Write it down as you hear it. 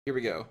Here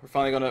we go. We're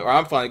finally gonna, or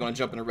I'm finally gonna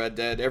jump into Red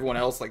Dead. Everyone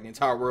else, like the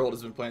entire world,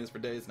 has been playing this for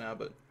days now,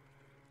 but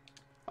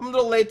I'm a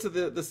little late to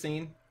the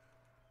scene.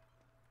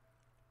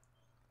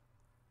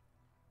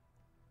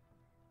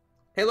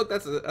 Hey, look,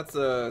 it's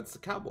a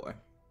cowboy.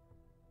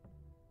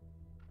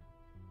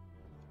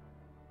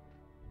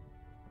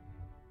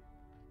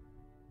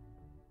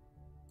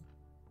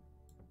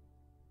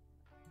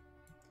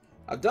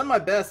 I've done my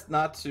best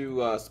not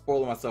to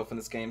spoil myself in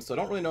this game, so I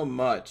don't really know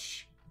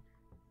much,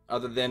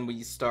 other than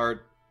we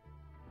start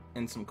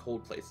in some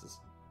cold places.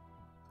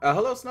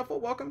 Hello, Snuffle.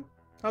 Welcome.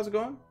 How's it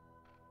going?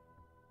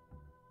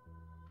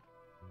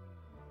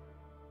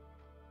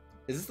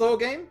 Is this the whole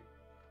game?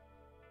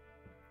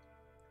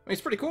 I mean,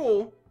 it's pretty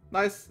cool.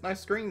 Nice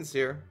screens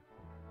here.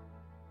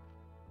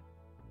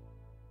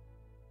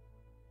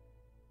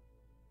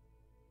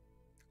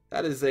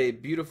 That is a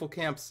beautiful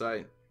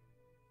campsite.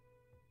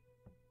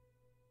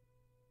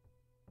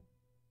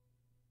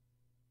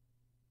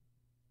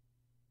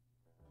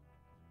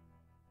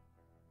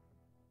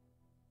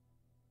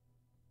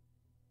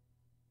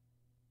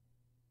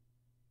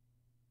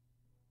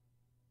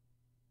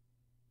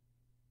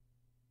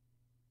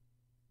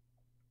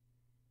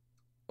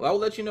 Well, I will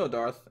let you know,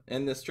 Darth,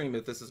 in this stream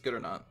if this is good or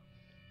not.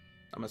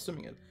 I'm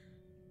assuming it.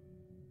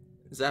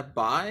 Is that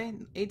by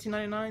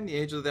 1899? The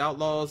age of the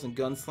outlaws and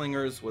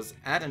gunslingers was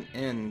at an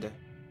end.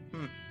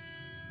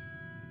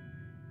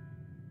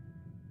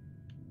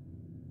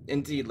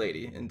 Indeed,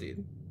 lady.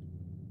 Indeed.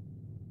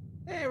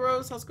 Hey,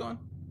 Rose. How's it going?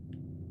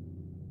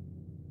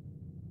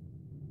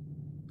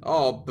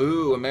 Oh,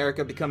 boo.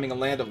 America becoming a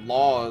land of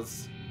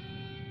laws.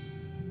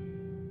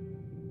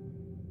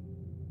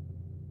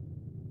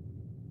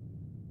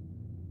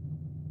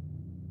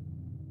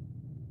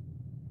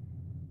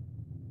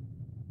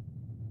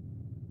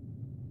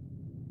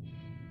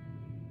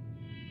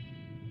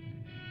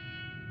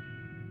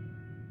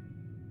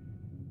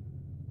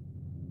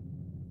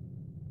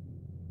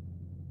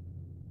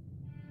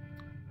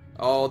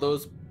 Oh,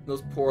 those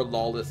poor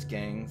lawless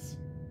gangs.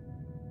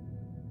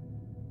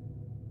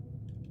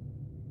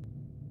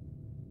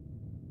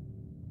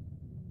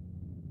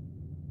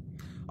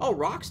 Oh,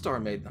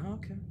 Rockstar made them. Oh,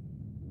 okay.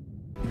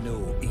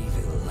 No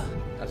evil.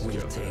 That's will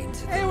true. taint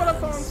Hey, the what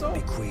up, lands Fonso?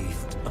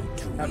 bequeathed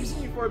unto Haven't me.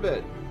 seen you for a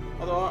bit.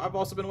 Although I've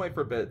also been away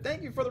for a bit.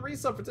 Thank you for the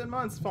resub for 10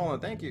 months, Fallen.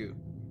 Thank you.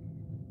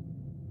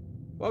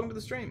 Welcome to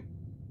the stream.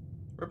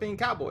 We're being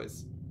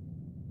cowboys.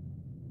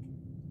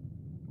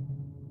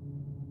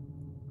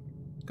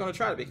 Gonna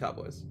try to be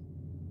cowboys.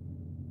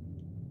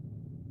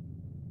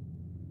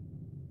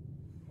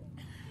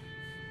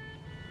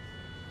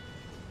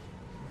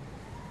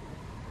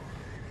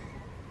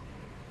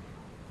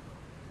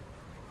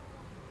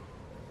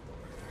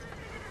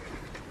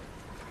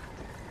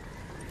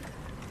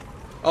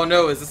 Oh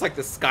no, is this like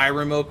the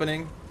Skyrim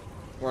opening?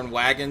 We're in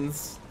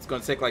wagons. It's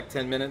gonna take like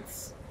 10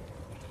 minutes.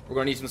 We're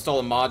gonna need to install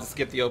a mod to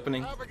skip the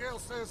opening. Abigail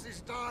says he's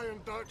dying,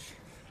 Dutch.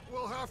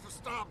 We'll have to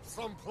stop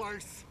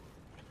someplace.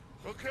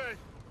 Okay,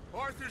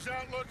 Arthur's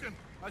out looking.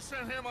 I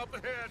sent him up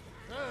ahead.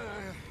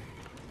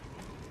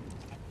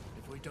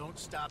 If we don't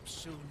stop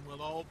soon,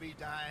 we'll all be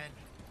dying.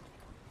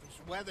 This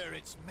weather,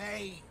 it's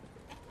May.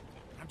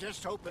 I'm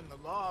just hoping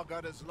the law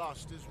got as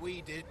lost as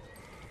we did.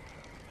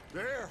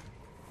 There.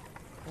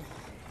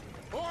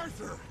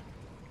 Arthur!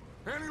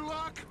 Any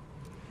luck?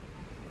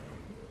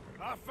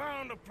 I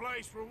found a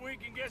place where we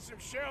can get some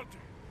shelter.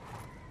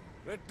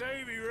 Let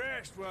Davy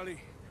rest while he...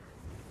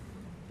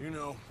 You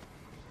know.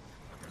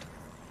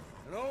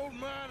 An old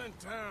mining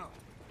town.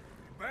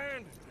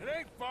 Abandoned. It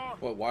ain't far.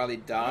 What, while he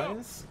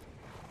dies?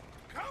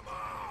 Come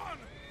on!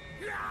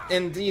 Yeah!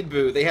 Indeed,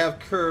 Boo. They have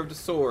curved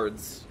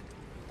swords.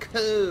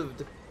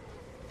 Curved.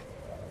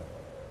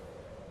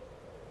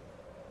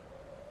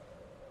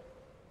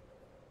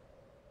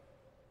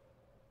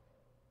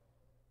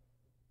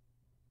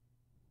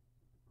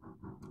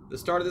 The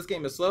start of this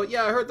game is slow.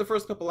 Yeah, I heard the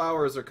first couple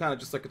hours are kind of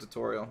just like a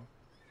tutorial.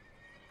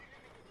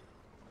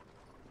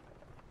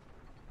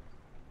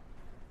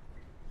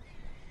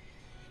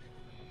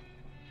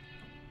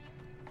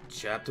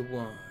 Chapter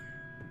 1.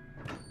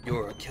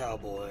 You're a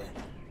cowboy.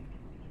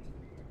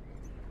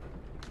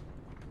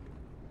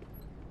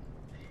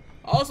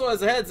 Also,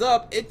 as a heads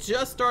up, it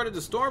just started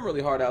to storm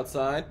really hard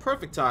outside.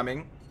 Perfect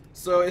timing.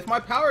 So if my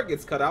power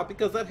gets cut out,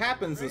 because that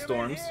happens in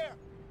storms,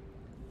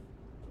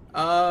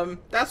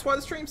 that's why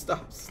the stream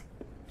stops.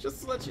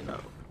 Just to let you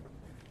know.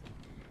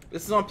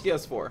 This is on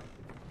PS4.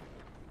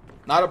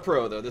 Not a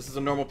Pro, though. This is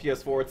a normal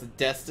PS4. It's a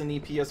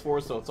Destiny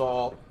PS4, so it's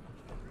all,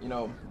 you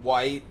know,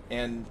 white,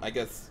 and I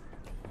guess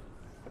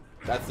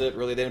that's it,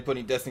 really. They didn't put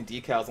any Destiny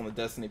decals on the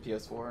Destiny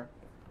PS4.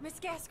 Miss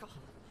Gaskell,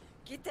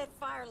 get that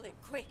fire lit,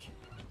 quick.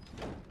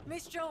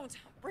 Miss Jones,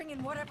 bring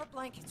in whatever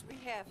blankets we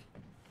have.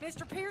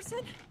 Mr.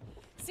 Pearson,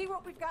 see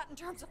what we've got in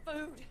terms of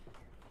food.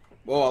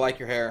 Whoa, I like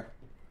your hair.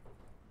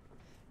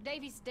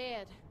 Davy's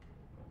dead.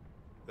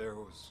 There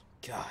was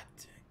God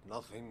dang.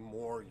 nothing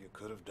more you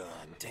could have done.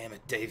 Damn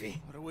it,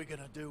 Davy. What are we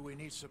gonna do? We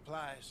need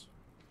supplies.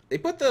 They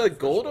put the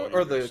gold all, or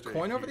you the gotta stay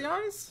coin over here. the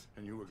eyes?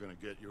 And you were gonna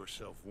get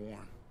yourself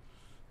warm.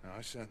 Now,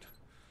 I sent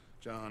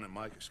John and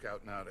Mike are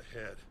scouting out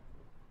ahead.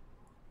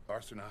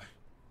 Arthur and I,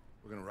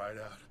 we're gonna ride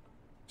out,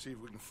 see if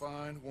we can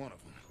find one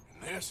of them.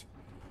 And this,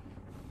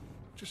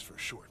 just for a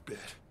short bit.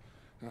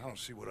 And I don't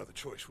see what other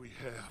choice we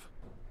have.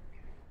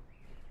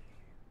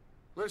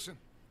 Listen.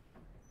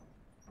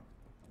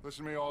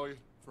 Listen to me, all of you,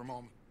 for a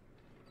moment.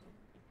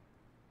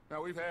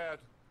 Now, we've had,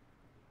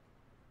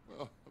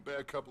 well, a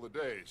bad couple of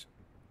days.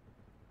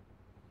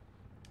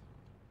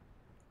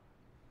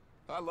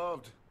 I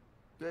loved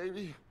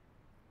Davy,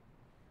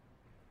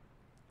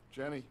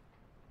 Jenny,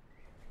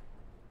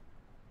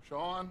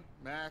 Sean,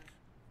 Mac.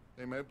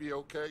 They may be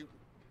okay.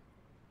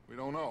 We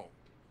don't know.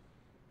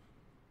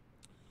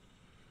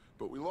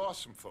 But we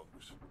lost some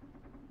folks.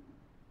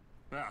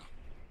 Now,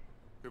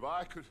 if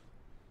I could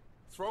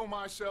throw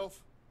myself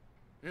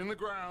in the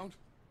ground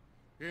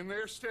in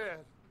their stead,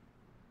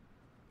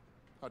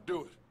 I'd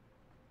do it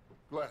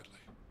gladly.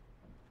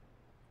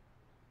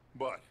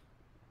 But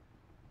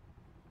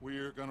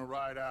we're gonna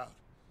ride out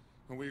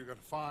and we're gonna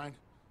find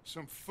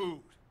some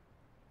food.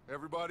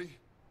 Everybody,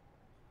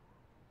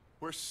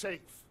 we're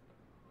safe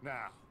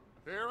now.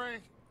 There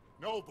ain't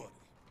nobody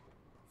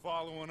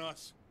following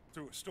us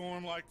through a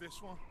storm like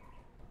this one.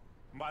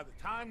 And by the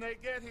time they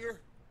get here,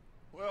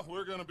 well,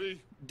 we're gonna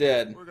be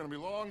dead. We're gonna be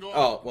long gone.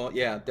 Oh, well,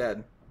 yeah,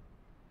 dead.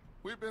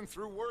 We've been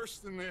through worse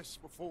than this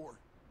before.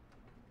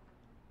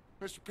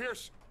 Mr.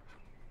 Pearson,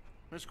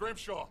 Miss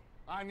Grimshaw,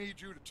 I need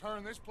you to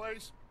turn this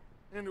place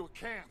into a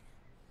camp.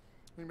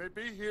 We may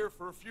be here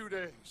for a few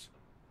days.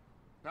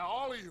 Now,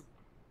 all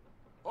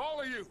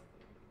of you,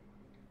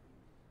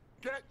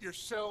 get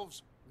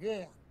yourselves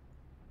warm.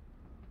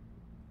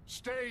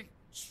 Stay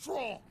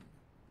strong.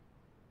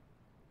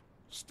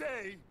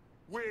 Stay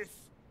with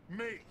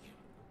me.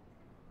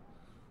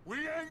 We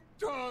ain't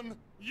done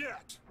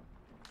yet.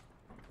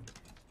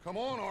 Come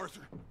on,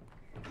 Arthur.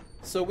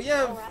 So we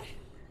have All right.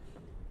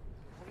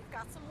 We've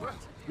got some work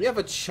to do. we have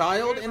a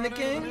child in the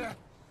game. Yeah.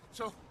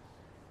 So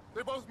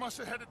they both must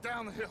have headed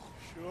down the hill.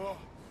 Sure.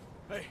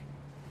 Hey,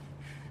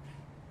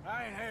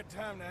 I ain't had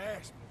time to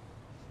ask.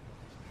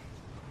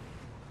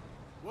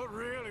 What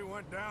really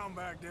went down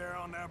back there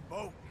on that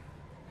boat?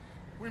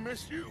 We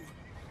missed you.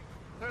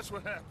 That's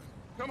what happened.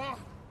 Come on.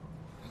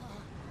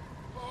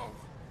 Oh.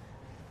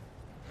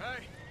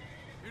 Hey,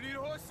 you need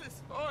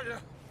horses? Oh, yeah.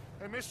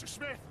 Hey, Mr.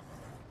 Smith,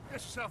 get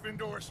yourself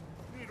indoors.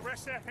 You need to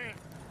rest that hand.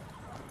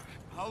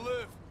 I'll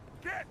live.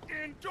 Get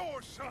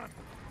indoors, son.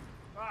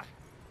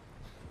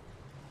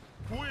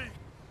 We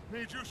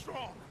need you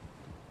strong.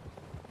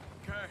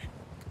 Okay.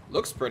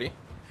 Looks pretty.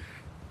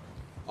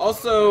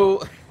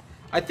 Also,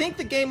 I think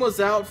the game was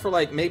out for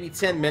like maybe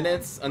 10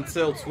 minutes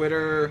until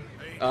Twitter.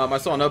 I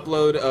saw an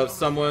upload of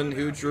someone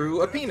who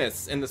drew a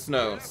penis in the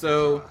snow.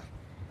 So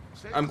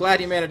I'm glad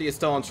humanity is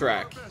still on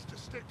track. Best to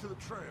stick to the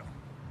trail.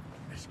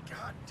 This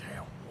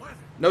goddamn weather.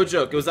 No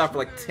joke, it was out for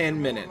like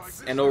 10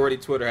 minutes, and already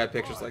Twitter had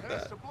pictures like It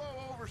has that. to blow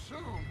over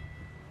soon.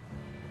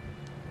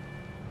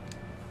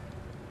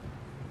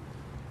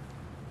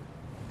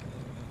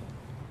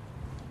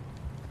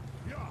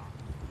 Yeah.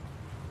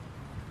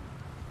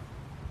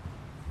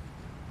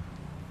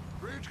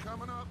 Bridge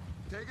coming up.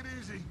 Take it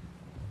easy.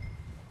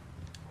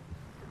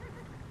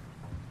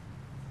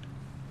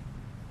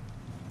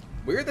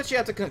 Weird that you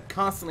have to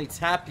constantly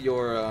tap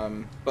your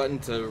button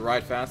to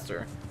ride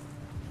faster.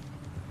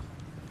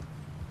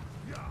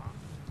 Yeah.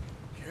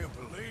 Can't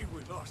believe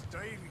we lost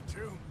Davy,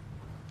 too.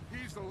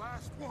 He's the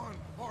last one,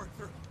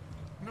 Arthur.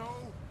 No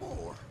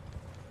more.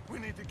 We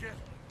need to get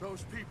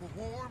those people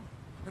warm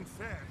and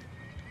fed.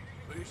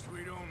 At least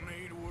we don't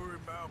need to worry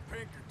about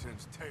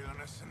Pinkertons tailing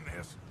us in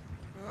this.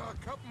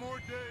 A couple more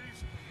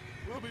days,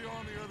 we'll be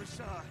on the other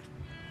side.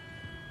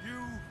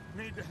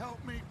 You need to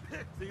help me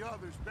pick the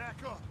others back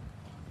up.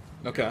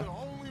 Okay. You're the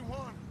only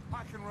one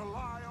I can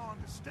rely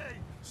on to stay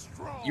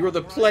strong. You are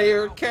the right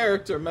player now.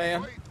 character,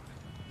 man. Wait,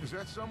 is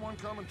that someone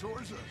coming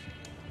towards us?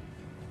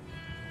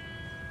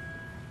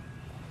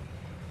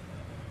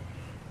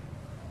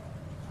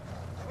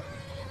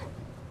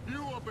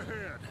 You up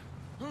ahead.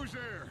 Who's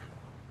there?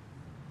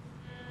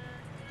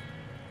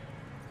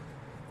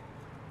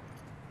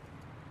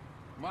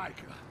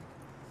 Micah.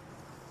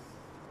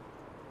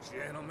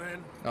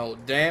 Gentlemen, Oh,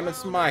 damn,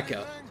 it's Micah.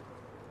 Anything?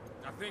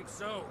 I think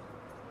so.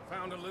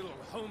 Found a little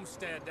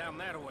homestead down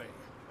that way.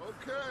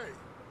 Okay.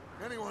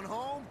 Anyone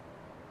home?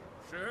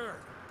 Sure.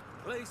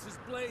 Place is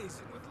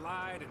blazing with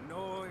light and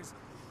noise.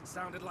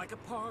 Sounded like a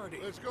party.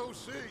 Let's go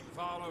see.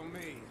 Follow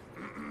me.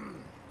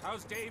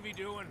 How's Davy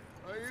doing?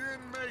 He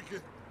didn't make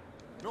it.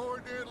 Nor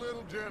did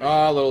little Jenny.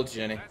 Oh, little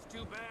Jenny. That's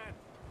too bad.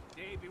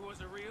 Davy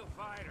was a real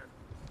fighter.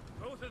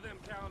 Both of them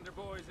calendar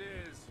boys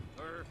is,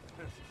 or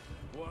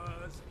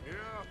was.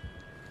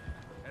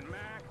 Yeah. And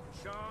Mac,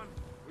 Sean,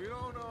 We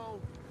don't know.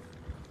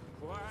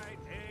 quite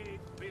a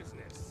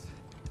business.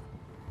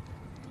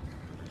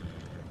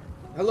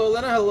 Hello,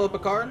 Lena. Hello,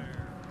 Picard.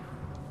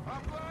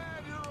 I'm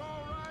glad you're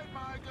all right,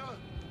 Micah.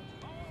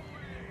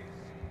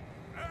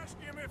 always ask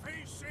him if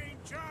he's seen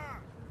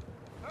John.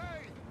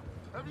 Hey,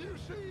 have you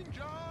seen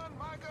John,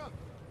 Micah?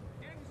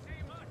 Didn't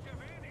see much of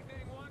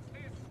anything once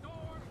this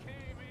storm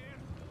came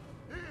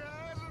in. He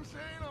hasn't seen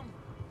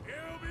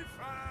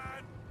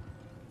fine.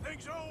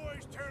 Things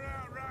always turn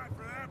out right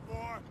for that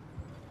boy.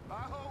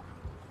 I hope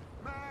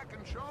Mac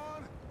and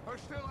Sean are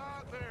still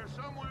out there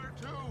somewhere,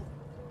 too.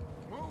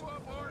 Move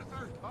up,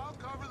 Arthur. I'll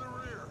cover the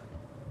rear.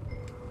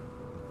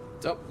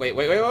 Oh, wait,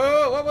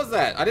 what was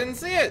that? I didn't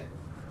see it.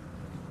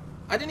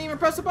 I didn't even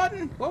press a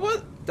button. What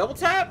was? Double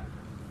tap?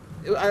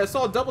 I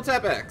saw double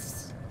tap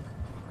X.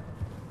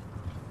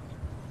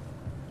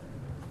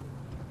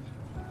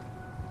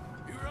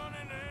 You run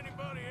into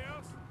anybody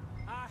else?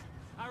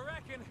 I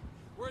reckon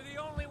we're the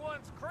only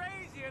ones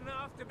crazy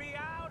enough to be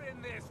out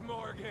in this,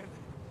 Morgan.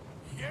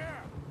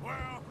 Yeah,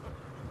 well,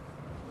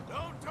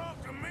 don't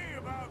talk to me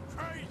about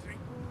crazy.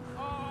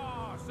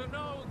 Oh, so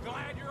no,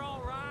 glad you're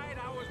all right.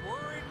 I was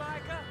worried,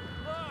 Micah.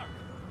 Look,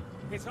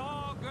 it's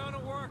all gonna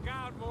work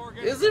out,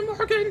 Morgan. Is it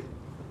Morgan?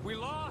 We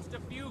lost a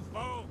few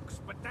folks,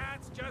 but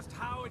that's just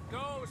how it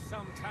goes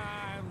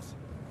sometimes.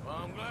 Well,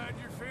 I'm glad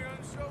you're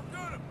feeling so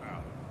good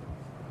about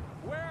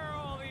it. Where are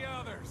all the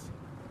others?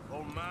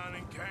 Old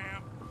mining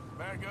camp,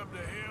 back up the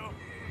hill.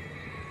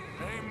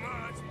 Ain't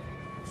much.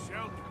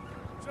 Shelter.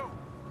 So,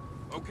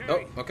 okay.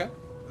 Oh, okay.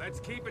 Let's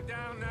keep it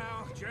down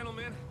now,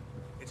 gentlemen.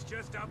 It's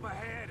just up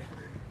ahead.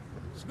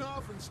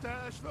 Snuff and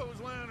stash those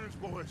lanterns,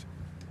 boys.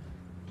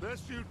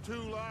 Let's you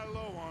two lie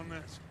low on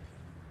this.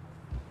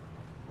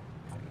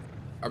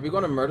 Are we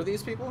going to murder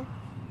these people?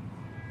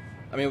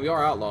 I mean, we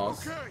are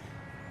outlaws. Okay.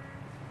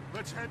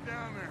 Let's head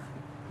down there.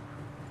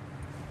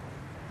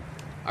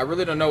 I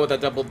really don't know what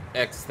that double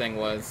X thing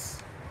was.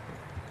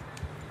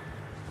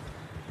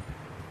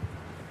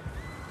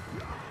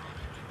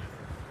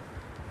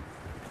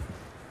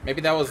 Maybe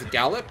that was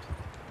Gallop?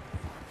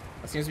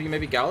 That seems to be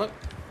maybe Gallop?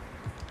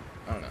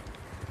 I don't know.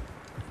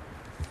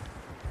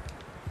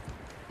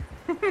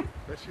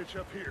 Let's hitch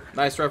up here.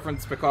 Nice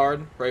reference,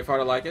 Picard.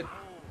 Braveheart, I like it.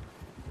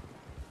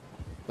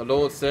 The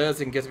Lord says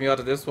he can get me out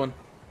of this one.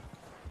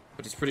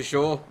 But he's pretty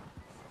sure.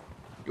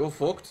 You're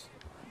fucked.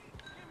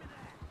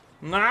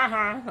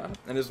 Nah.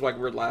 And this like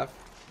weird laugh.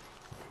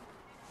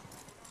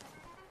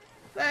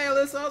 Hey,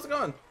 Alyssa, how's it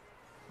going?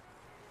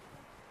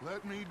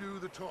 Let me do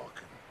the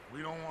talking.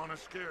 We don't want to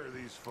scare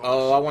these folks.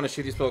 Oh, I want to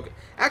shoot these folks.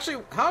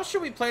 Actually, how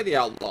should we play the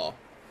outlaw?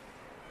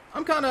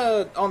 I'm kind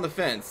of on the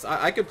fence.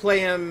 I could play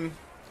him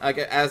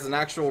as an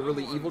actual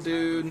really evil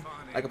dude.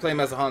 I could play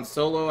him as a Han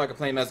Solo. I could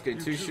play him as Good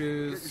Two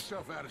Shoes.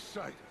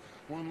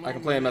 I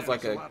can play him as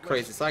like a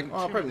crazy psycho.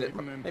 Oh, probably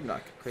maybe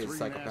not crazy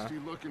psychopath.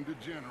 Looking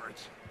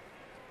degenerates.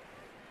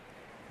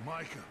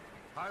 Micah,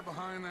 hide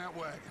behind that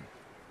wagon.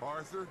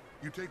 Arthur,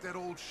 you take that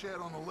old shed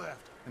on the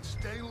left and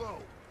stay low,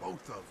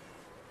 both of you.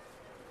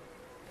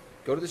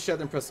 Go to the shed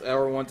and press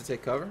R1 to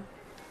take cover.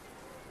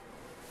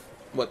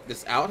 What,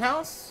 this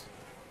outhouse?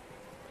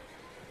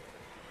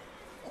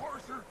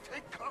 Arthur,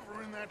 take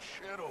cover in that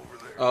shed over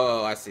there.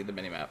 Oh, I see the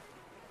minimap.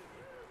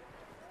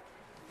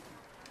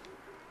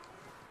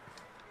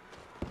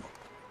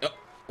 Oh,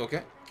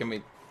 okay.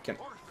 Arthur,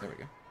 there we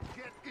go.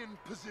 Get in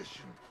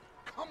position.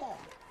 Come on.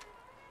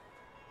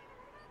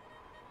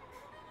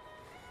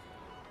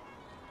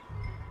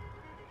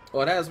 Oh,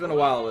 it has been a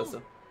while,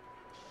 Alyssa.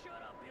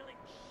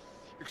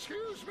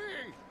 Excuse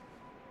me.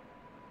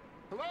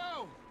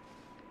 Hello.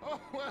 Oh,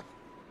 well,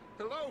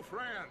 hello,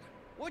 friend.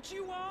 What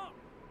you want?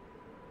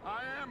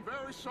 I am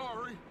very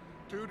sorry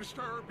to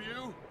disturb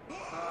you.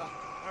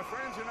 My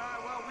friends and I,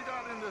 well, we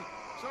got into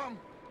some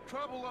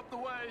trouble up the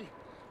way,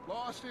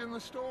 lost in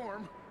the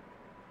storm.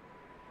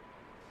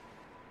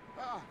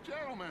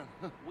 Gentlemen.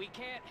 We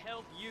can't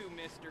help you,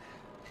 mister.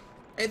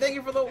 Hey, thank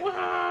you for the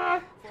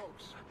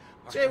Folks.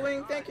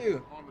 J-Wing, thank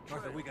you.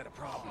 Arthur, we got a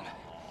problem.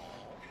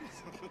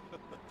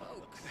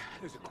 Folks,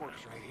 there's a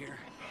corpse right here.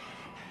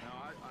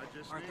 Now, I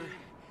just Arthur, need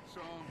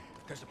some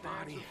there's a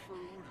body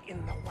food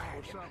in the or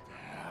wagon. something.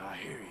 I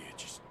hear you.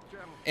 Just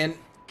And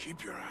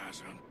keep your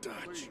eyes on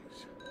Dutch.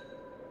 Please.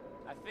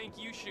 I think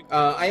you should.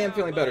 I am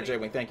feeling better,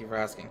 J-Wing. Thank you for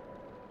asking.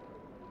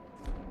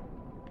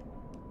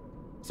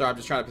 Sorry, I'm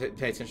just trying to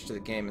pay attention to the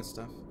game and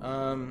stuff.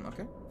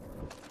 Okay.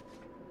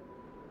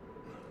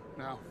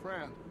 Now,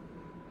 friend,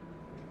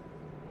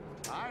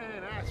 I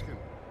ain't asking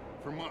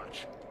for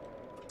much.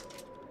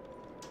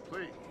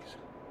 Please,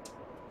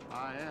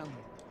 I am.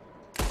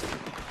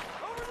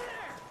 Over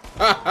there!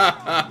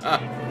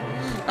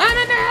 I'm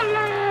an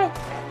outlaw!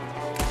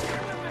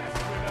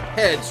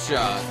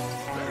 Headshot.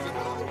 There's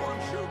another one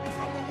shooting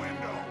from the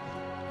window.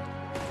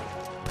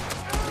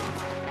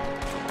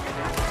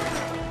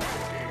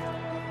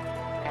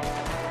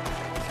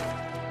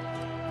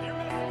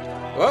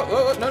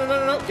 Whoa,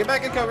 no. Get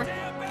back in cover.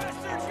 Damn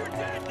bastards, you're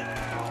dead now!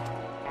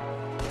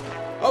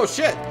 Oh,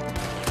 shit.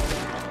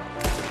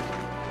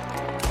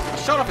 I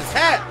shot off his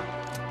hat.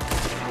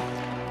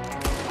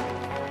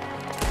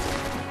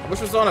 I wish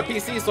it was on a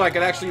PC so I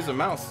could actually use a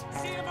mouse.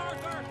 See him,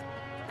 Arthur!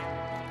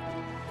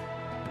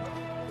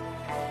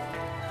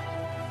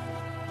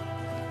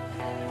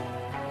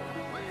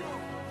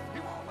 He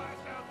won't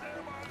last out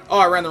there, Martin. Oh,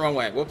 I ran the wrong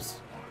way. Whoops.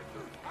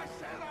 I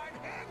said I'd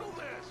handle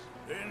this.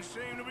 Didn't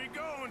seem to be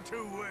going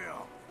too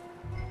well.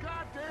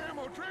 Goddamn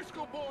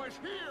O'Driscoll boys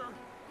here.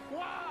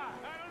 Why?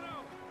 I don't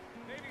know.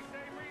 Maybe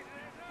same reason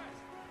as us.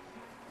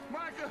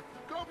 Micah,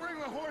 go bring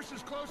the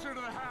horses closer to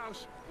the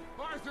house.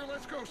 Arthur,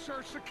 let's go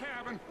search the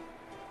cabin.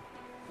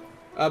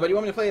 But you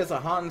want me to play as a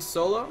Han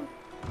Solo?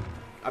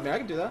 I mean, I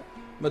can do that.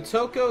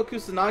 Motoko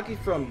Kusanagi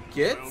from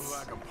Gits?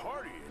 Sounds like a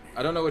party in here.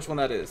 I don't know which one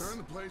that is. Turn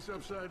the place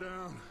upside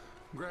down.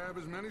 Grab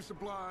as many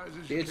supplies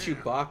as Be you a can.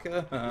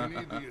 Chewbacca? We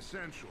need the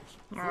essentials.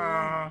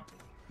 Food,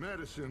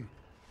 medicine,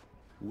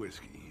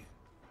 whiskey.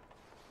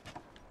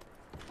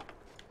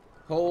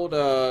 Hold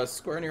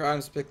square near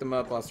items to pick them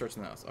up while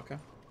searching the house. Okay.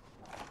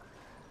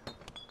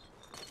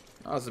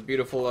 Oh, that's a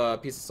beautiful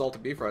piece of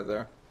salted beef right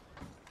there.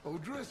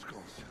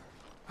 O'Driscoll's.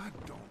 I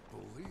don't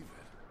believe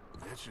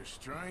it. It's a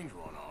strange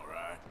one, all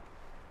right.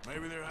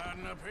 Maybe they're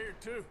hiding up here,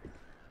 too.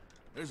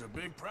 There's a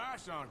big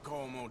price on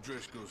Colm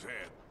O'Driscoll's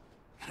head.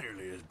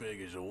 Nearly as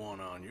big as the one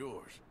on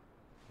yours.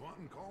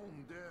 Wanting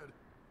Colm dead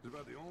is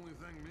about the only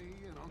thing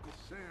me and Uncle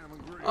Sam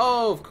agree.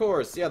 Oh, of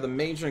course. Yeah, the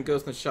Major and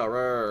Ghost in the Shell.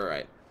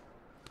 Right.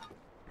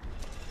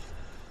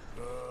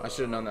 I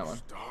should have known that one.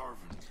 Starving.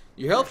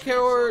 Your health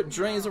core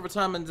drains over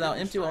time and is now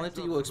empty. While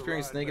empty, you will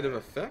experience negative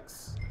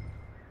effects.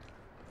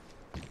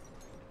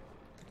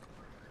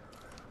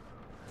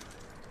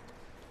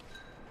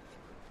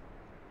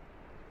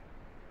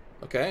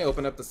 Okay,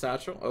 open up the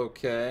satchel.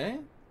 Okay.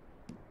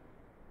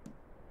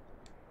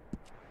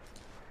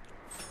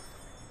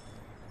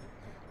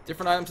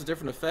 Different items with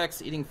different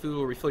effects. Eating food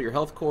will refill your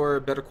health core.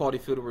 Better quality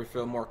food will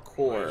refill more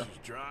core. Place is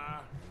dry,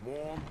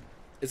 warm.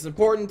 It's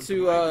important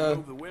to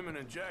Move the women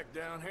and Jack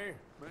down here.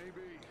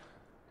 Maybe.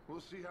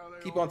 We'll see how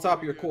they keep all on top of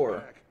when your we get core.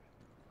 back.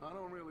 I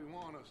don't really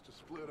want us to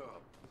split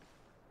up.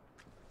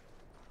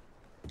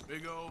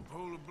 Big old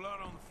pool of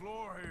blood on the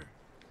floor here.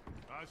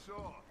 I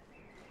saw.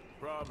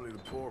 Probably the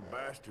poor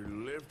bastard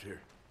who lived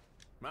here.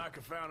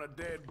 Micah found a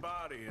dead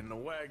body in the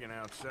wagon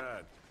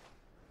outside.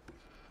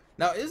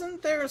 Now,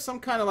 isn't there some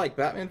kind of like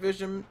Batman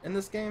vision in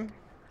this game?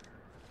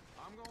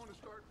 I'm going to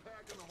start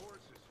packing the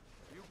horses.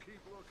 You keep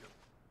looking.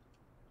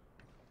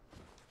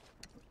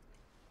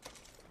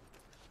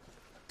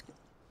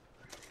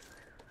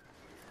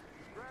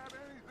 Grab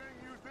anything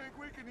you think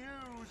we can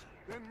use,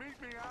 then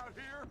meet me out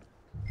here.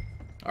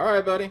 All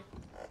right, buddy.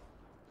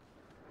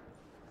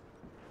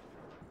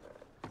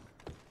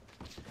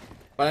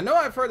 But I know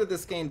I've heard that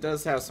this game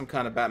does have some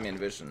kind of Batman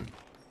vision.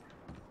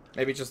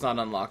 Maybe it's just not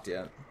unlocked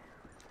yet.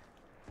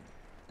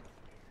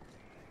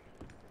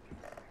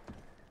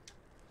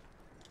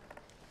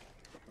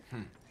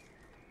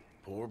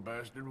 Poor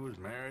bastard was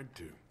married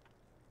too.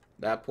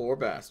 That poor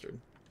bastard.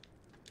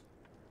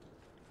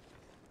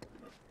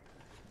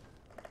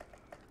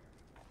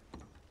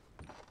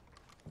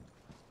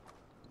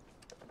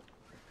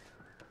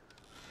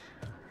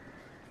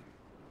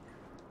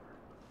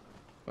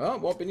 Well,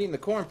 won't be needing the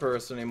corn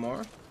purse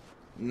anymore.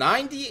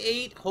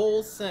 98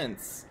 whole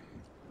cents.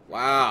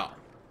 Wow.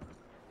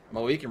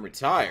 Well, we can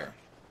retire.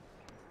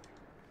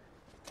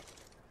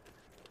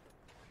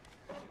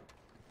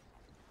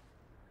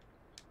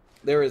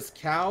 There is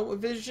cow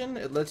vision.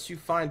 It lets you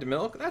find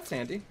milk. That's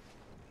handy.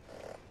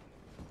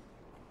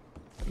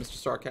 Mr.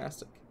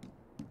 Sarcastic.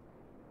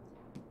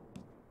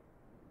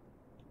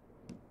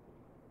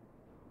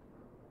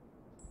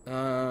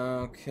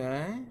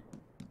 Okay.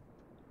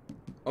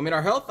 I mean,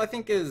 our health, I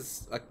think,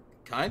 is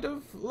kind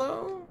of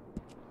low.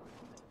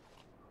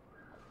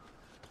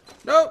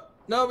 Nope.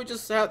 No, we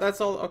just have... That's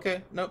all.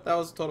 Okay. Nope, that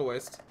was a total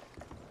waste.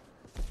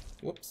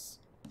 Whoops.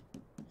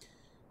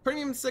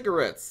 Premium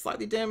cigarettes.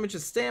 Slightly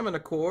damages stamina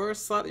core.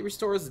 Slightly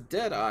restores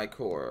dead eye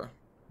core.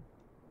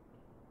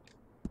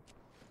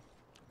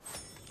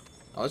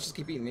 Oh, let's just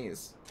keep eating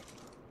these.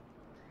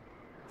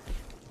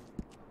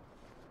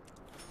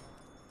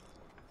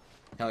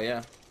 Hell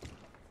yeah.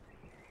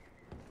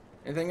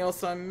 Anything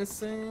else I'm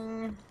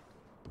missing?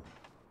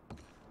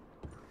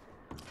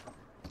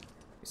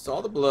 You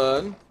saw the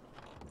blood.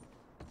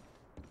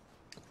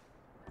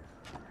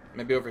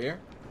 Maybe over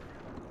here?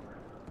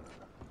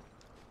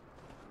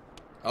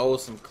 Oh,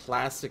 some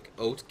classic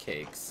oat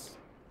cakes.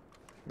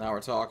 Now we're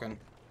talking.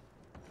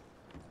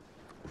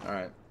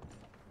 Alright.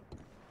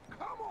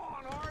 Come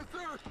on,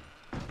 Arthur.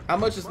 How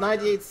much is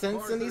 98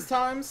 cents in these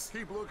times?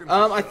 Keep looking for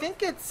I stuff.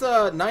 think it's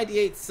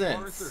 98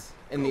 cents Arthur,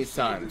 in go these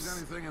see if times. There's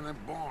anything in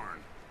that barn.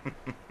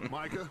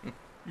 Micah,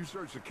 you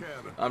search the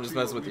cabin. I'm just See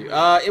messing what with we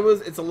you.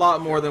 need. It's a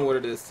lot more than what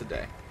it is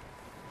today.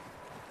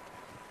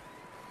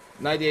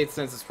 98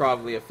 cents is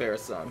probably a fair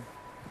sum.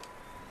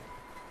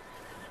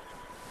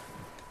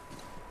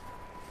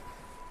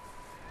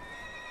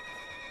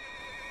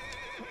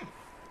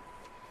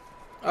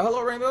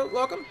 Hello, Rainbow.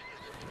 Welcome.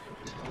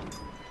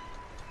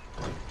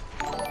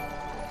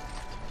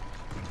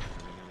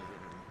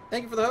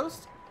 Thank you for the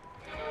host.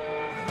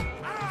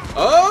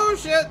 Oh,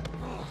 shit.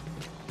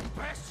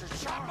 Bastard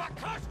shot my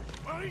cousin.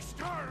 Well, he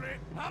started it.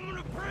 I'm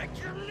gonna break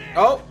your neck.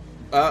 Oh,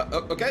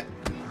 okay.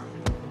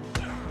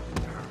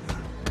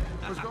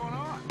 What's going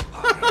on?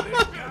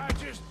 This guy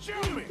just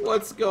chewed me.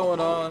 What's going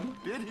on?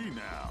 Did he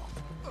now?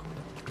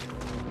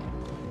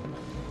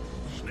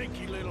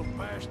 Sneaky little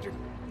bastard.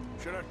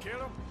 Should I kill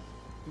him?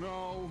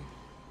 No.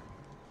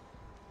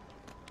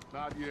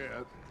 Not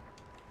yet.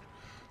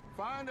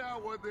 Find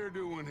out what they're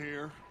doing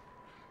here,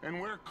 and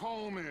where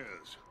Colm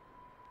is.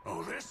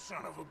 Oh, this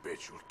son of a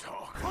bitch will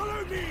talk.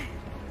 Follow me,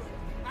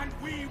 and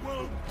we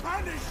will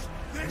banish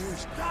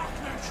this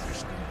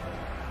darkness.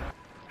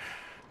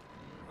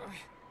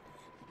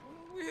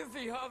 With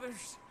the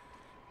others.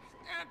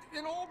 At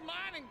an old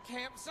mining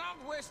camp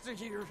southwest of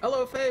here.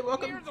 Hello, Faye.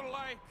 Welcome. Near the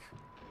lake.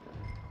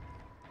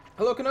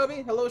 Hello,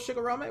 Kenobi. Hello,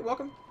 Shigarame.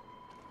 Welcome.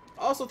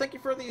 Also, thank you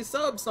for the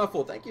sub,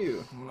 Snuffle. Thank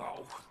you.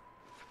 No.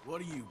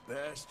 What are you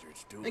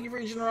bastards doing? Thank you for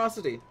your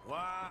generosity.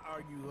 Why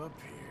are you up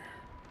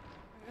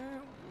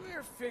here?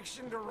 We're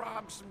fixing to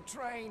rob some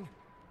train.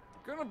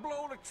 Gonna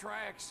blow the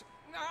tracks.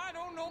 I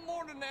don't know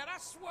more than that, I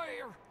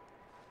swear.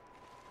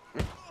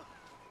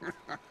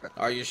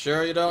 Are you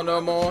sure you don't know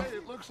more?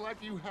 It looks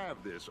like you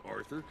have this,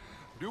 Arthur.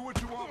 Do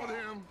what you want with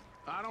him.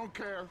 I don't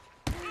care.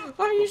 Are you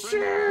Bring the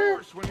sure?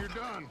 horse when you're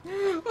done.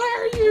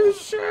 Are you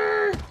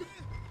sure?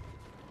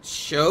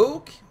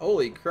 Choke?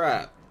 Holy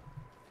crap.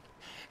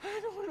 I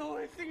don't know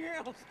anything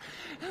else.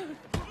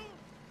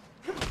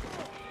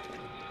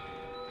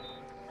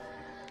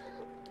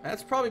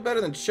 That's probably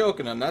better than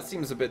choking him. That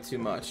seems a bit too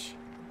much.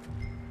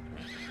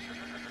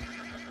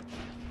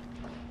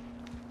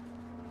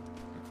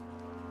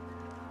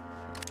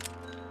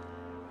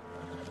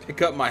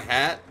 Pick up my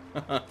hat?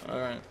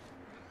 Alright.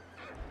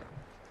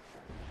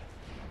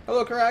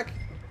 Hello, Karak.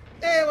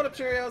 Hey, what up,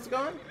 Cherry? How's it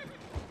going?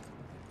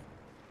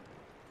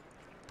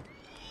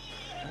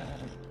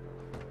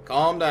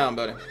 Calm down,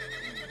 buddy.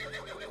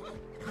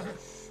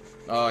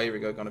 Oh, here we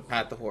go. Gonna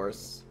pat the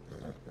horse.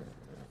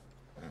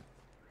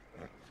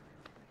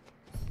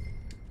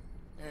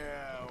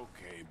 Yeah,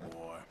 okay,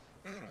 boy.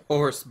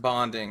 Horse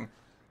bonding.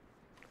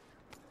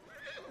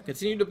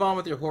 Continue to bond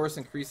with your horse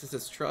increases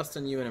its trust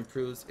in you and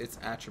improves its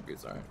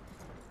attributes.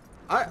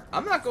 Alright.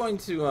 I'm not going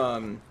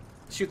to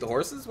shoot the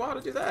horses. Why would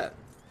I do that?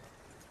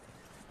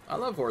 I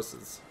love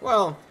horses.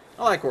 Well,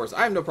 I like horses.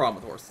 I have no problem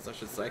with horses, I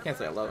should say. I can't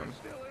say I love them.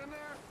 Still in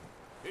there?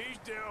 He's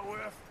dealt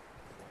with.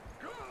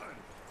 Good.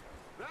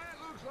 That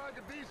looks like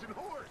a decent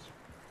horse.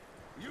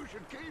 You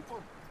should keep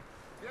him.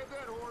 Get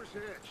that horse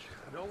hitched.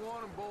 I don't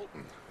want him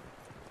bolting.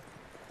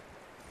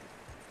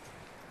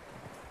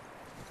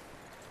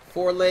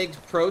 Four-legged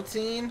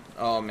protein?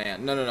 Oh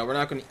man, no, we're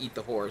not going to eat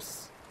the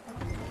horse.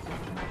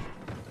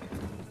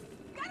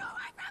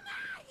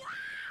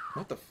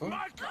 What the fuck?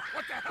 Micah,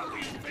 what the hell do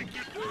you think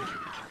you're doing?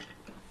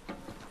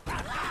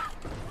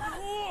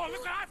 Oh,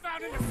 look what I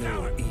found in the No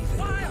cellar. evil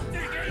Wild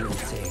thing, ain't will it?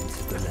 tame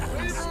the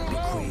lands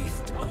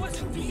bequeathed I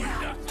wasn't doing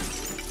nothing.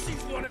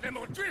 She's one of them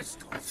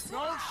O'Driscolls.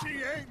 No, she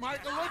ain't,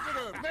 Micah. Look at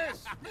her. Miss.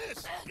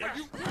 Are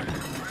you...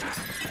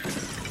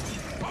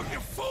 Oh, you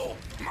fool!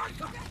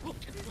 Micah!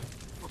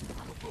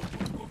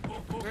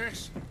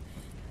 Miss.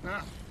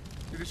 Now,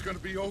 it is going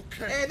to be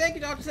okay. Hey, thank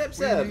you, Dr. We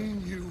Sepseb.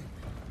 mean you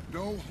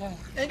no harm.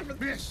 Thank you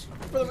for Miss.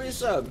 the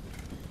resub.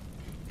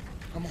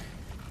 Come on.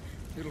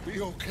 It'll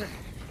be okay.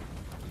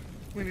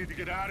 We need to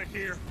get out of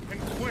here, and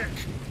quick.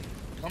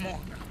 Come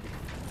on now.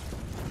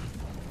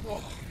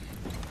 Oh.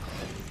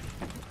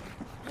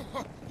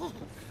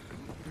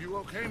 You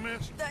okay,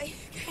 miss? They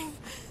came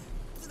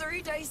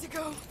 3 days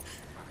ago.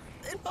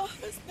 And my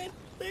husband,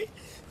 they...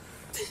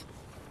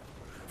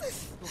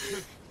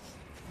 Okay.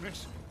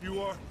 Miss,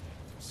 you are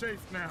safe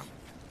now.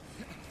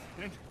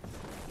 And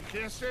you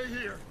can't stay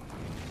here.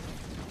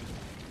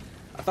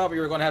 I thought we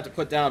were going to have to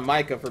put down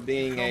Micah for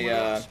being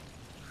a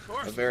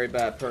very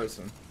bad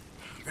person.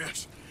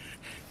 Miss,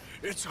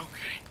 it's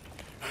okay.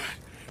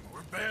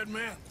 We're bad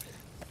men.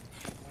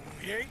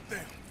 We ain't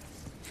them.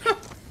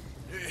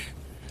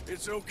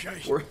 It's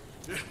okay.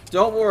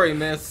 Don't worry,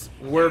 miss.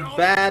 We're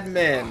bad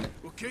men.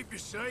 We'll keep you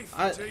safe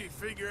until you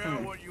figure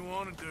out what you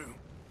want to do.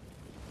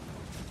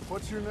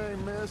 What's your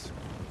name, miss?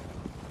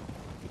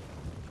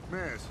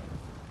 Miss.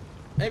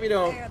 Maybe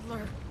don't.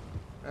 Adler.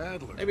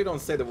 Adler. Maybe don't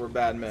say that we're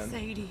bad men.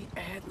 Sadie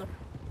Adler.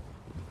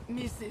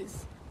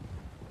 Mrs.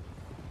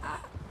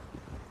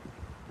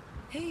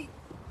 He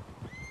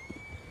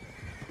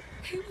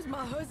was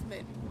my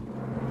husband.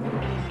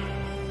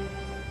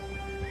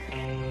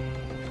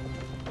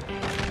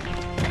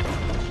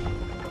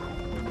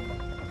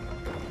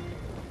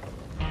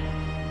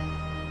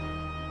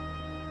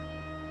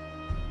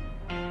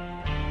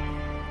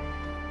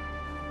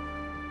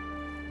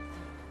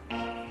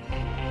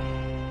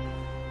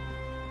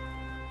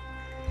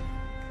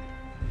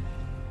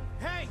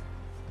 Hey!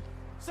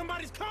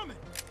 Somebody's coming!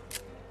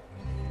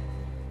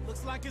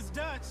 Looks like it's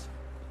Dutch.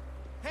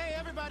 Hey,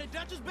 everybody,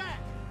 Dutch is back!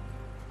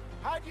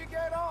 How'd you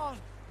get on?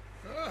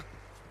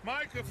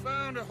 Micah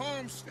found a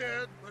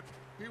homestead, but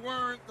he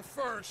weren't the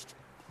first.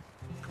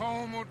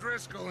 Colm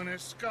O'Driscoll and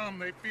his scum,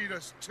 they beat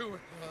us to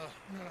it.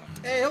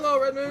 Hey, hello,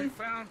 Red We Moon.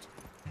 found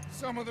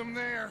some of them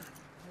there,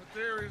 but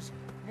there is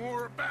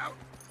more about,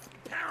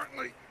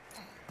 apparently.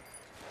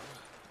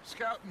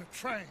 Scouting the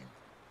train.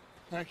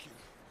 Thank you.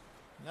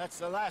 That's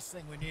the last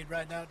thing we need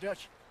right now,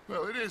 Dutch.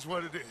 Well, it is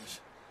what it is.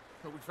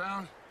 But we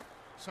found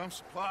some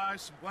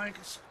supplies, some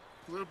blankets,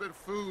 a little bit of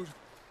food,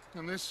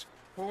 and this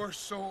poor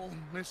soul,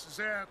 Mrs.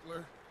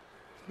 Adler,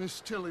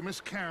 Miss Tilly, Miss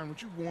Karen,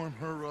 would you warm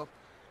her up?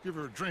 Give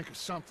her a drink or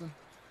something?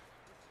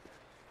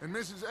 And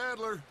Mrs.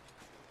 Adler,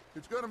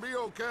 it's gonna be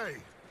okay.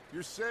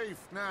 You're safe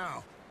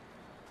now.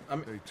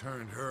 They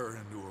turned her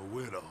into a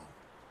widow.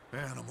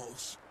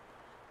 Animals.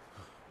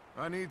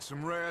 I need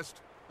some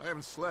rest. I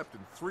haven't slept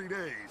in 3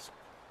 days.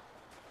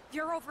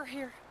 You're over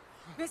here.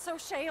 Miss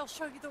O'Shea will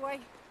show you the way.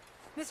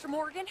 Mr.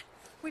 Morgan,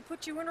 we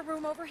put you in a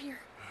room over here.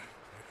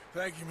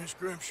 Thank you, Miss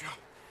Grimshaw.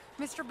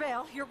 Mr.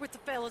 Bell, you're with the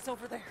fellas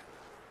over there.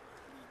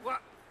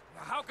 What?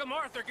 How come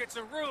Arthur gets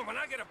a room and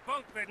I get a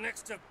bunk bed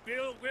next to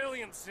Bill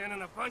Williamson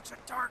and a bunch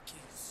of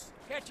darkies?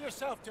 Get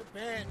yourself to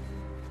bed.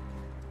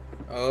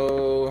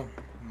 Oh,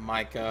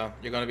 Micah.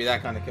 You're gonna be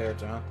that kind of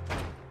character, huh?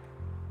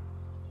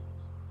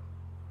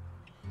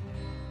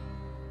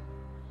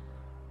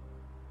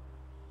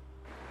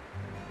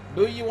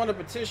 Do you want a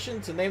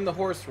petition to name the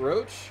horse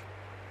Roach?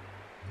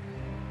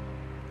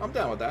 I'm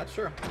down with that,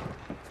 sure.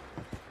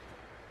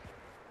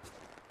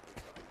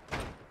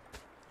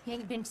 He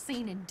ain't been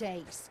seen in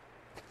days.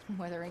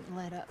 Weather ain't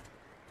let up.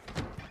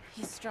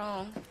 He's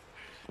strong,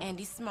 and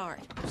he's smart.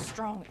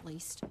 Strong, at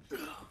least.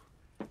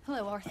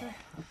 Hello, Arthur.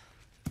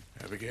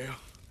 Abigail?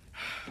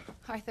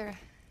 Arthur,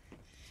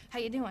 how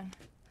you doing?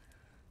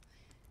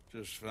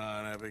 Just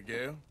fine,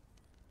 Abigail.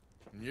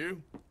 And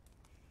you?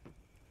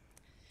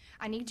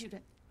 I need you to...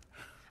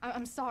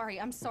 I'm sorry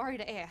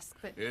to ask,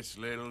 but... It's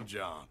little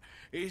John.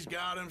 He's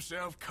got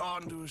himself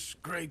caught into a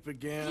scrape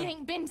again. He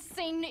ain't been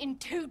seen in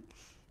two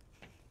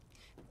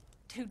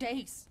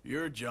days.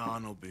 Your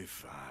John will be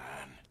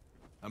fine.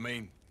 I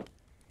mean,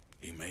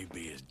 he may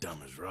be as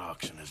dumb as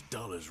rocks and as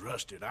dull as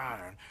rusted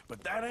iron,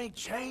 but that ain't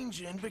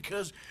changing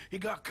because he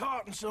got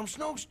caught in some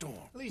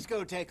snowstorm. Please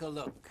go take a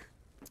look.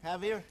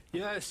 Javier?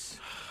 Yes.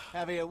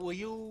 Javier, will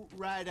you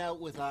ride out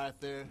with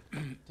Arthur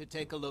to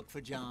take a look for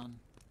John?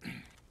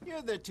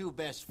 You're the two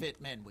best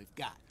fit men we've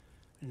got.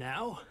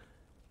 Now?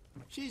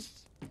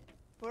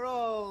 We're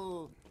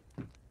all...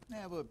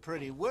 Yeah, we're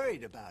pretty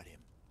worried about him.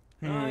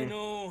 I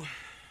know.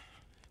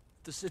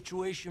 If the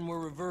situation were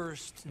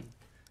reversed,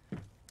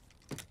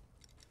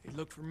 he'd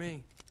look for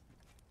me.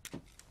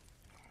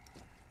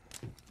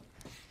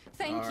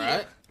 Thank you.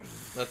 Alright.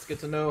 Let's get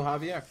to know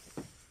Javier.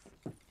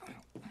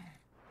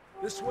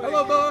 This way.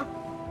 Hello, Boa.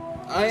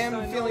 I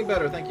am feeling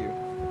better, thank you.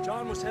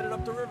 John was headed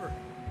up the river.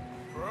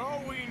 For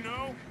all we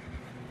know,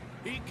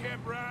 he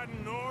kept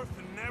riding north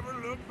and never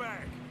looked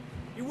back.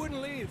 He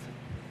wouldn't leave.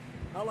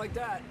 Not like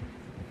that.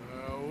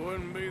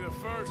 Wouldn't be the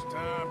first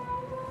time.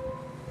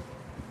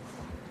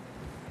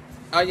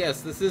 Ah,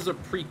 yes, this is a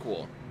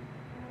prequel.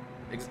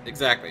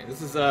 Exactly.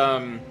 This is,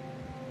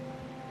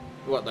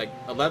 what, like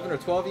 11 or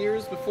 12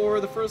 years before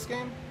the first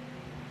game?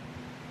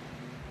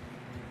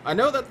 I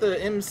know that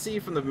the MC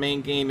from the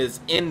main game is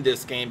in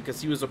this game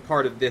because he was a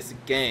part of this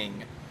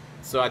gang.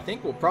 So I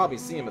think we'll probably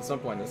see him at some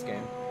point in this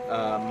game.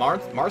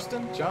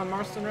 Marston? John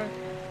Marston, right?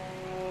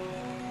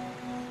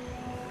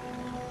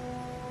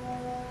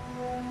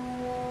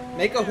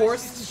 Make a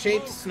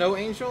horse-shaped snow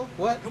angel?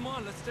 What? Come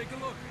on, let's take a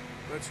look.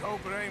 Let's hope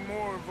it ain't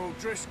more of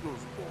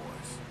O'Driscoll's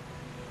boys.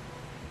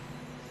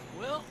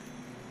 Well,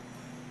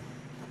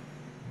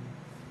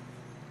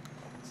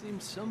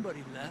 seems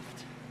somebody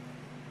left.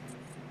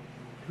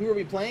 Who are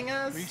we playing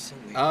as?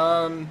 Recently.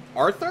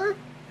 Arthur? And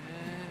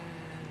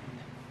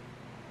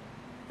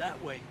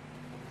that way.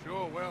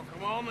 Sure, well,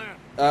 come on then.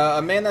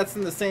 A man that's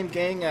in the same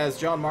gang as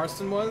John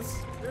Marston was?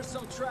 There's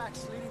some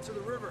tracks leading to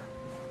the river.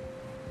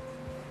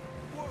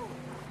 Whoa.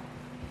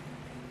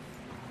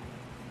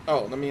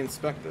 Oh, let me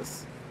inspect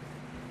this.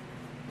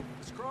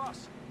 Let's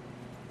cross.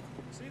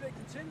 See, they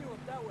continue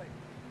up that way.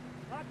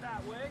 Not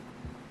that way.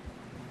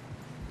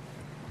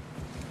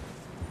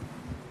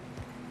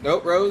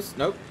 Nope, Rose.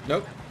 Nope,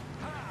 nope.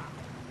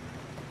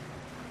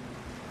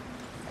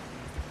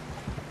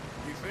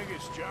 You think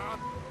it's John?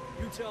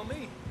 You tell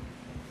me.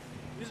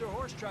 These are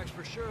horse tracks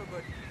for sure,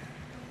 but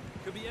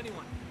could be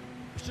anyone.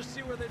 Let's just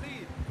see where they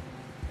lead.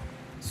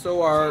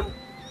 So are...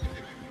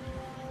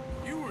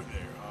 You were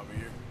there,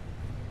 Javier.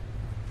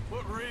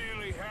 What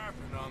really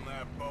happened on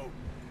that boat?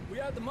 We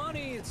had the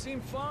money, it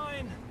seemed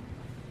fine.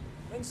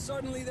 Then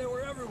suddenly they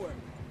were everywhere.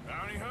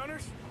 Bounty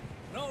hunters?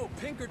 No,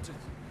 Pinkertons.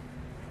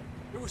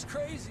 It was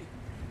crazy.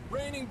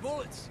 Raining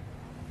bullets.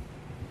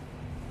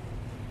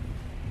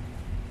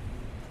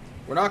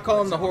 We're not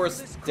calling the What's horse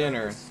up with this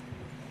dinner. crevice?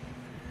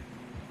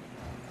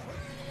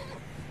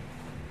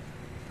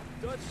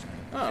 Dutch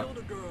Oh. killed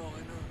a girl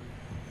in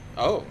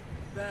a Oh.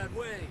 bad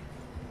way.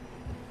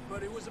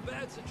 But it was a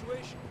bad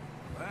situation.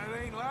 That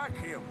ain't like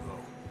him,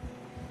 though.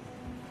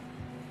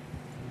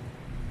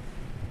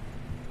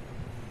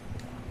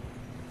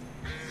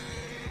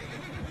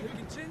 We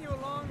continue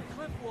along the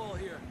cliff wall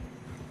here.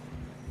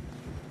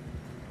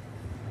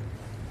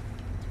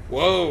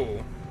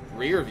 Whoa.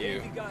 Rear view.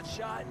 Davey got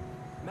shot.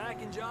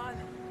 Mac and John,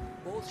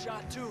 both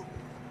shot too.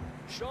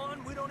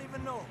 Sean, we don't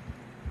even know.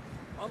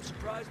 I'm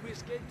surprised we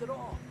escaped at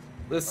all.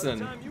 By Listen,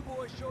 the time you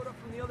boys showed up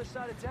from the other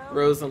side of town,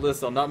 Rose and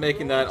Alyssa, I'm not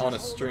making we were that all on a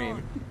just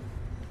stream. holding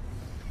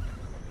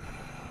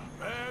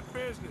Bad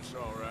business,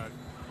 all right. on.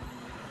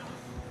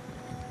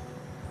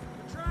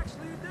 The tracks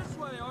lead this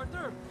way,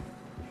 Arthur.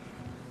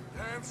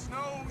 Damn Them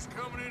snow's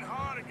coming in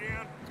hot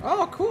again.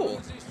 Oh, cool.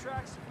 Lose these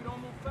tracks if we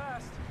don't move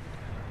fast.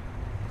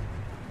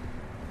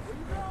 Where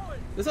you going?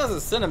 This has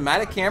a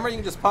cinematic camera you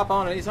can just pop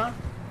on at any time?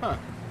 Huh.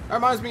 That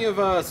reminds me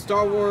of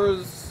Star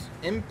Wars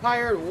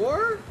Empire at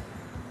War?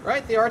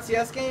 Right? The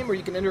RTS game where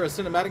you can enter a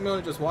cinematic mode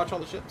and just watch all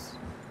the ships.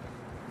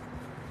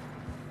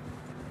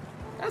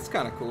 That's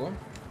kind of cool.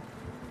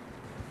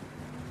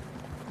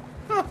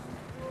 Huh.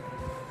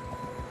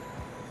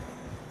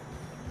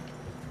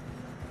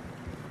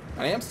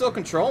 I am still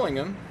controlling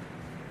him.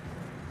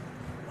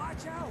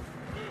 Watch out!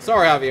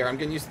 Sorry, Javier. I'm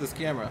getting used to this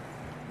camera.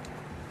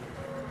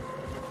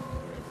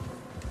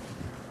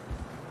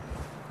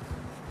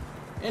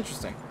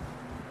 Interesting.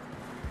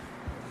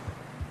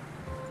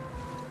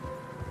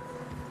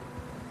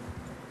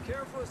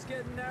 Careful, it's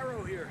getting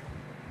narrow here.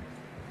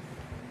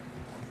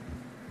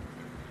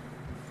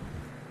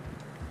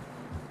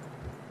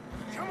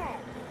 Come on,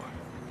 boy.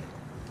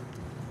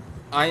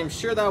 I am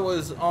sure that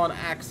was on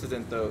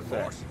accident, though,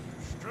 Faye. Horses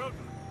are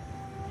struggling.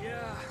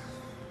 Yeah,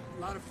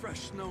 a lot of fresh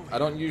snow. I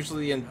don't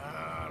usually I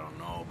don't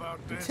know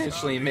about this.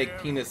 intentionally make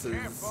out here. Can't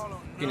penises, follow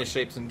penis nothing.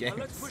 shapes in Now games.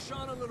 let's push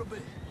on a little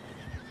bit.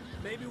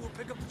 Maybe we'll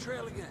pick up the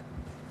trail again.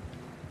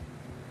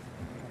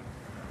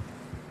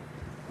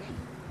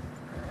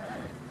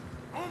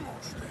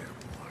 Almost there,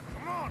 boy.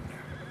 Come on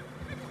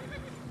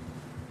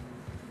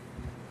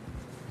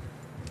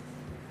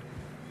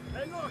now.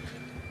 Hey, look!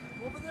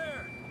 Over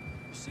there!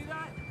 You see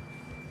that?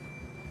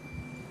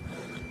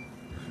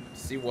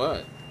 See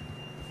what?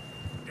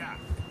 Yeah.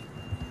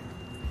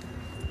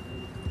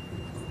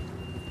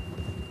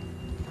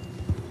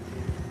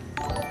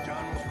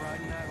 John was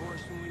riding that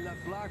horse when we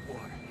left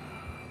Blackwater.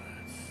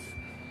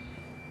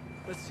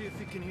 Let's see if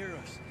he can hear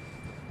us.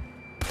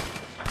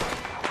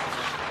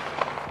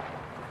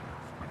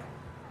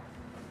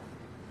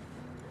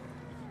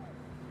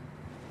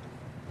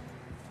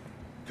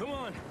 Come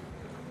on!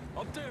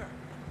 Up there!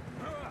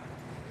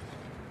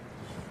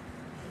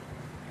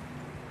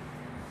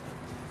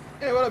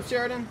 Hey, what up,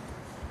 Sheridan?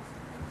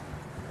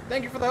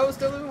 Thank you for the host,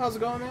 Dilu. How's it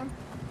going, man?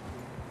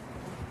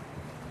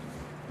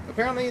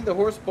 Apparently, the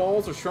horse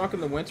balls are shrunk in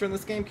the winter in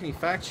this game. Can you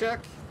fact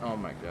check? Oh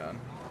my god.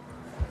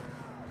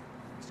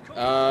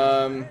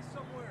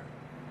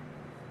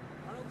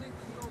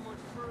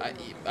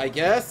 I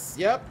guess.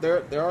 Yep.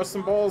 There are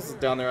some balls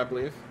down there, I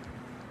believe.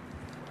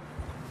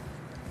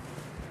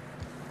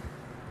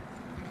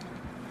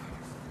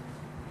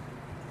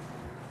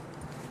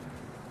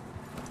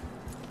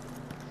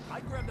 I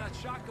grabbed that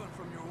shotgun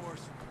from your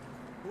horse.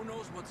 Who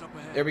knows what's up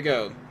ahead? There we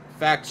go.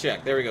 Fact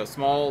check. There we go.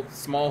 Small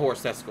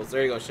horse testicles.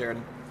 There you go,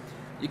 Sheridan.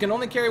 You can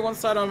only carry one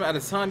sidearm at a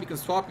time. You can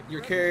swap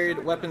your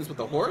carried weapons with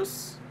a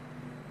horse.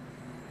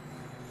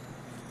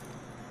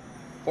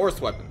 Horse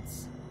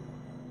weapons.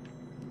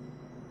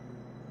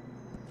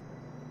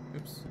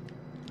 Oops.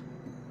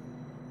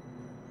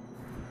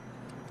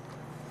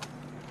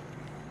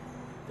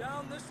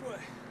 Down this way.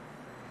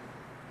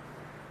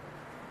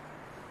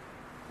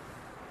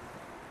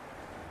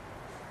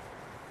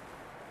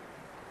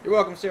 You're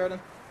welcome, Sheridan.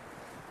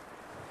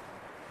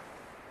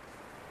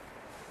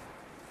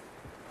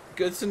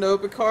 Good to know,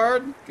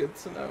 Picard. Good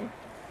to know.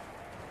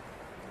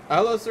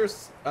 Hello, Sir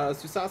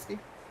Susaski.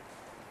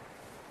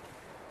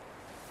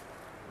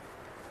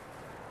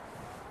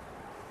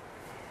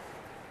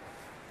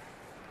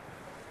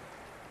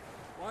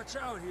 Watch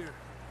out here.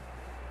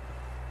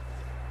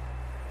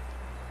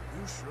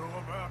 You sure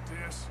about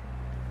this?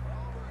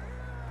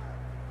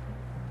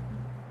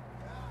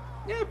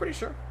 Yeah, pretty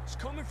sure. It's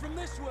coming from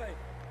this way.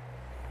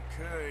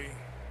 Okay.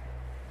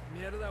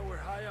 Near that we're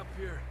high up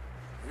here.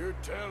 You're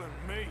telling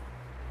me.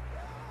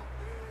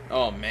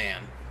 Oh,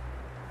 man.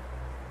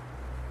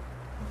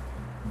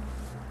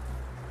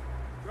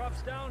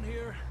 Drops down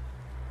here.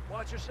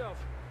 Watch yourself.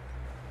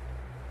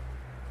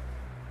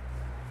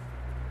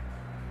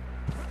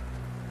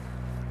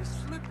 It's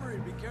slippery.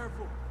 Be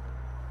careful.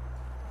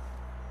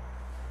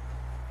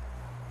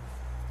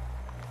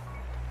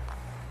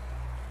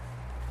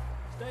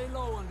 Stay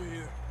low under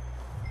here.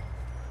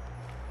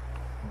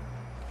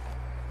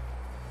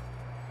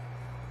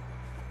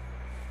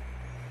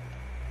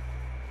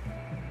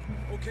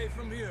 Okay,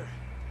 from here.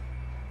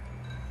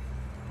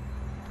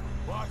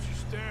 Watch your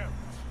step.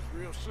 This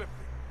is real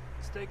slippery.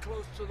 Stay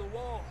close to the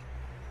wall.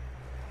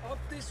 Up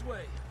this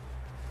way.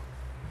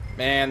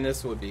 Man,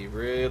 this would be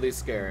really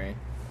scary.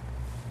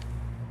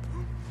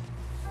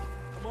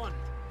 Come on.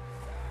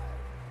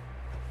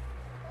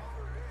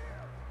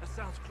 That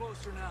sounds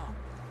closer now.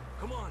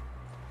 Come on.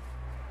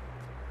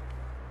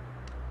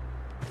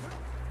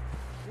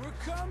 We're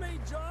coming,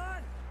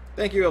 John!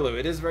 Thank you, Olu.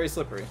 It is very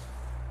slippery.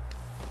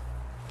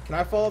 Can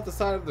I fall off the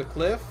side of the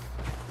cliff?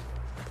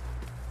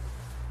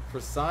 For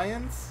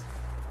science?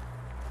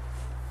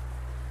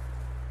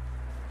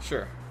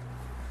 Sure.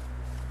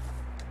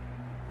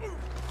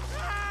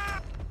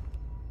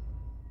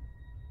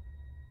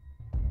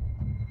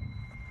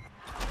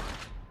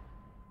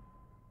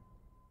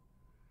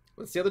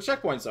 Let's see how the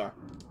checkpoints are.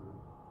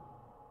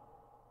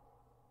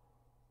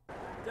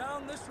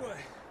 Down this way.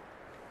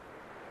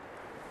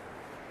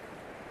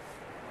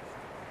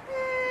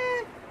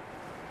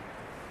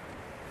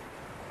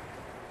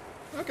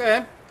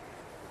 Okay.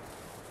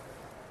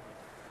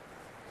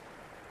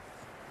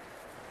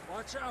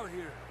 Watch out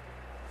here.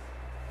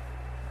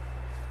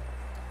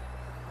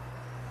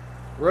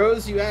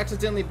 Rose, you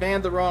accidentally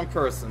banned the wrong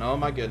person. Oh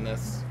my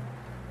goodness.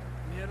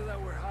 Yeah, that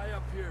we're high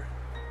up here.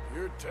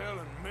 You're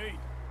telling me.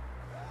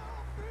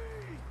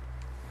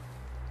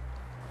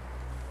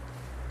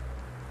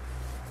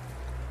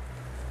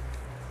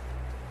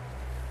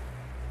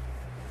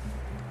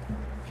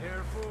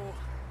 Careful.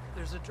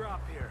 There's a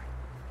drop here.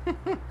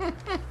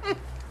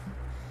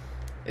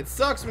 It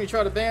sucks when you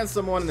try to ban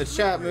someone and the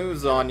chat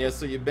moves on you,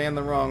 so you ban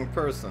the wrong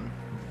person.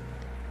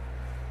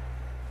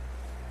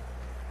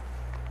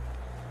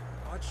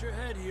 Watch your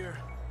head here.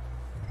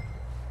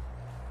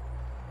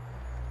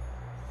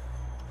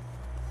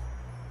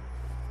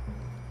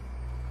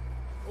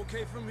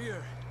 Okay, from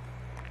here.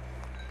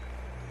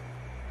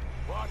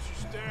 Watch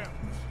your step.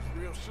 This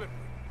is real slippery.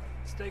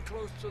 Stay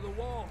close to the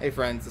wall. Hey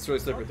friends, it's really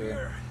slippery Up through here.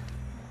 here.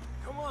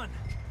 Come on.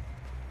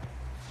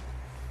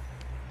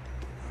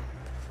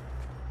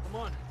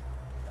 Come on.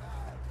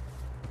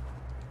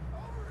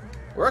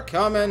 We're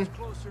coming.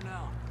 Closer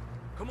now.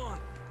 Come on.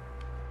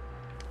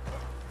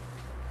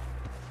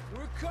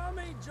 We're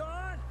coming,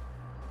 John.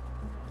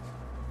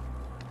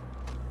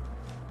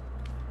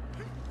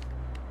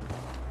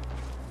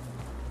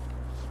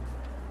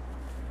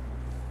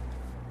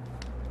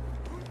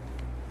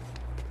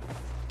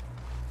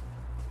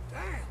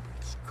 Damn,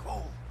 it's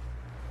cold.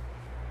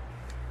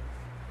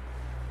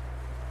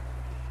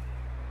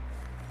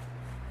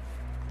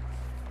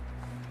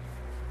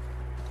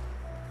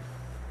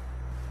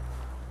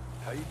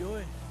 How you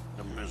doing?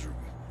 I'm miserable.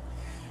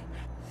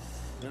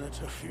 Been a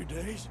tough few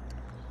days.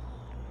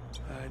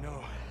 I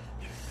know.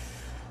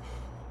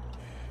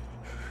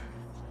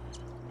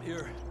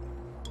 Here.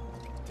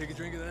 Take a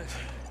drink of that.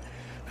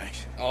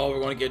 Thanks. Oh,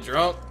 we're gonna get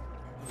drunk?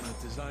 Not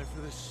designed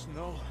for this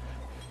snow.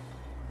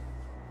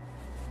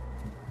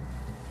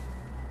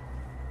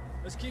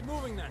 Let's keep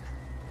moving then.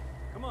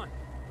 Come on.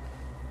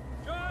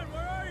 John,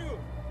 where are you?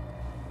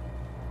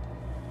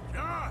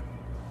 John!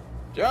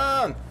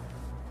 John!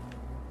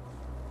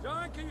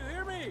 John, can you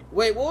hear me?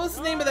 Wait, what was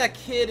the name of that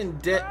kid in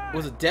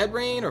was it Dead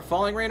Rain or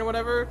Falling Rain or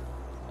whatever?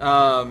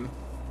 Because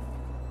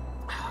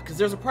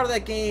there's a part of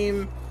that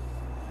game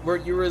where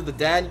you were the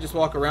dad and you just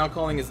walk around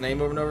calling his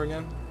name over and over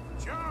again.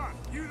 John,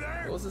 you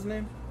there? What was his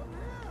name?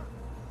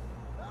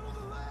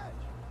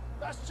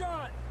 That's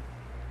John.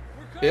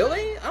 We're coming.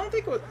 Billy? I don't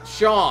think it was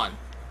Sean.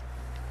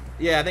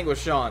 Yeah, I think it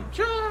was Sean.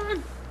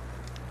 Sean!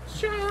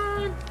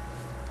 Sean!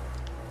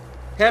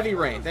 Heavy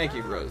Rain. Thank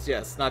you, Rose.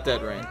 Yes, not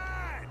Dead Rain.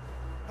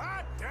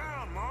 Hot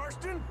down,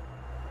 Marston.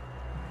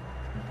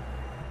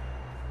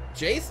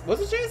 Jason?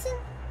 Was it Jason?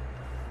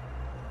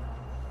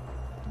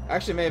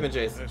 Actually, it may have been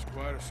Jason. That's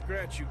quite a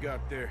scratch you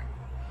got there.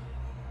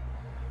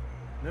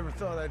 Never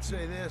thought I'd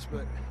say this,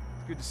 but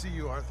it's good to see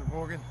you, Arthur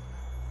Morgan.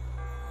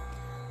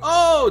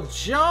 Oh,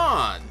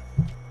 John!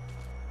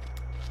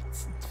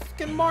 It's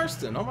fucking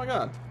Marston. Oh my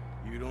god.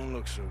 You don't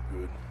look so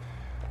good.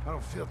 I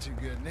don't feel too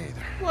good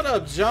neither. What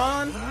up,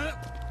 John?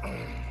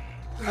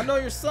 I know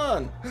your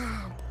son.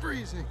 I'm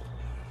freezing.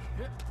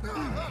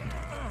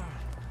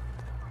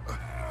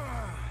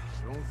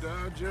 Don't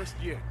die just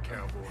yet,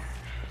 cowboy.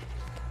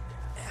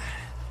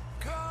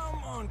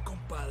 Come on,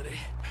 compadre.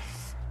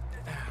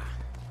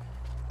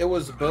 It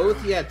was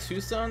both? He had two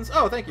sons?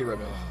 Oh, thank you,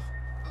 Ribbon.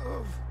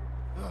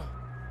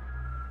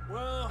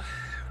 Well,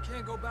 we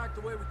can't go back the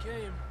way we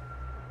came.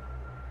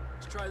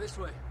 Let's try this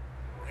way.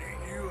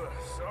 Ain't you a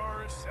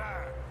sorry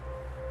sight?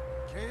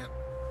 Can't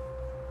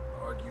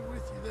argue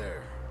with you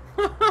there.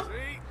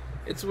 See?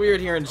 It's weird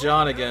hearing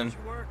John again. You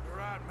weren't the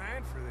right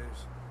man for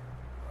this.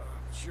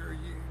 I'm sure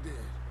you did.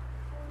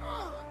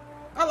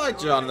 I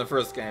liked John in the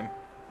first game.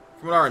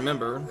 From what I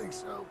remember. I think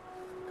so.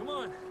 Come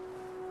on.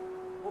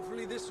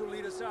 Hopefully this will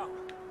lead us out.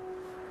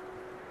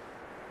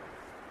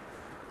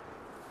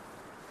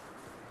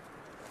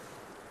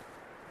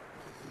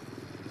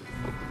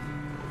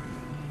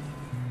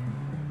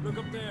 Look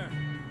up there.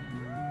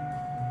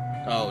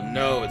 Oh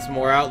no, it's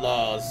more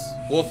outlaws.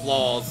 Wolf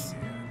laws.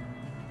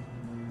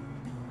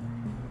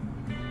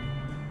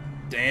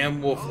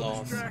 Damn wolf I'll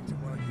laws. distract him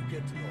while you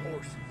get to the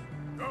horses.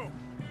 Go.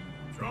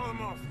 Draw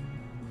them off.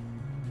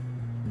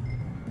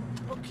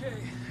 Okay,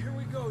 here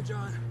we go,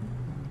 John.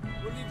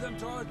 We'll leave them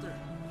to Arthur.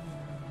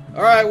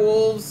 Alright,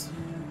 wolves.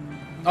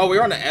 Oh,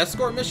 we're on an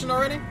escort mission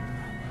already?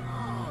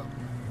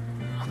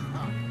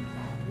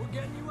 We're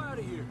getting you out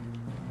of here.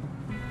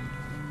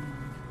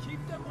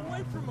 Keep them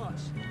away from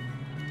us.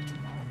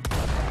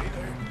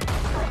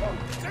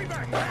 Stay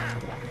back now.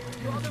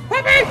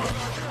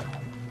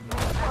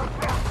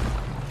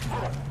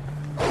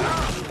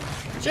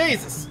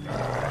 Jesus!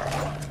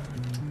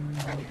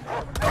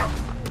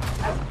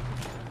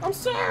 I'm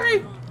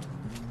sorry!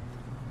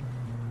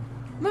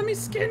 Let me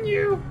skin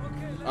you!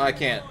 Okay, let's I get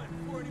can't. going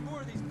before any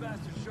more of these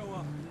bastards show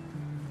up.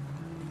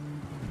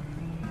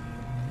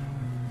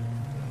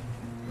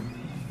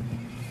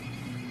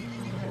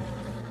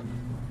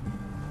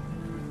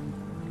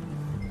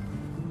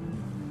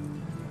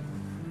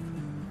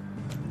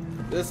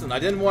 Listen, I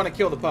didn't want to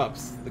kill the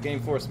pups. The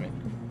game forced me.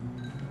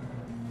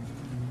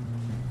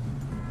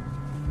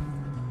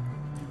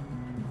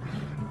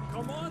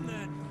 Come on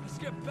then. Let's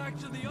get back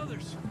to the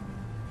others.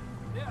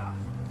 Yeah.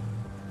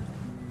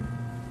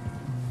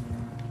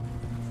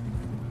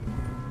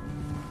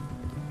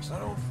 I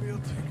don't feel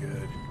too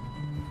good.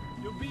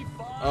 You'll be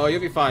fine. Oh,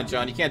 you'll be fine,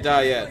 John. You can't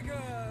die yet. It's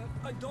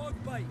like a dog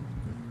bite.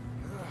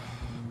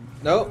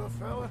 Nope. Little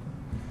fella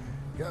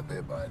got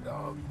bit by a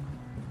dog.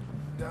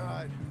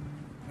 Died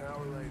an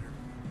hour later.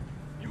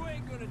 You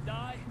ain't gonna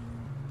die.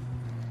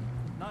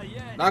 Not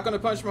yet. Not gonna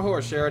punch my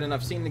horse, Sheridan.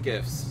 I've seen the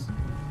gifts.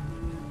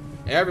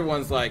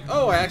 Everyone's like,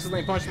 oh, I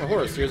accidentally punched my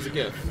horse. Here's the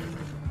gift.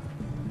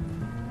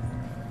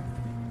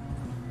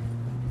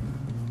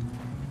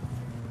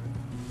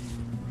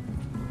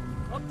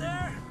 Up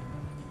there.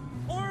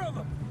 More of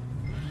them.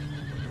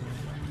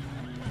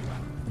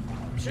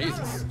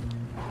 Jesus.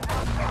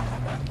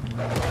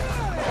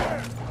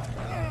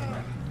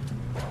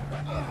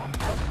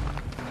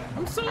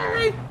 I'm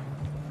sorry.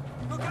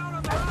 Look out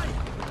on the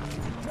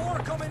right. More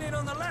coming in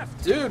on the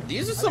left. Dude,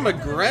 these are some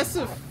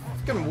aggressive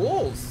fucking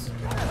wolves.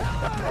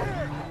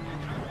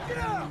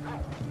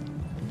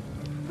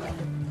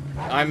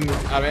 I'm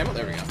out of ammo.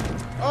 There we go.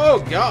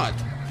 Oh, God.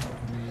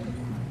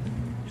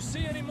 You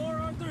see any more,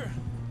 Arthur?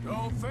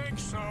 Don't think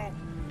so.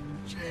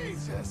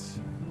 Jesus.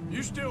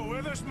 You still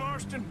with us,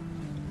 Marston?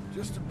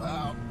 Just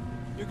about.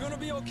 You're gonna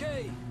be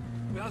okay.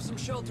 We have some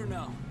shelter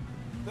now.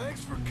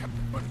 Thanks for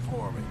coming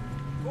for me.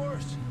 Of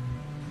course.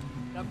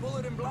 That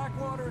bullet in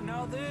Blackwater,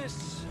 now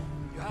this.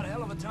 You had a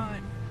hell of a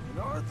time. And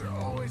Arthur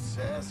always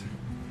says,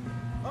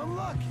 I'm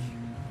lucky.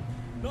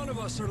 None of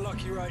us are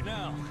lucky right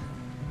now.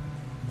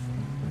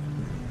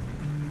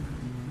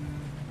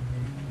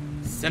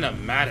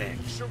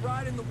 Cinematic. You should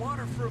ride in the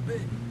water for a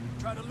bit.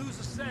 Try to lose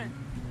a scent.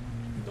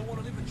 Don't want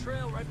to leave a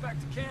trail right back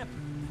to camp.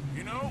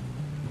 You know,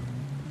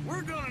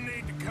 we're gonna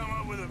need to come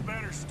up with a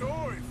better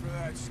story for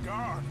that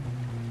scar.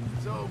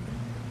 So,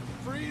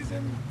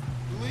 freezing,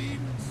 bleeding,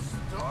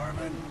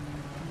 starving,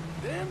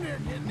 damn near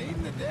getting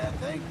eaten to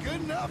death ain't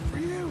good enough for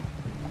you.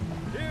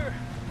 Here,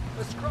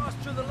 let's cross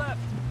to the left.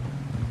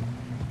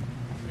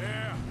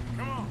 Yeah,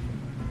 come on.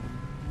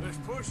 Let's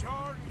push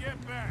hard and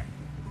get back.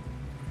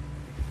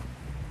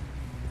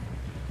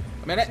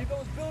 A minute. See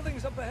those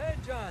buildings up ahead,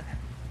 John?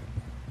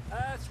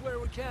 That's where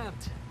we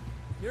camped.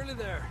 Nearly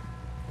there.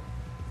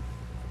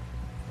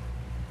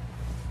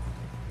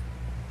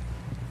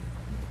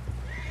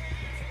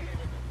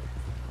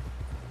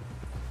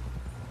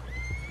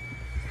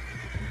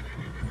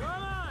 Come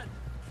on!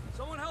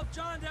 Someone help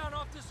John down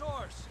off this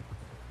horse.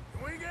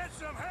 Can we get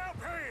some help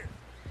here?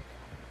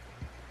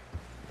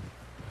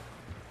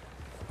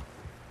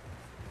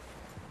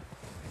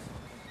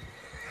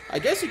 I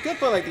guess you could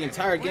put like the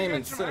entire game in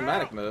get some cinematic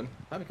help. mode.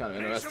 That'd be kind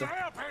of Need some interesting.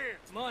 help here.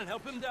 Come on,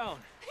 help him down.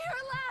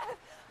 You're alive!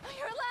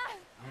 You're alive!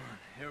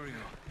 Here we go.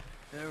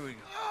 There we go.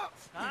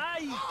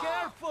 Ay,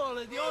 careful,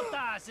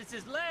 idiotas! It's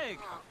his leg.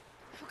 Oh,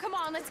 come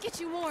on, let's get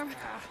you warm.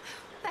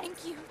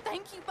 Thank you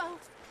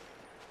both.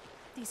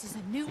 This is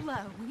a new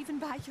low, even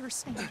by your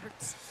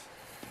standards.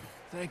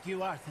 Thank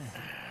you, Arthur.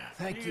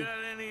 Thank you. Got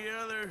any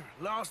other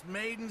lost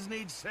maidens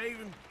need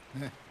saving?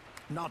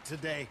 Not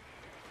today.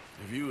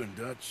 Have you and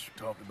Dutch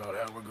talked about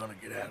how we're gonna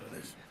get out of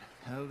this?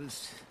 I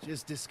was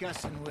just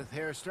discussing with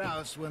Herr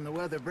Strauss when the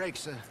weather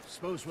breaks.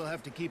 Suppose we'll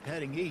have to keep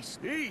heading east.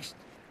 East?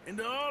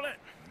 Into all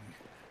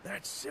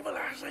that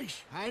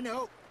civilization? I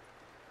know.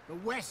 The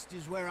west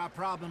is where our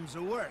problems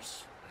are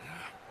worse.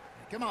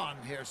 Come on,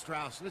 Herr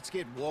Strauss. Let's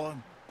get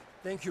warm.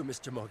 Thank you,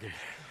 Mr. Morgan.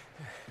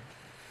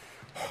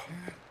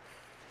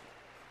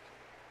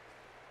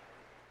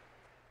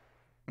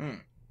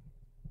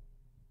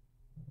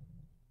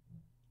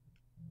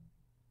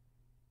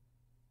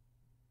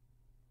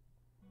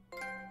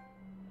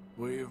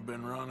 We've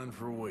been running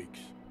for weeks.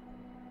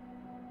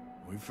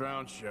 We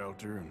found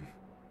shelter and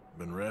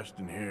been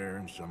resting here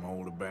in some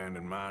old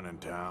abandoned mining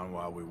town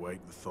while we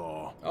wait the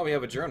thaw. Oh, we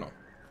have a journal.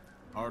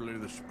 Hardly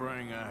the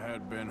spring I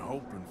had been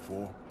hoping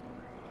for.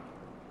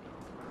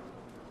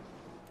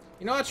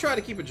 You know, I tried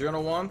to keep a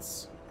journal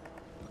once.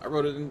 I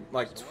wrote it in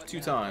like two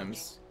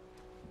times.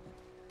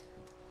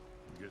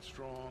 We get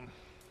strong,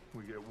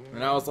 we get warm,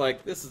 And I was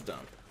like, this is dumb.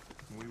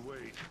 and we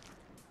wait.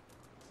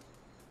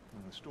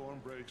 When the storm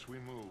breaks, we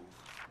move.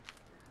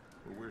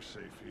 But we're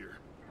safe here.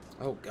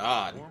 Oh,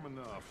 God. Warm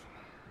enough.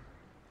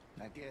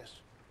 I guess.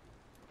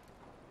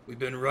 We've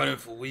been running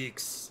for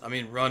weeks. I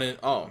mean, running.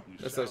 Oh,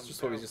 that's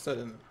just what we just said,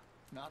 isn't it?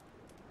 Not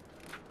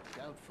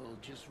doubtful,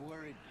 just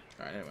worried.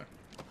 Alright, anyway.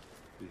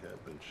 We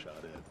have been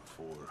shot at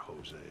before,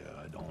 Hosea.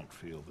 I don't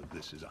feel that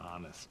this is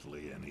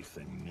honestly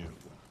anything new.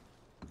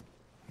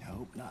 I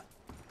hope not.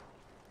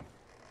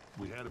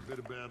 We had a bit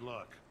of bad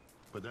luck,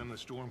 but then the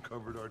storm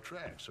covered our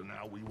tracks, so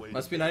now we wait.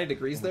 Must be 90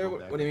 degrees there?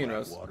 What do you mean,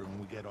 Rose? Water, and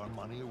we get our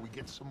money, or we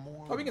get some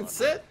more. Oh, we can money,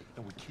 sit?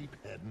 and we keep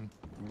heading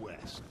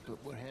west. But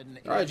we're heading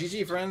east. Alright,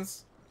 GG,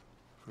 friends.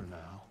 For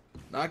now.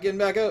 Not getting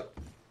back up.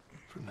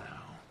 For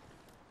now.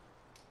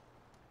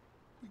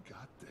 We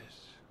got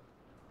this.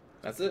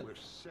 That's it. We're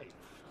safe.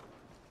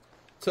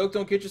 Toke,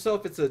 don't kid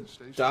yourself. It's a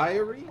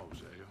diary.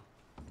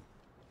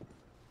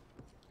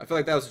 I feel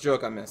like that was a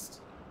joke I missed.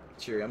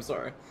 Cheery, I'm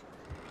sorry.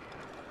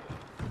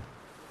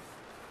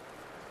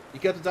 You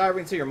kept the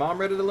diary until your mom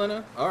read it,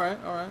 Elena? Alright,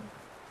 alright.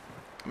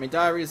 I mean,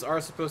 diaries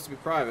are supposed to be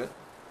private.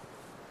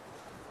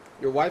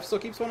 Your wife still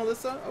keeps one,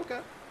 Alyssa? Okay.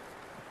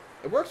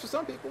 It works for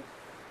some people.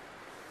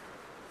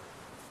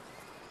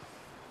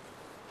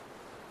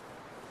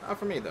 Not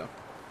for me, though.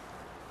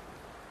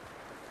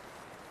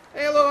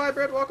 Hey, hello,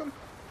 Hybrid, welcome.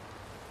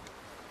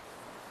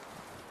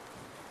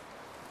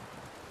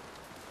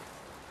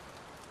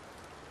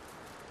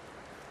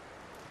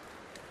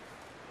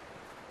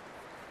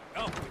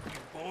 Up with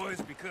you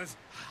boys because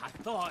I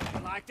thought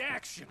you liked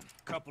action.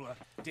 Couple of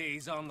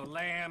days on the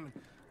lam,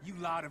 you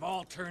lot have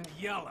all turned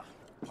yellow.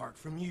 Apart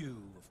from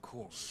you, of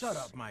course. Shut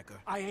up, Micah.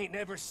 I ain't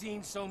never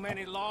seen so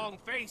many long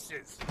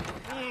faces.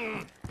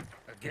 I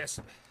guess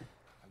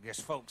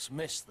folks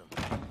miss them.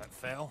 That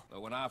fell.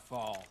 But when I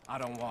fall, I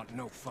don't want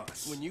no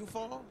fuss. When you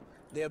fall,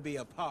 there'll be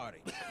a party.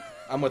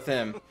 I'm with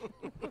him.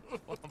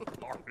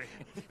 Party?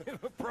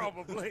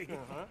 Probably.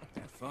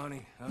 That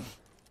funny, huh?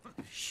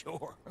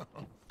 Sure.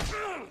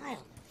 I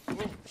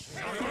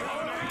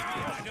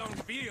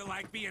don't feel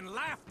like being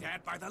laughed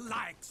at by the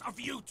likes of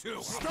you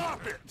two.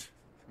 Stop it!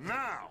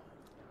 Now!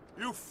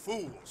 You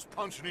fools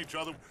punching each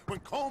other when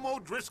Colm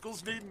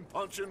O'Driscoll's needing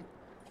punching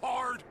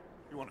hard.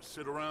 You want to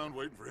sit around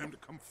waiting for him to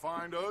come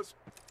find us?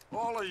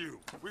 All of you,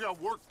 we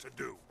got work to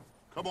do.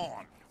 Come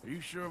on. Are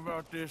you sure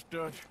about this,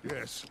 Dutch?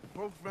 Yes.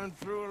 Folks been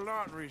through a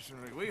lot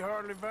recently. We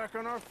hardly back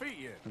on our feet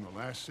yet. And the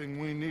last thing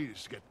we need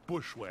is to get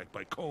bushwhacked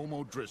by Colm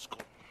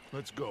O'Driscoll.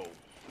 Let's go.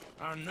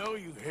 I know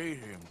you hate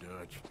him,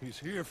 Dutch. He's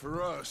here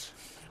for us.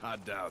 I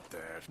doubt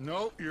that.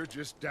 No, you're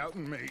just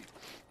doubting me.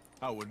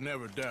 I would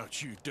never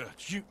doubt you,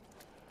 Dutch.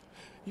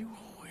 You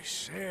always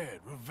said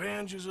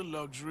revenge is a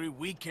luxury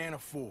we can't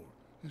afford.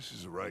 This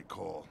is the right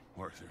call,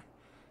 Arthur.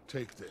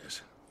 Take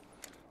this.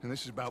 And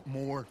this is about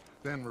more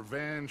than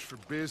revenge for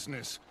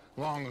business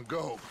long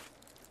ago.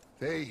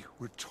 They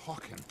were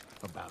talking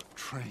about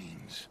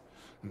trains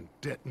and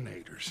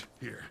detonators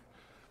here.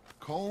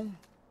 Colm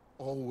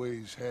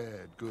always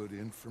had good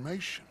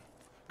information.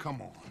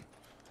 Come on.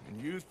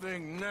 And you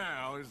think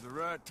now is the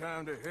right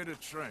time to hit a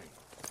train?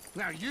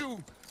 Now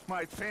you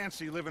might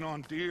fancy living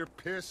on deer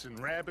piss and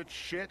rabbit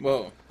shit.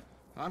 Whoa.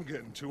 I'm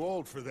getting too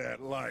old for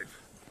that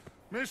life.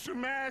 Mr.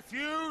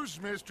 Matthews,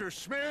 Mr.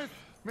 Smith,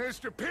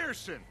 Mr.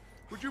 Pearson,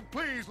 would you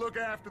please look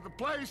after the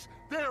place?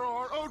 There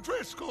are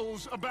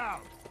O'Driscolls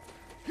about.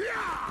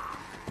 Yeah!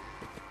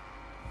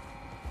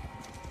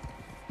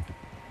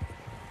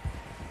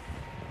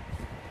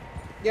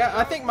 Yeah,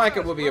 I think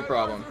Micah will be a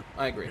problem.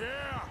 I agree.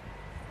 Yeah.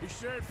 He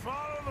said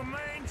follow the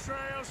main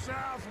trail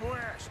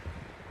southwest.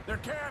 They're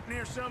camped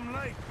near some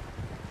lake.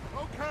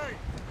 Okay,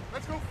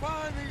 let's go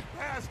find these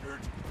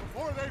bastards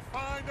before they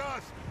find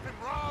us and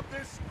rob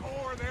this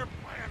store they're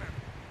planning.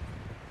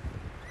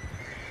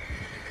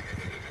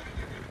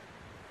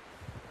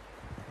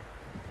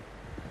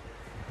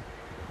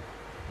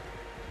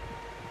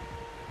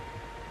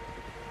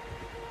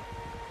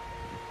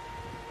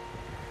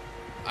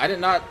 I did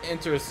not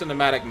enter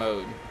cinematic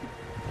mode.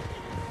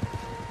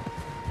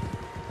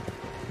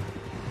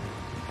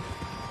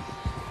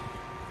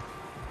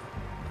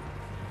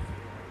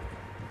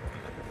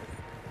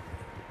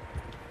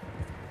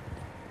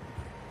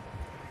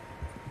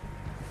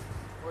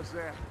 What's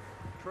that?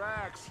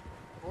 Tracks.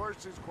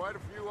 Horses, quite a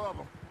few of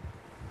them.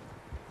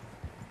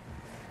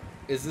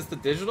 Is this the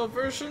digital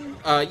version?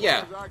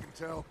 Yeah. As I can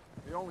tell,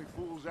 the only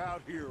fools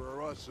out here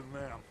are us and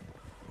them.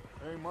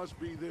 They must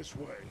be this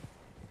way.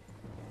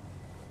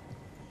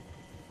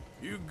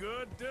 You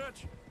good,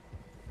 Dutch?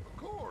 Of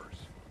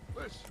course.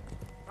 Listen,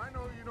 I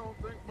know you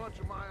don't think much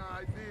of my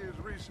ideas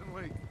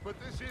recently, but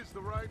this is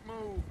the right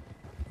move.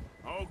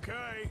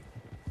 Okay.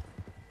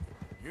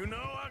 You know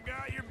I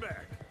got your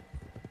back.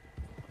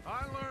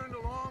 I learned a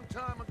long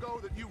time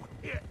ago that you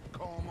hit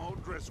Colm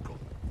O'Driscoll.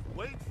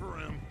 Wait for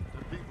him,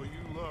 the people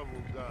you love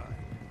will die.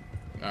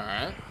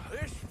 Alright.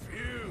 This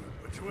feud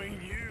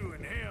between you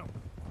and him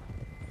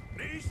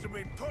needs to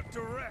be put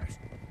to rest,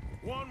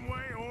 one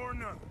way or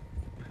another.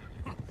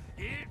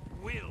 It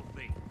will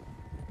be.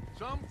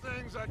 Some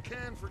things I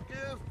can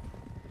forgive,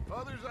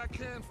 others I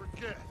can't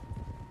forget.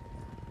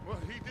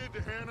 What he did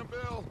to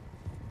Hannibal,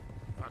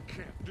 I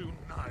can't do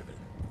neither.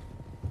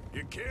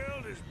 You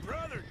killed his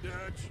brother,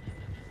 Dutch.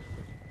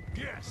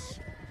 Yes,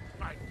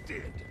 I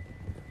did.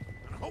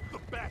 And I hope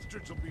the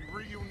bastards will be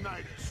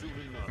reunited soon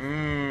enough.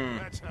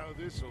 That's how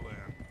this'll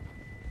end.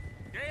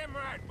 Damn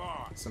right,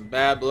 boss. Some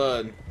bad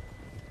blood.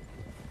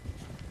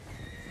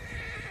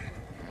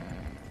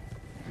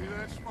 See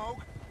that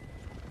smoke?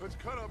 Let's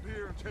cut up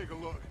here and take a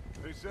look.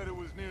 They said it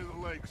was near the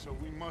lake, so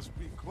we must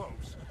be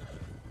close.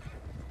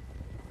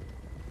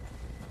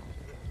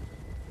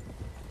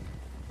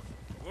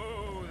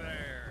 Whoa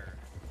there.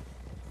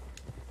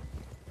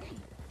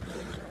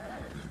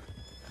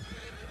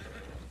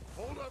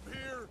 Hold up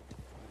here.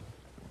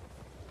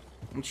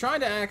 I'm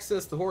trying to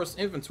access the horse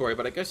inventory,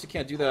 but I guess you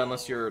can't do that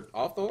unless you're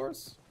off the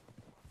horse?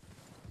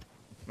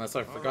 Unless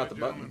I forgot the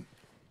button.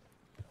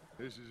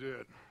 This is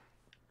it.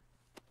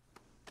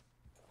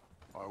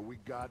 Are we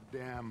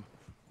goddamn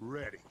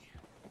ready?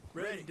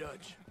 Ready,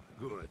 Dutch.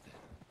 Good.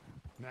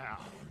 Now,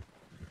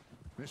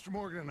 Mr.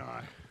 Morgan and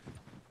I,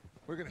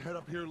 we're gonna head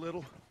up here a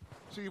little,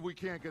 see if we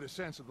can't get a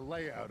sense of the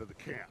layout of the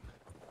camp.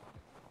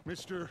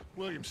 Mr.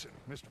 Williamson,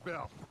 Mr.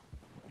 Bell,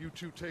 you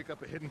two take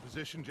up a hidden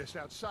position just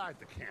outside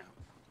the camp.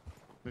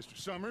 Mr.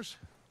 Summers,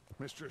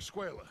 Mr.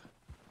 Escuela,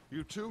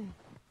 you two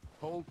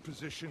hold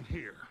position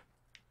here.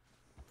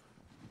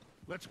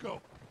 Let's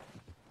go.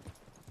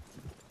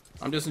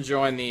 I'm just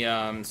enjoying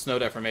the snow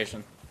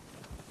deformation.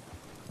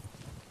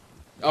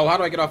 Oh, how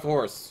do I get off the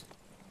horse?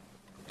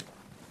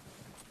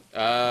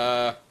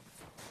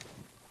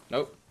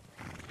 Nope.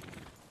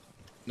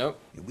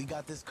 Nope. We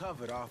got this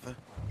covered, Arthur.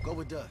 Go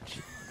with Dutch.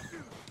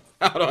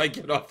 How do I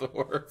get off the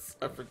horse?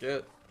 I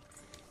forget.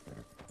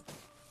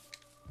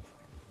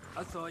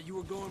 I thought you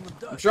were going with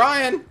Dutch. I'm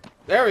trying!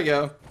 There we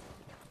go.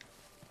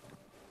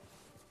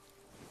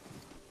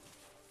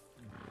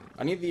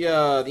 I need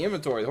the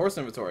inventory, the horse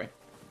inventory.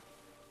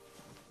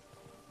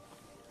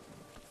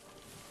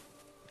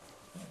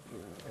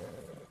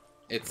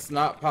 It's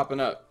not popping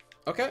up.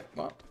 Okay,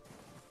 well.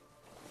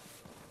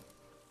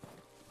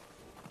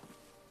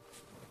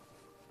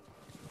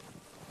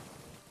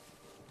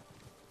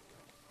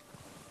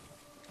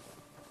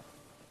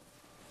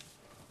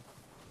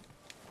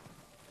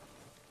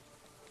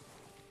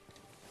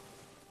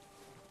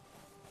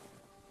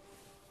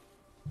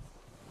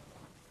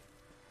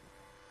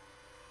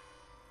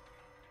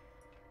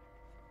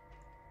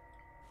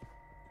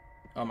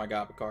 Oh my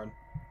god, Picard.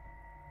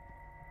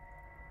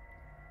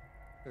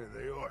 There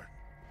they are.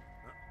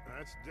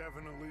 That's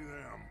definitely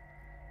them.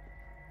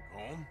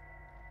 Home?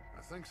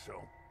 I think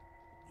so.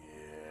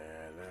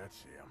 Yeah,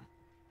 that's him.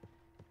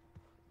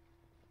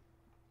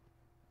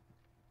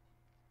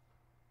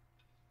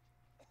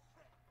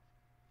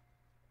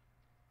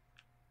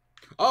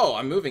 Oh,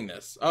 I'm moving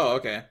this. Oh,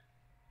 okay.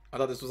 I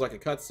thought this was like a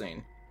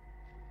cutscene.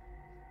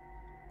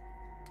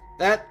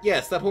 That,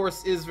 yes, that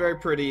horse is very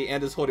pretty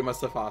and is holding my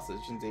stuff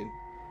hostage, indeed.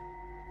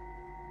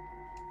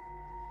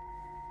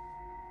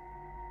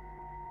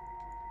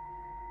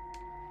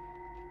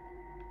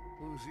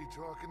 Who's he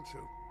talking to?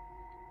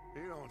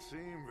 He don't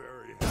seem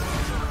very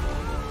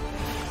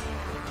happy.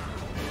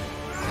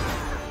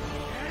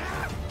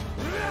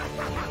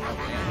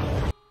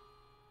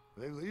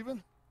 They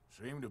leaving?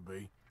 Seem to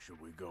be.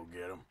 Should we go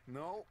get him?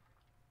 No.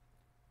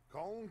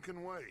 Colin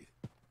can wait.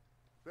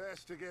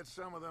 Best to get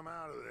some of them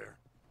out of there.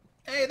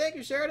 Hey, thank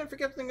you, Sheridan, for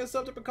gifting us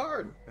up to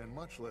Picard. And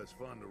much less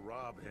fun to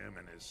rob him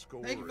and his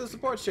score. Thank you for the if he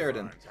support, never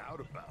Sheridan. finds out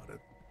about it.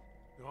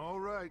 All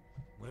right,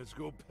 let's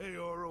go pay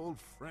our old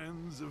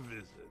friends a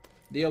visit.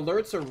 The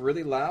alerts are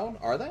really loud,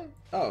 are they?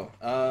 Oh,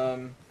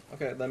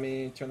 okay, let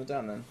me turn it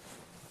down then.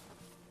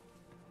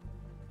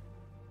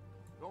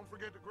 Don't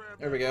forget to grab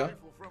There we that go.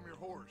 rifle from your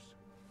horse.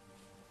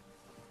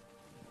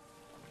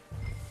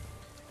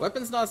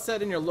 Weapons not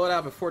set in your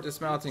loadout before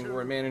dismounting will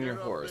remain in your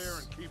Get up there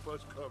horse. and keep us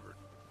covered.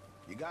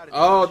 You got it.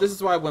 Oh, Dutch. this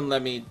is why it wouldn't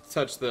let me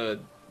touch the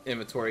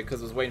inventory,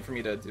 because it was waiting for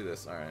me to do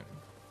this. Alright.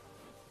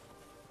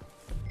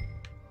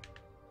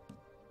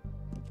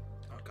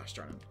 Oh, gosh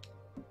darn it.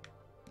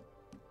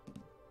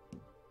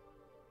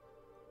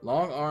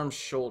 Long arm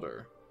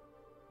shoulder.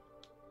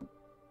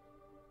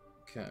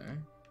 Okay.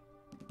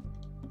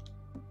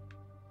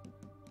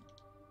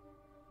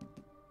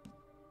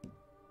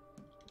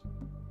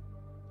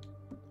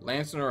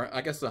 Lantern, or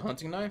I guess a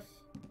hunting knife?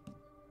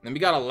 Then we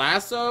got a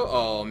lasso?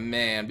 Oh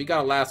man, we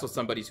got a lasso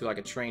somebody to like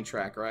a train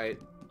track, right?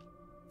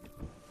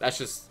 That's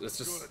just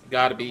Good.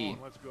 gotta Come be.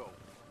 on, let's go.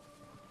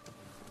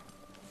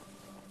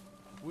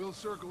 We'll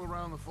circle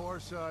around the far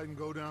side and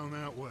go down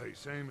that way,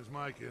 same as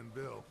Micah and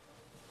Bill.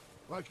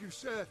 Like you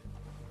said,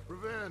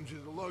 revenge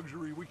is a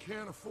luxury we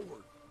can't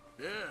afford.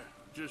 Yeah,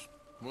 just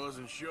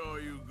wasn't sure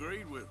you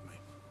agreed with me.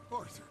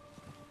 Arthur.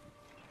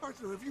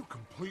 Arthur, have you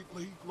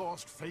completely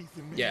lost faith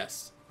in me?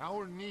 Yes.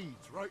 Our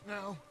needs right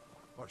now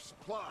are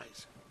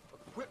supplies,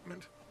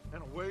 equipment,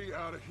 and a way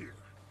out of here.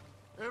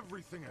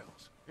 Everything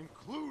else,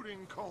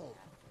 including Colm,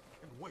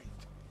 can wait.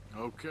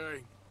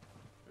 Okay.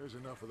 There's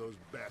enough of those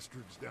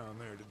bastards down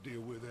there to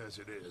deal with as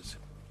it is.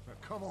 Now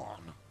come on.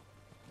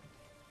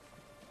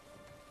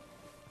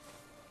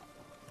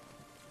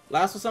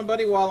 Lasso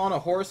somebody while on a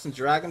horse and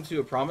drag them to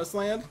a promised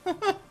land?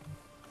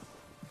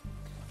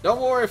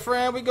 Don't worry,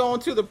 friend, we going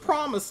to the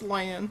promised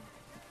land.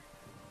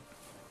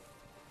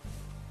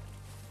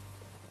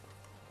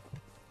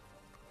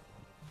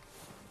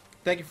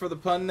 Thank you for the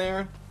pun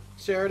there,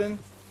 Sheridan.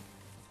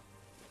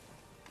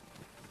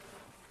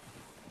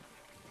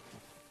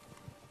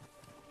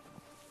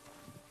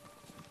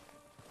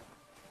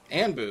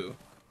 And Boo.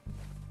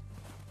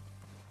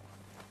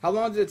 How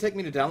long did it take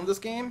me to download this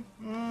game?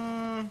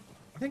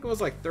 I think it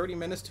was like 30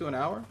 minutes to an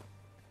hour.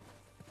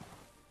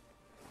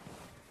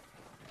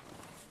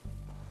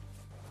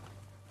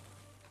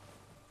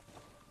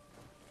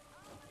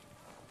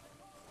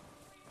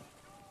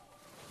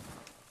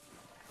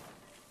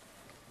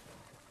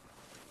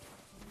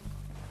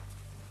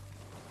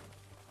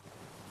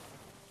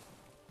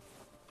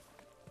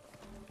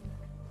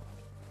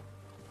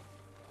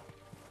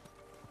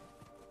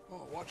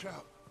 Watch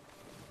out.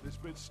 This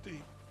bit's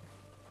steep.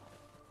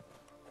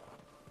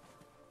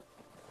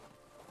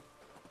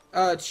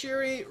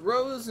 Cheery,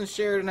 Rose and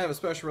Sheridan have a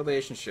special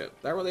relationship.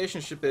 That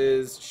relationship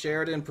is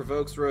Sheridan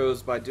provokes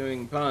Rose by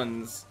doing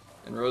puns,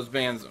 and Rose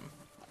bans him.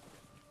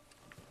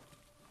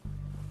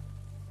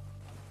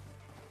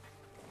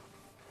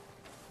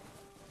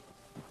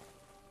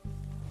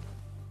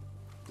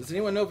 Does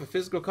anyone know if a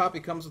physical copy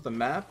comes with a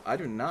map? I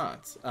do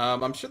not.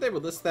 I'm sure they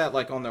would list that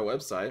like on their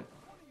website.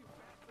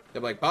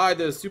 They're like, buy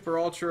the Super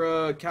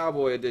Ultra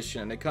Cowboy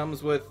Edition. It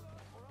comes with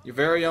your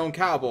very own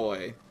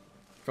cowboy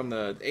from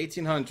the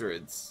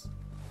 1800s.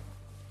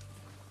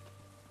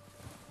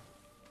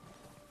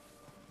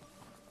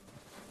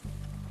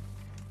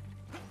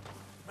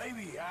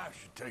 Maybe I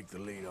should take the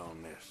lead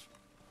on this.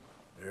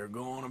 They're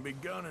going to be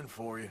gunning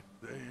for you.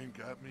 They ain't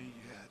got me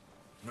yet.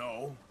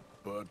 No,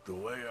 but the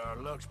way our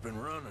luck's been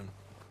running.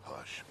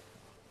 Hush.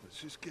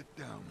 Let's just get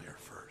down there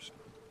first.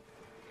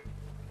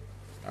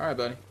 Alright,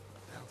 buddy.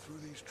 Down through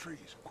these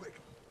trees, quick.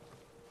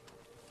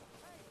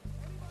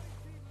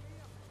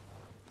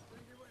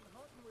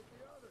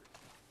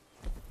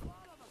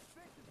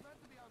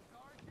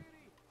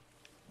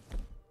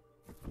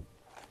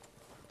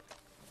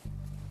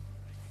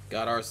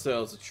 Got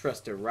ourselves a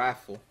trusted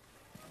rifle.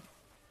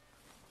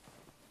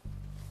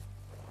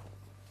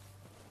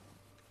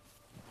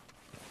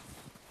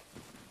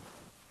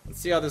 Let's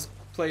see how this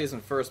plays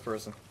in first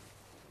person.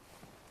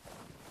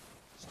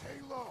 Stay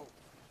low.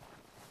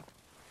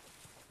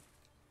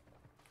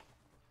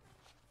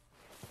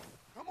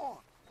 Come on,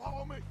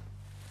 follow me.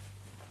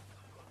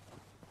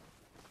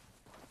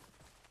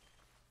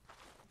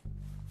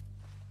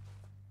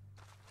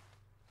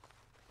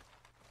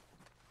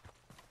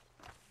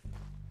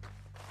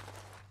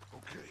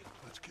 Okay,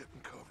 let's get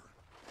in cover.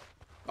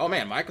 Oh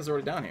man, Micah's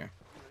already down here.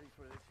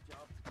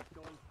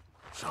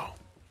 So,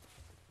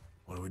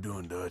 what are we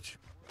doing, Dutch?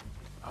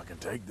 I can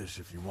take this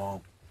if you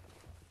want.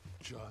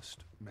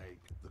 Just make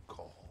the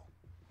call.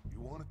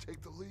 You want to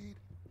take the lead?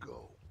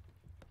 Go.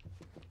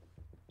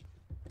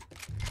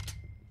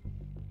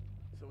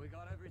 So we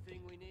got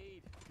everything we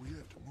need. We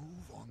have to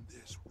move on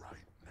this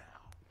right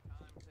now.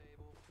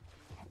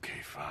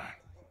 Okay, fine.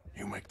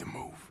 You make the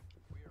move.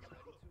 We are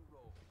ready to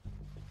roll.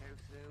 How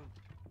soon?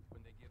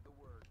 When they give the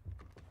word.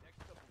 Next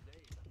couple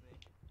days, I think.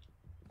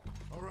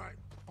 All right,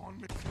 on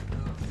me.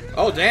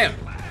 Oh damn!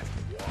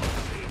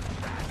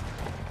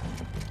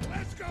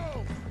 Let's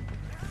go.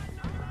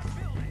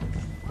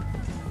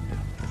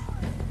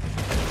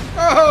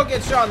 Oh,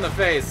 get shot in the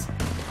face!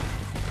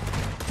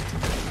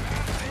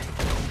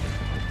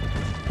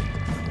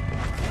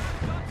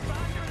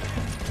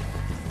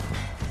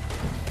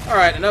 All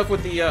right, enough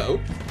with the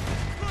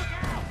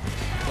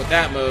with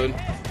that mode.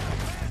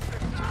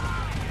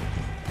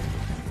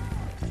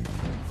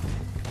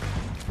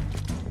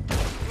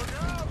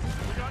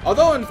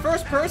 Although in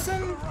first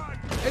person,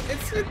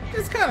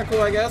 it's kind of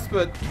cool, I guess,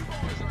 but.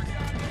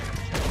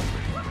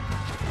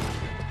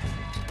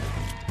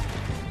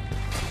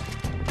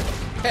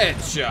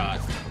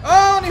 Headshot.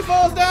 Oh, and he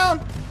falls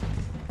down.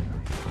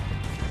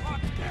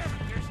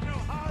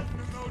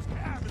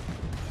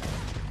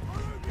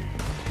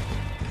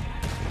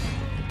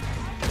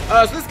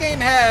 So this game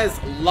has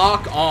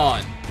lock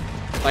on,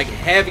 like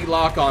heavy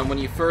lock on. When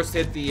you first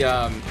hit the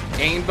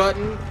aim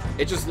button,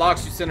 it just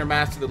locks you center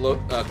mass to the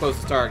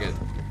closest target.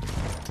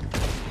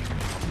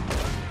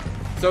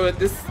 So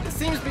this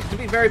seems to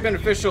be very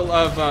beneficial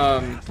of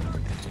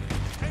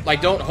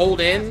like don't hold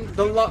in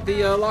the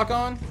lock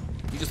on.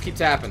 You just keep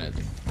tapping it. I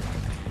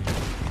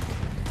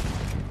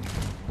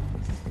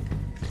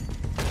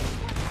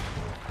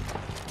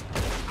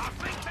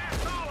think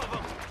that's all of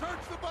them.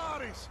 Search the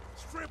bodies.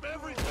 Strip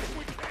everything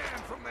we can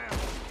from them.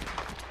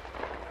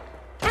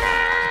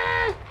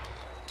 Ah!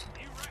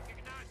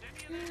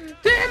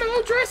 Damn it,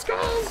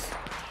 O'Driscolls!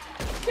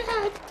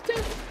 God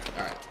damn.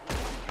 Alright.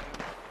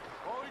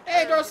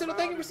 Hey, Darcito,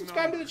 thank you for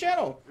subscribing to the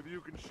channel. If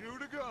you can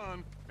shoot a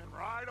gun and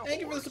ride a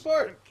Thank you for the horse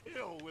support. and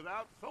kill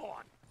without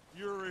thought,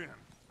 you're in.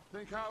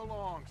 Think how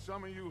long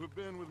some of you have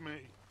been with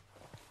me.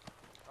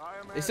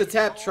 It's a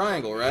tap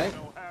triangle, right?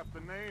 Know half the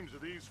names of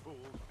these fools.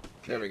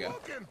 There we go.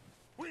 Looking.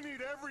 We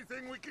need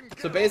everything we can get.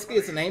 So basically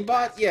it's an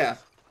aimbot? Yeah.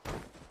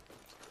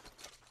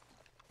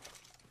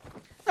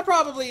 That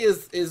probably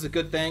is a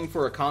good thing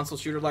for a console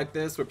shooter like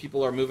this where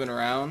people are moving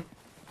around.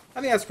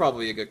 I think that's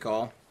probably a good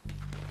call.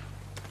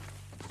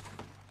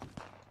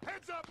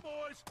 Heads up,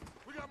 boys.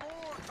 We got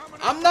more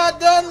coming. I'm not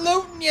done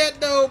looting yet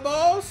though,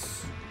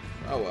 boss.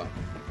 Oh well.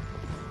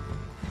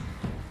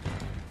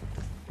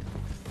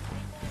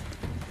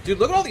 Dude,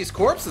 look at all these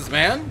corpses,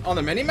 man. On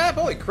the minimap?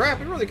 Holy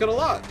crap, we really cut a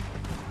lot.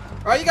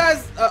 Alright, you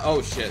guys...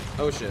 oh, shit.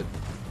 Oh, shit.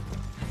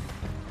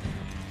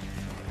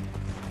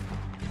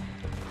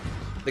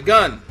 The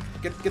gun.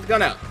 Get the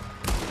gun out.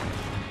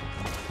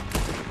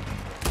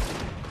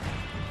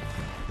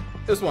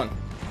 This one.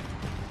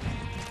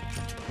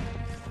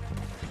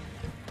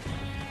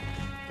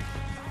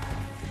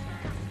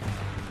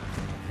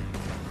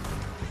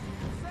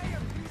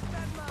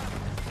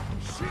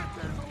 Shit,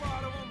 there's a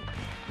lot of them.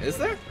 Is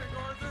there?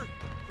 Arthur,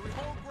 can we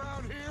hold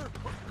ground here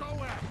or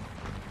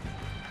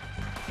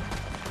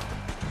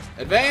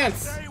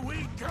Advance! Say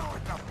we go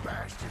at the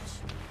bastards.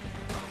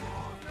 Come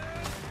on,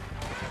 man.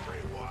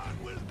 Everyone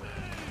with me.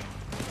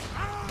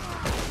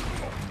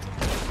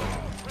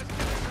 Let's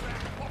get into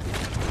that.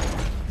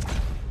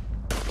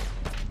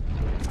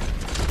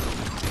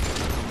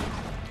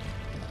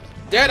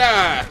 Did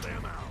I?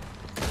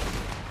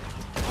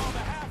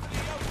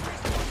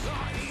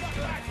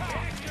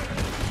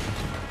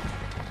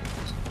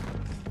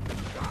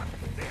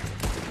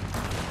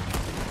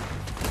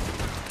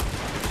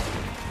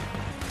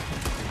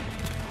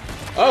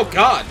 Oh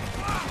God!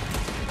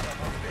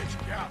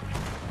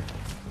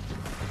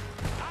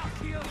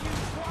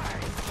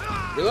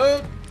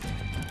 Reload!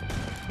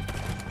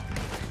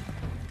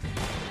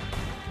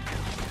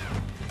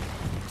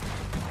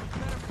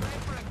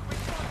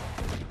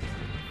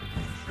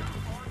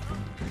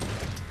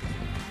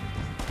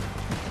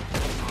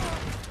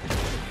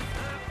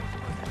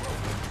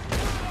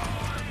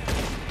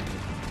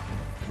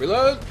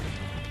 Reload!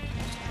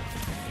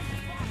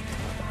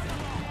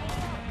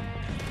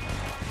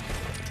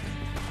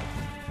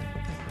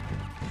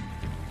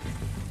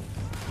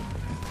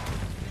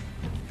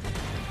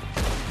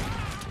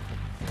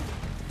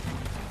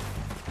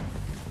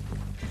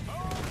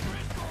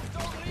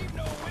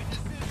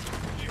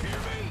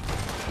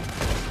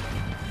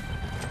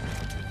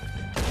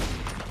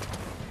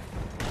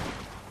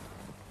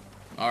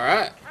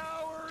 Alright.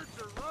 Cowards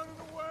are running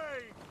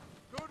away.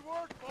 Good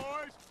work,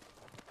 boys.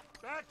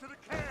 Back to the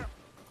camp.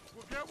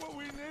 We'll get what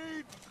we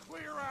need.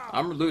 Clear out.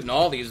 I'm looting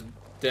all these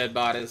dead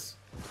bodies.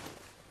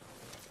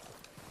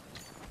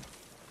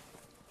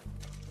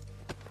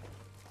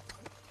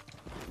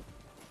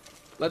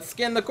 Let's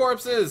skin the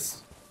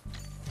corpses.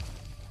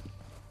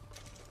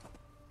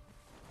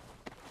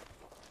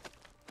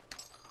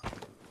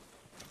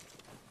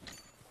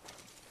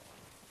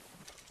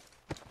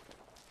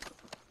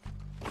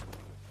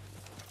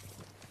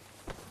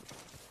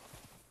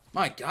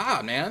 My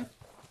God, man.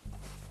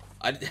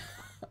 I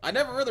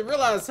never really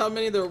realized how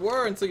many there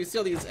were until you see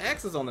all these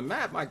X's on the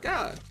map. My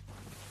God.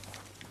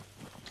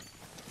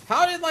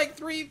 How did like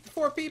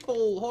 3-4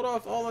 people hold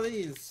off all of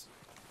these?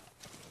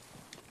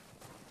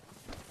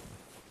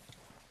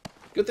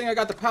 Good thing I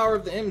got the power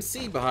of the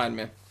MC behind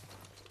me.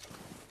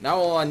 Now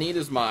all I need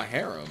is my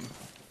harem.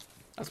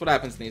 That's what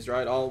happens in these,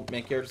 right? All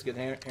main characters get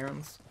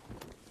harems.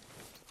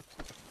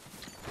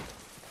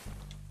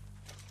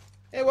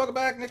 Hey, welcome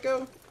back,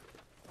 Nico.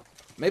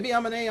 Maybe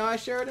I'm an AI,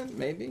 Sheridan?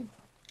 Maybe.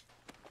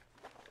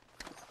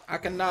 I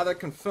can neither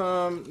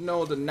confirm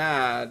nor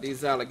deny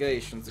these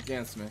allegations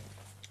against me.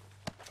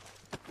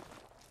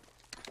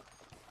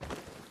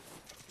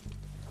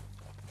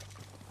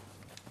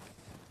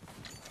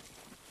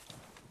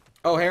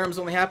 Oh, harems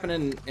only happen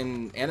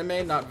in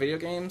anime, not video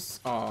games?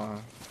 Aw.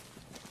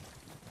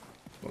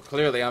 Well,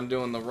 clearly I'm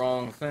doing the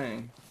wrong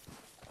thing.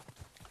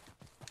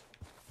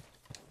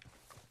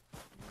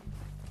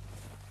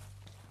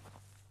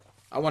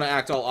 I want to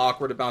act all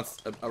awkward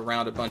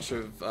around a bunch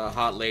of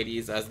hot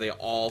ladies as they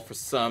all, for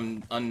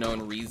some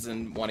unknown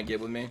reason, want to get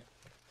with me.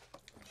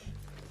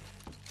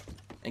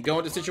 And go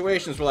into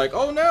situations where like,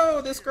 oh no,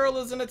 this girl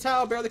is in a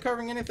towel barely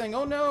covering anything.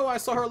 Oh no, I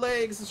saw her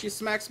legs and she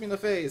smacks me in the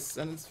face.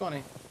 And it's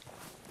funny.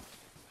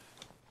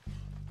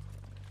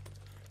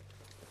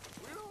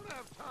 We don't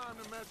have time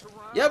to mess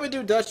around. Yeah, we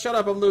do, Dutch. Shut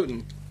up, I'm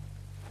looting.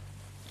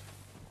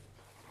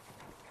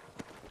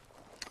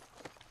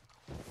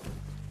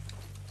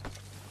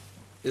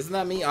 Isn't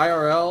that me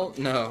IRL?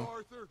 No.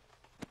 Arthur.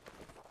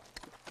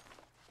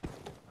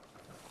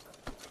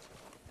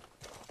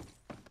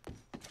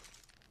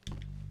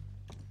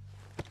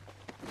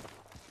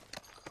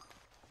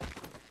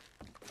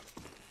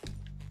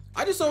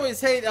 I just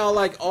always hate how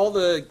like all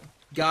the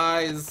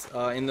guys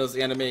in those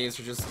animes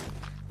are just,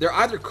 they're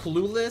either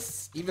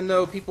clueless, even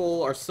though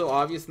people are so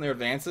obvious in their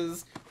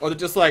advances, or they're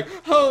just like,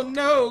 oh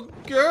no,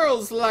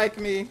 girls like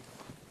me.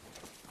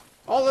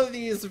 All of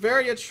these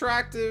very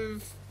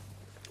attractive,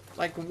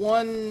 like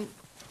one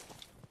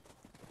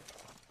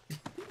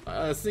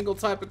single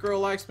type of girl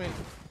likes me.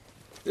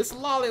 This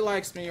lolly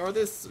likes me, or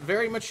this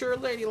very mature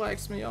lady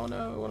likes me. Oh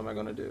no, what am I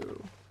gonna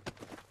do?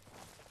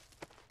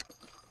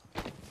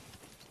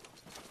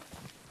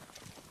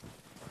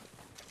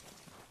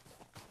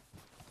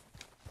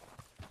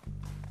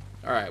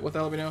 Alright, what the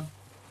hell are we doing?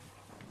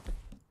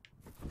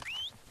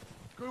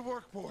 Good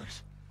work,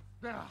 boys.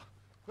 Now,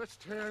 let's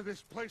tear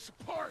this place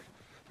apart.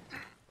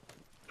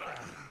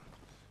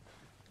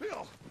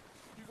 Bill,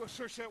 you go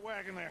search that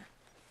wagon there.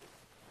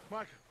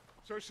 Mike,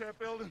 search that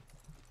building.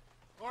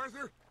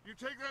 Arthur, you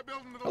take that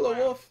building to the Hello, lab.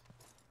 Wolf.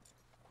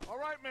 All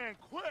right, man,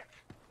 quick.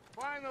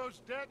 Find those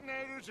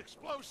detonators,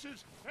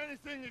 explosives,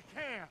 anything you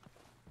can.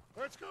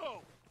 Let's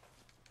go.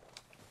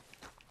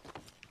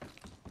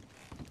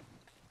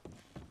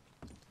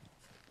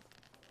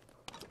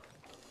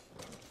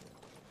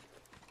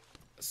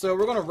 So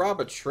we're gonna rob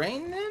a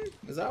train then?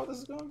 Is that what this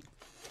is going?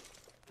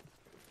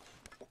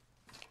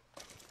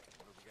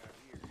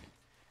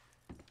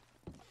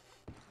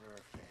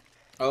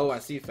 Oh, I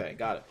see, Faye.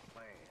 Got it.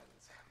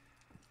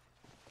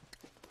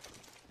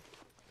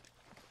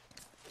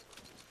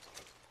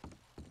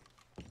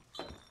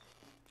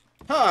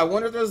 Huh, I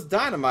wonder if there's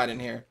dynamite in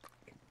here.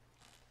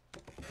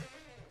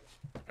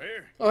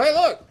 Here. Oh, hey,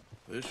 look!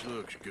 This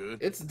looks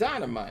good. It's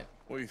dynamite.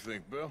 What do you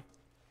think, Bill?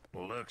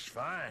 Looks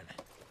fine.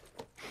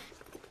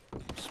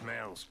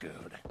 Smells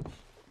good.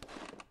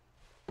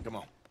 Come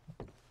on.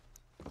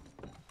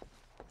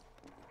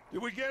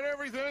 Did we get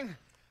everything?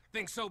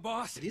 Think so,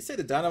 boss? Did he say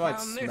the dynamite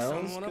Found this smells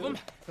on one of good?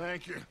 them.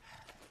 Thank you.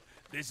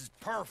 This is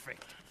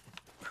perfect.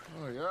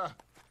 Oh, yeah?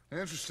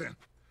 Interesting.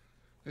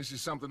 This is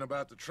something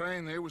about the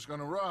train they was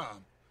gonna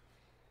rob.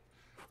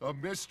 A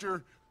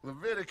Mr.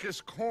 Leviticus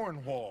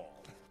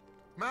Cornwall.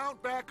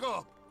 Mount back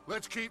up.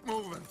 Let's keep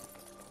moving.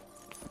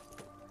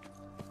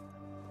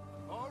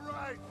 All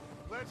right,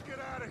 let's get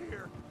out of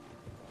here.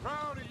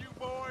 Proud of you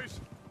boys.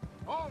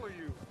 All of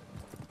you.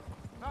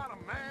 Not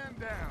a man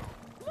down.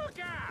 Look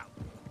out!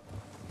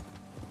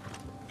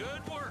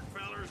 Good work,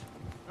 fellers.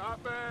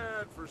 Not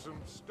bad for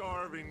some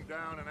starving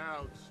down and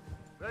outs.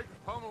 They can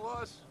pummel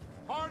us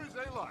hard as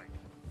they like.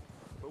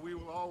 But we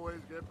will always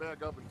get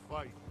back up and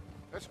fight.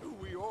 That's who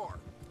we are.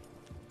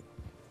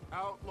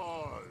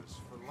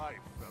 Outlaws for life,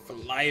 fellas.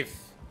 For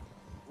life.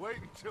 Wait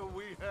until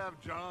we have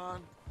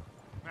John,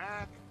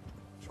 Mac,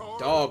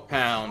 George, Dog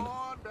pound.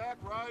 Sean back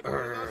riding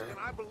with us, and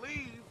I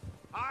believe,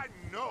 I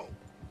know,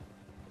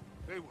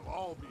 they will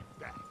all be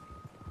back.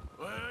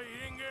 Well, you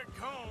didn't get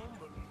Combe,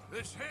 but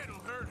this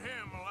hit'll hurt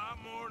him a lot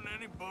more than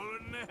any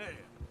bullet in the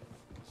head.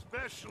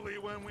 Especially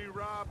when we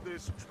rob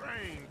this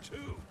train,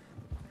 too.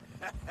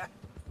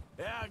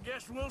 Yeah, I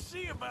guess we'll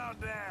see about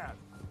that.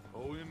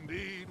 Oh,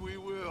 indeed we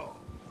will.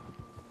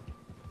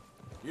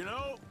 You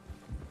know,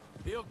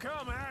 he'll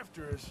come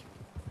after us.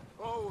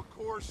 Oh, of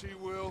course he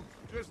will,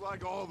 just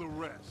like all the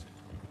rest.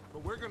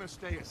 But we're gonna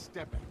stay a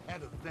step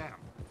ahead of them.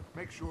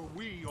 Make sure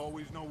we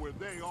always know where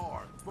they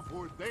are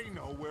before they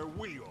know where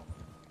we are.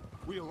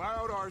 We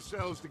allowed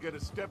ourselves to get a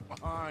step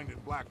behind in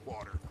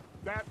Blackwater.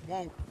 That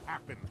won't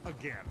happen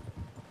again.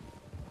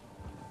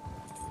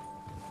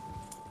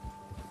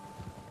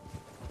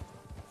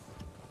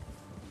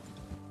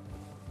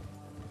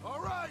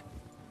 All right,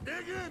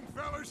 dig in,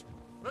 fellas.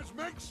 Let's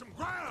make some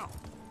ground.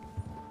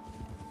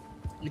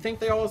 You think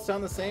they all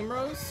sound the same,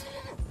 Rose?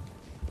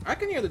 I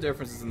can hear the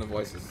differences in the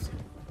voices.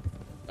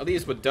 At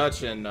least with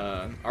Dutch and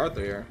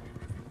Arthur here.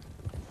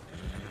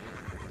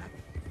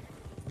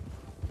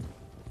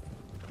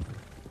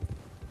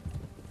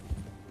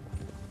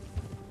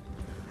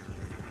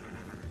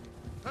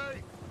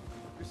 Hey,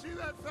 you see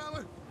that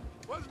fella?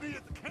 Wasn't he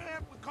at the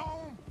camp with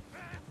Combe?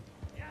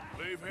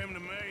 Leave him to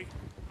me.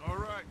 All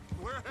right,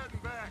 we're heading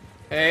back.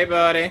 Hey,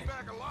 buddy.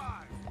 Back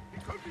alive. He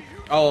could be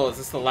used. Oh, is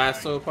this the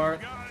lasso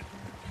part? Got it.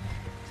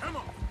 Come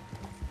on.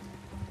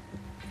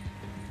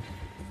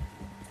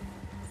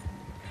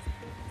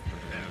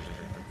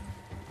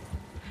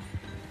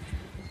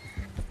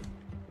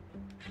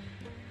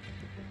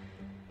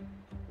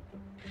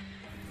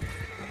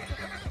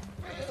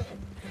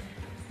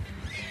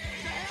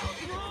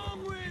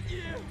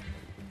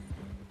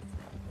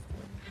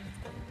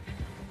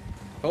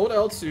 Hold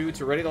L2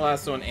 to ready the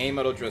lasso and aim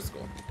at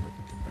O'Driscoll.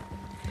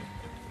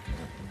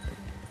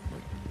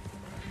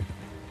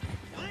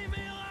 Leave me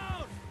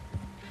alone!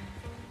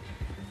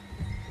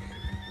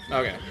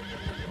 Okay.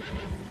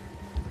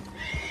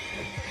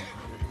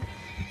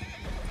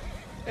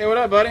 Hey, what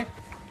up, buddy?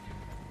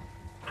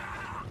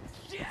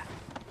 Shit!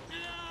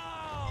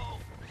 No!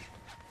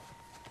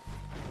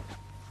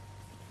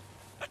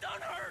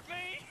 Don't hurt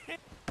me!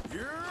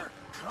 You're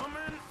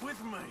coming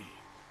with me.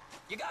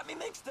 You got me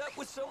mixed up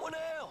with someone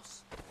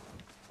else.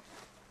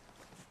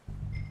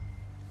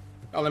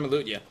 Oh, let me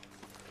loot you.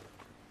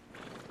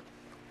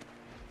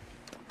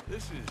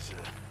 This is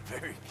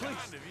very kind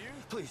of you.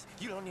 Please,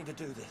 you don't need to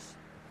do this.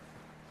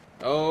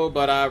 Oh,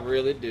 but I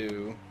really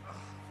do.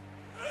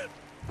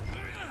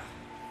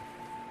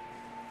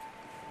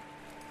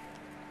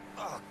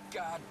 Oh,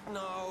 God,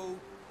 no.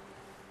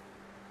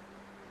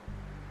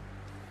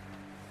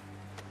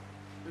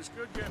 This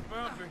could get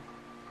bumpy.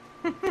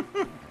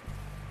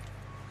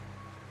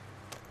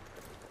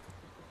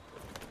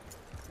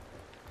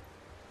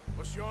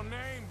 What's your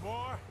name,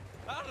 boy?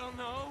 I don't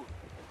know.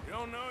 You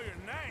don't know your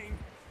name?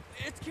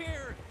 It's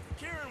Kieran.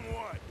 Kieran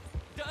what?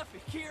 Duffy.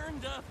 Kieran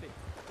Duffy.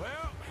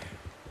 Well,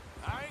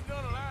 I ain't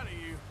gonna lie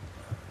to you.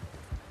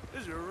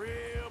 This is a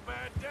real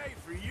bad day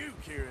for you,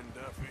 Kieran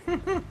Duffy.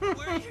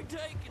 Where are you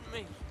taking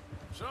me?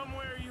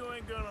 Somewhere you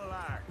ain't gonna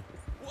like.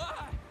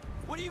 Why?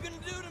 What are you gonna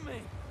do to me?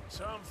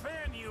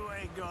 Something you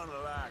ain't gonna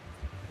like.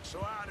 So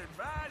I'd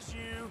advise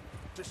you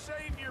to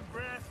save your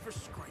breath for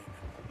screaming.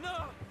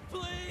 No,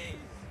 please.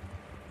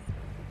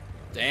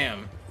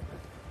 Damn.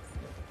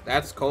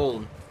 That's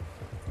cold.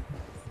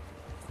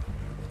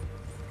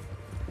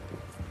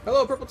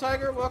 Hello, Purple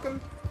Tiger. Welcome.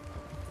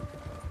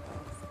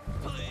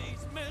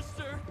 Please,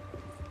 mister.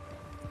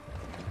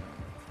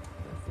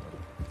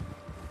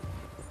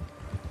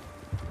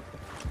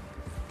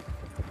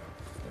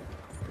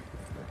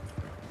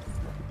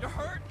 You're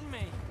hurting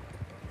me.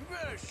 You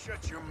better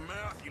shut your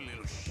mouth, you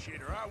little shit,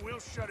 or I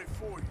will shut it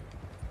for you.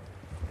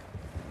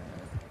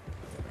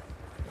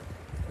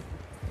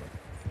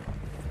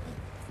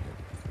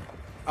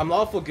 I'm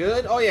lawful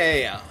good? Oh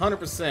yeah.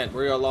 100%.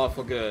 We're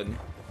lawful good.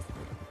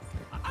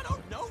 I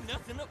don't know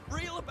nothing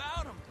real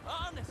about him,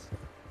 honest.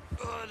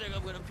 Oh, I think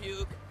I'm gonna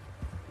puke.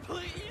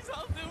 Please,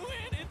 I'll do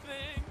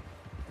anything.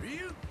 Are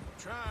you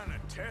trying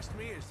to test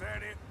me? Is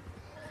that it?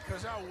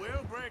 Because I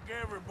will break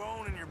every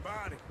bone in your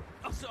body.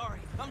 I'm sorry.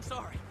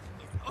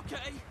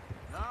 Okay?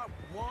 Not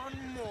one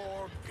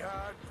more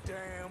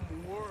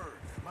goddamn word.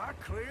 Am I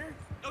clear?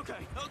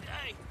 Okay.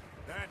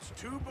 That's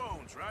 2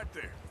 bones right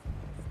there.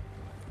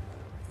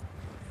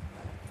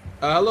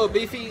 Hello,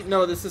 Beefy?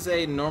 No, this is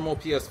a normal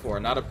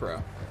PS4, not a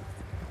Pro.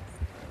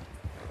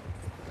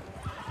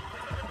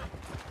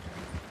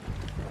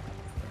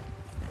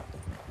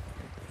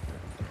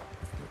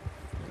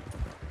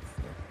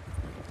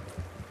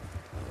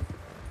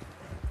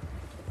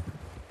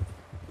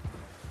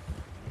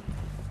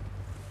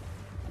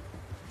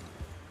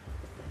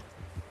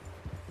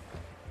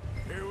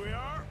 Here we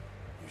are,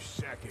 you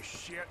sack of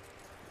shit.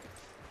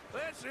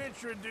 Let's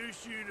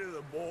introduce you to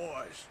the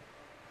boys.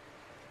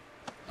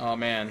 Oh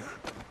man,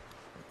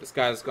 this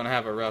guy's gonna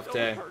have a rough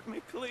day. Don't hurt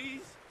me,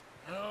 please.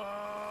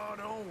 Oh,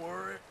 don't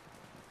worry.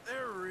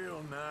 They're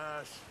real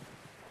nice.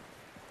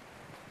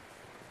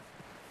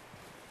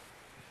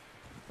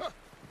 Huh,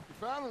 you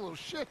found a little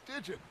shit,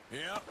 did you?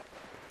 Yep.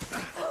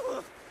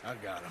 I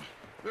got him.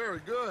 Very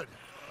good.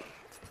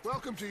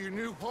 Welcome to your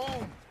new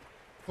home.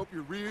 Hope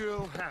you're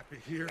real happy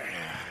here.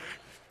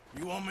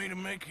 You want me to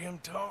make him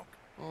talk?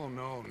 Oh,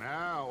 no,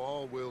 now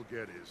all we'll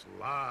get is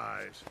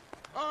lies.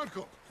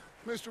 Uncle,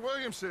 Mr.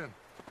 Williamson,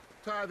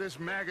 tie this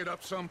maggot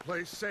up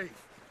someplace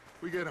safe.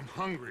 We get him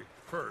hungry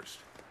first.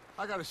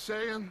 I got a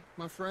saying,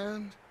 my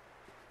friend.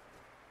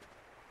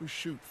 We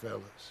shoot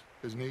fellas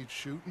as need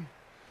shooting,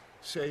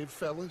 save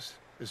fellas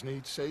as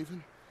need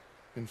saving,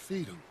 and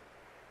feed 'em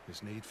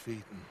as need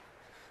feeding.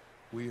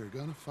 We are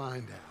gonna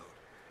find out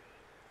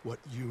what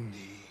you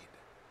need.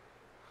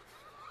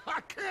 I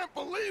can't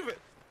believe it!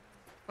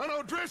 An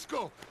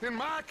O'Driscoll in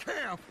my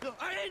camp! No,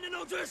 I ain't an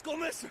O'Driscoll,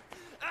 mister!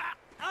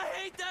 I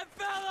hate that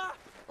fella!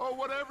 Oh,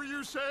 whatever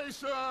you say,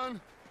 son.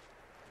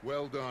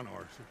 Well done,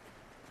 Arthur.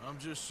 I'm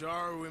just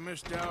sorry we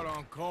missed out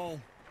on Cole.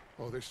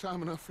 Oh, there's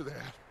time enough for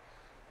that.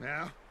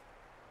 Now,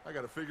 I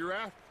gotta figure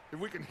out if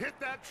we can hit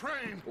that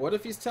train. What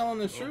if he's telling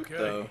the truth, Okay.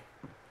 though?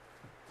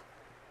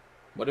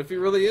 What if he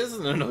really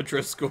isn't an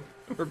O'Driscoll?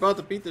 We're about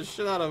to beat the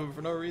shit out of him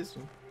for no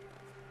reason.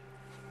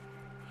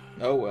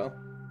 Oh well.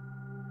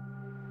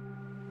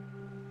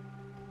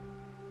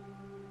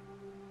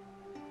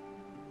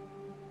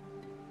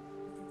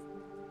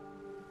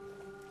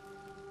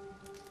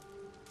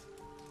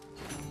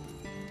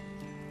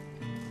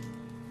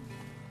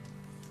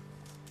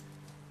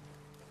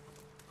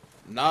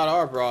 Not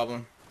our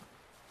problem.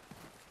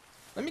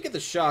 Let me get the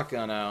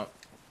shotgun out.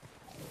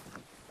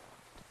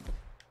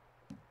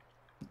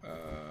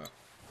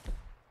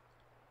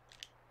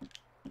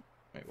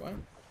 Wait, what?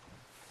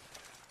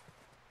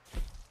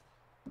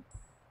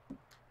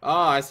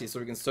 Ah, I see. So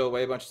we can stow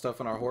away a bunch of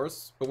stuff on our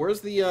horse. But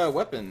where's the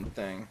weapon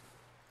thing?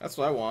 That's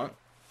what I want.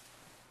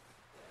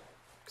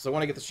 Because I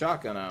want to get the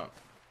shotgun out.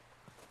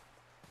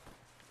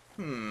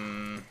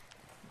 Oh,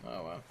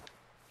 well.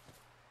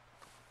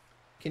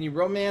 Can you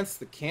romance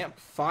the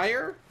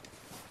campfire?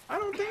 I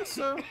don't think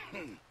so.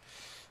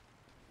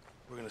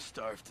 We're gonna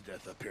starve to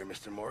death up here,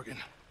 Mr. Morgan.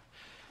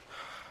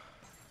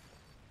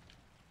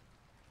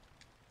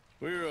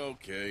 We're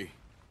okay.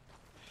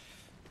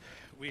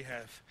 We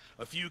have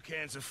a few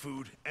cans of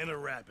food and a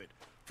rabbit.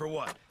 For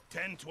what,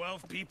 10,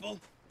 12 people?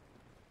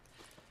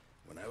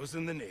 When I was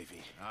in the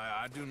Navy...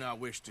 I do not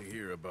wish to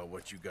hear about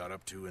what you got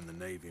up to in the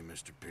Navy,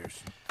 Mr.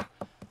 Pearson.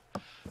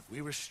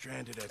 We were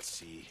stranded at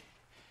sea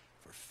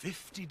for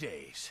 50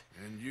 days.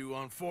 And you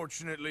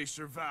unfortunately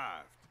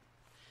survived.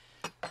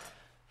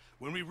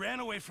 When we ran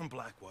away from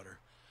Blackwater,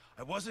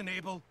 I wasn't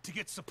able to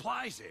get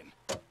supplies in.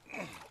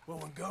 Well,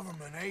 when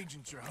government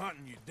agents are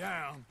hunting you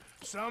down,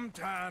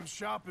 sometimes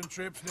shopping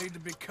trips need to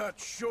be cut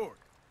short.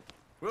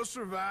 We'll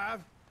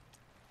survive.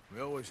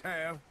 We always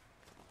have.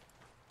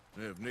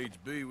 And if needs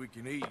be, we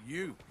can eat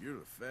you. You're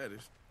the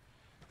fattest.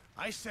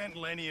 I sent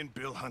Lenny and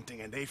Bill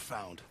hunting, and they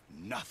found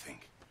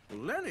nothing. Well,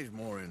 Lenny's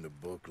more into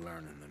book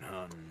learning than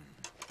hunting.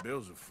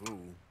 Bill's a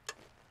fool.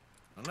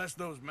 Unless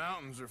those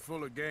mountains are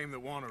full of game that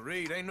want to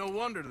read, ain't no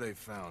wonder they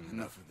found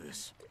Enough of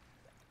this.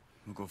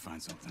 We'll go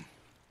find something.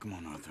 Come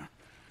on, Arthur.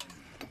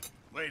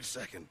 Wait a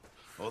second.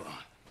 Hold on.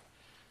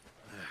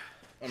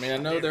 I mean, I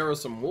know there were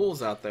some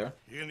wolves out there.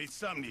 You're gonna need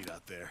something to eat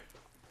out there.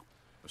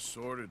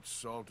 Assorted,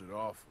 salted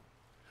offal.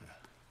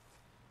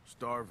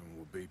 Starving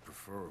will be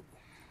preferable.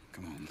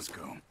 Come on, let's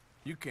go.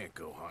 You can't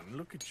go hunting.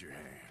 Look at your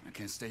hand. I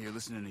can't stay here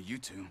listening to you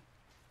two.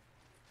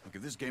 Look,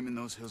 if there's game in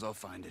those hills, I'll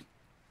find it.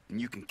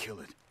 And you can kill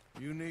it.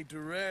 You need to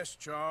rest,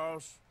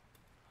 Charles.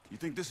 You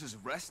think this is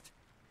rest?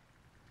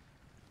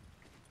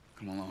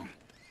 Come along.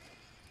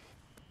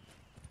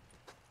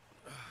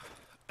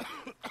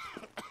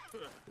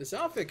 This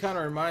outfit kind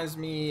of reminds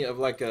me of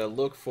like a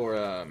look for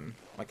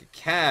like a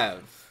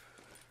Cav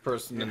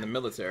person in the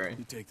military.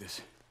 You take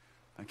this.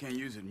 I can't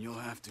use it, and you'll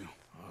have to.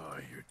 Oh,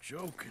 you're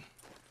joking.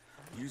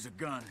 Use a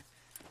gun,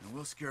 and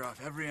we'll scare off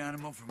every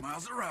animal for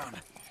miles around.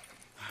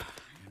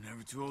 You're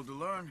never too old to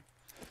learn,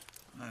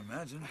 I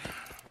imagine.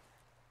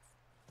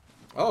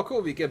 Oh,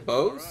 cool. We get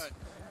bows. All right.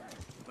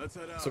 Let's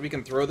head out. So we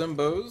can throw them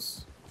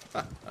bows.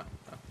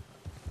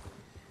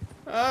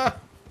 I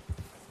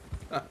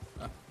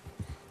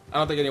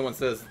don't think anyone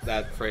says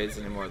that phrase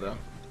anymore, though.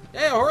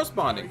 Hey, horse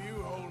bonding. How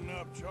you holding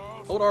up,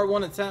 Charles? Hold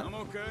R1 and tap. I'm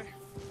okay.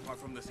 Apart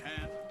from this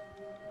hand.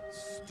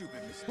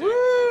 Stupid mistake.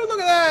 Woo! Look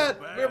at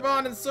that! We're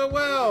bonding so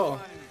well.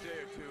 Fine in a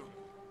day or two.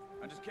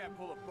 I just can't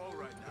pull a bow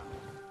right now.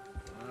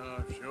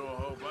 I sure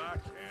hope I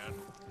can.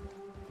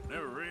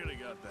 Never really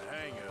got the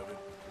hang of it.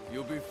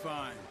 You'll be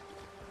fine.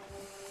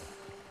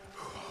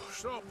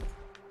 So,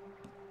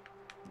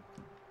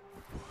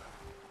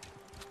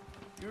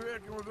 you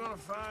reckon we're gonna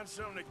find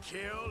something to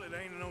kill that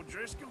ain't an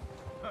O'Driscoll?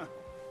 Huh.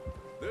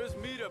 There's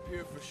meat up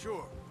here for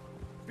sure.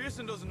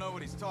 Pearson doesn't know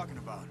what he's talking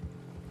about.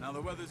 Now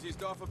the weather's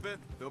eased off a bit,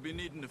 they'll be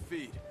needing to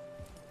feed.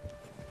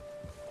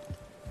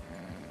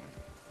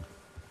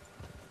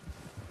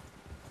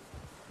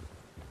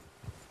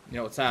 You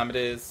know what time it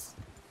is?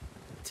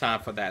 Time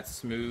for that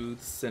smooth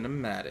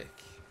cinematic.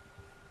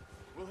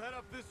 We'll head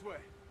up this way.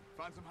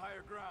 Find some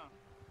higher ground.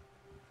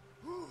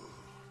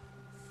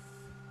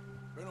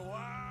 Been a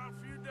wild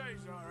few days,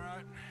 all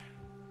right.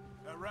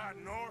 That ride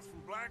north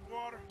from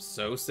Blackwater.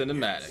 So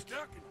cinematic.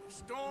 Stuck in the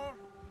storm,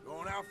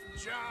 going out for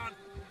John.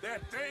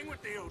 That thing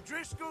with the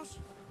O'Driscolls.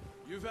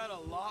 You've had a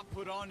lot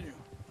put on you.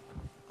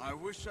 I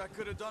wish I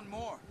could have done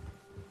more.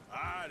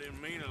 I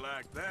didn't mean it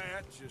like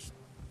that. Just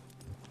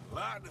a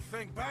lot to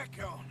think back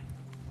on.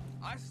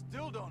 I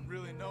still don't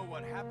really know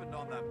what happened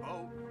on that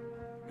boat.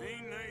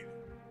 Me neither.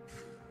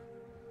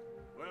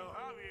 Well,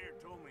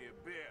 Javier told me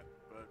a bit,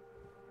 but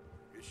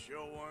it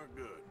sure weren't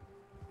good.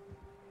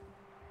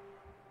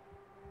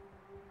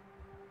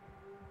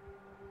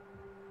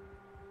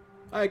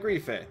 I agree,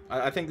 Faye.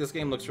 I think this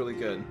game looks really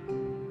good.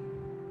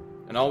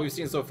 And all we've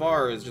seen so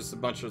far is just a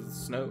bunch of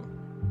snow.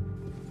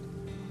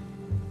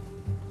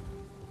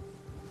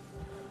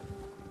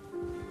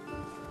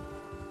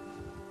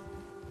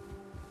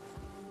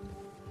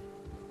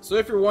 So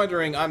if you're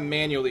wondering, I'm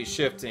manually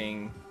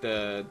shifting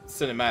the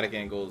cinematic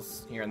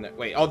angles here and there.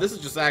 Wait, oh, this is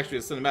just actually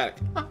a cinematic.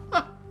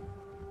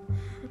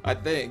 I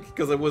think,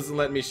 because it wasn't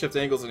letting me shift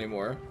angles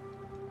anymore.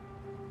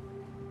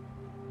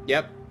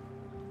 Yep.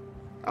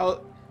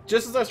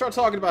 Just as I start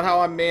talking about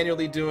how I'm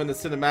manually doing the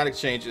cinematic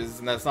changes,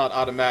 and that's not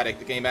automatic,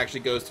 the game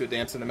actually goes to a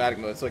damn cinematic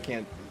mode, so I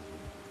can't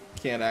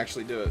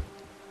actually do it.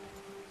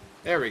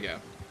 There we go.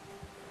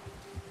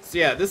 So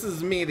yeah, this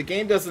is me. The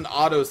game doesn't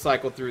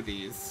auto-cycle through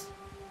these.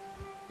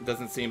 It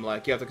doesn't seem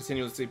like. You have to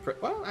continuously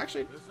well,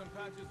 actually. There's some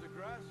patches of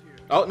grass here.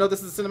 Oh, no,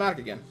 this is cinematic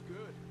again.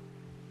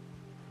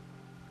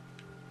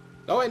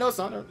 Oh, wait, no, it's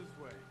not.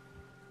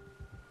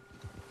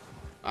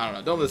 I don't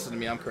know. Don't listen to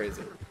me. I'm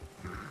crazy.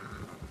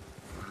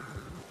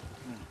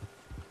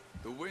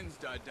 The wind's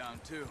died down,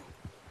 too.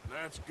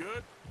 That's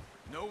good.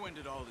 No wind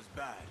at all is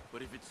bad,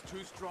 but if it's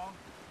too strong,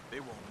 they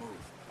won't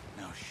move.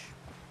 Now, shh.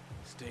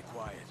 Stay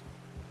quiet.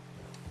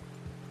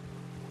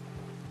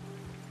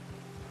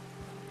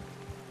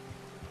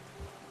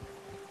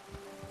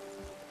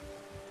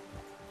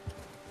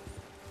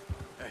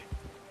 Hey,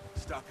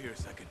 stop here a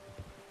second.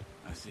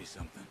 I see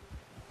something.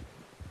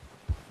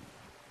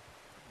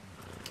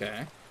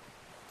 Okay.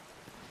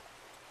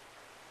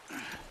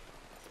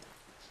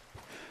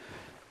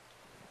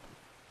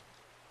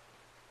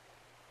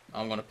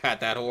 I'm gonna pat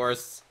that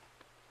horse.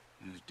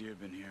 There's deer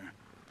been here.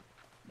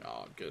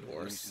 Oh, good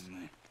horse.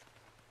 Recently.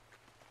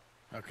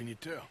 How can you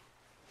tell?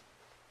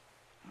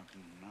 How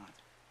can you not?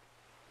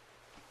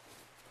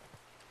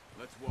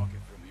 Let's walk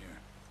it from here.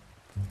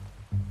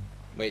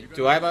 Wait,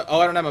 do I have a... Oh,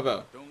 I don't have a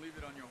bow. Don't leave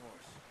it on your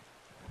horse.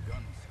 The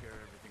gun will scare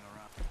everything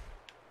around.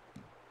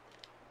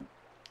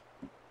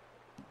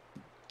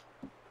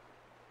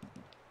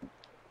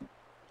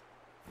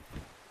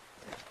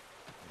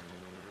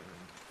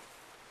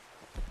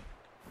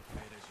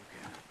 Play it as you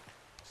can.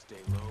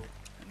 Stay low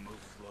and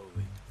move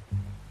slowly.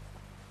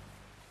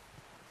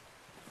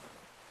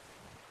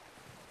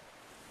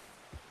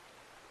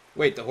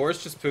 Wait, the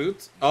horse just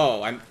pooped?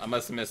 Oh, I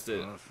must have missed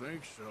it. I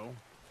think so.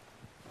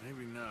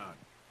 Maybe not.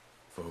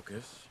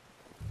 Focus.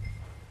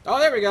 Oh,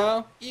 there we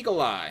go.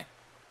 Eagle eye.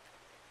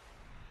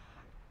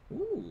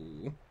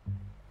 Ooh.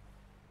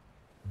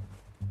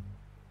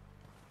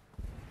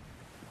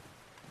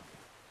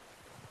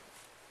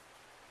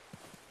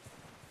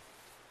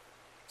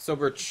 So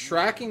we're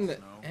tracking the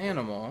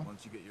animal.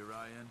 Once you get your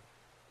eye in,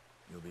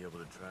 you'll be able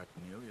to track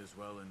nearly as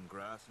well in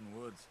grass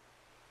and woods.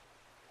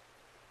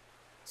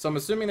 So I'm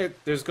assuming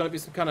that there's going to be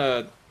some kind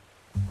of...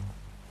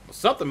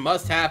 Something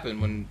must happen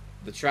when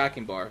the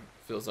tracking bar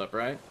fills up,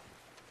 right?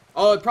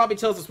 Oh, it probably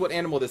tells us what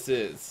animal this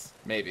is.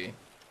 Maybe.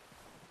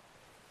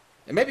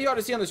 And maybe you ought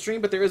to see on the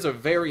stream, but there is a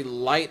very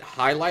light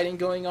highlighting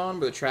going on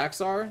where the tracks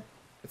are.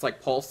 It's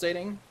like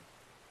pulsating.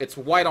 It's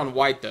white on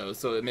white, though,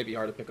 so it may be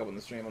hard to pick up on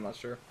the stream. I'm not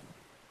sure.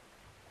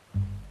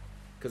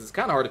 Because it's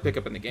kind of hard to pick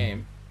up in the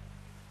game.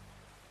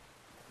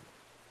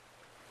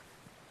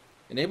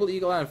 Enable the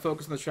eagle eye and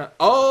focus on the trap.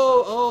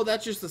 Oh,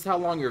 that just is how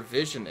long your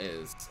vision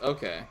is.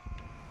 Okay.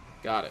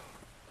 Got it.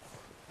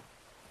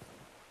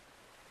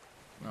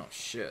 Oh,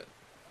 shit.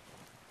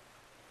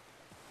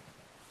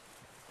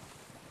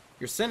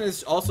 Your scent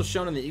is also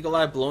shown in the eagle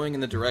eye blowing in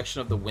the direction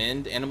of the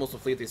wind. Animals will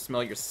flee if they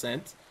smell your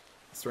scent.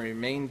 So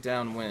remain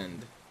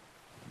downwind.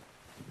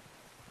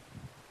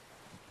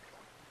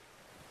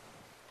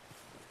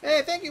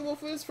 Hey, thank you,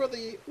 Wolfus, for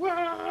the...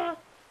 Wah!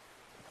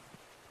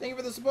 Thank you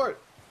for the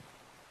support.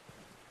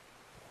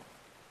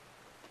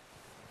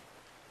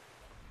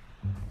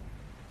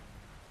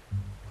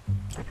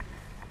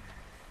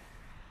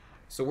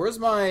 So where's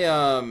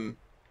my,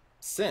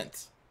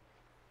 scent?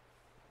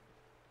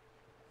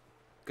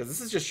 Because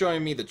this is just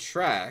showing me the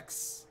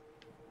tracks.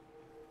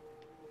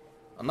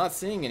 I'm not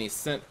seeing any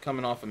scent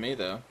coming off of me,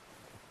 though.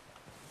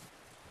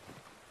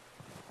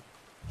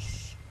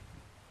 Shh.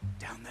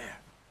 Down there.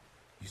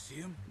 You see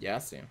him? Yeah, I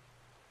see him.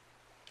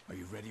 Are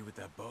you ready with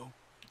that bow?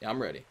 Yeah,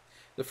 I'm ready.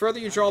 The further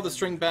you draw the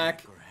string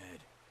back,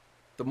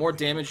 the more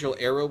damage your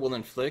arrow will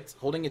inflict.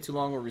 Holding it too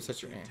long will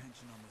reset your aim.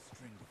 Tension on the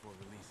string before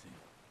releasing.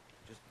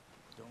 Just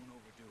don't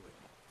overdo it.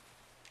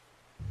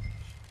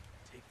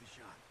 Take the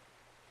shot.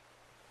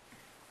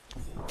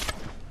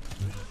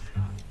 Good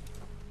shot.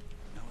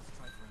 Now let's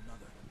try for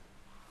another.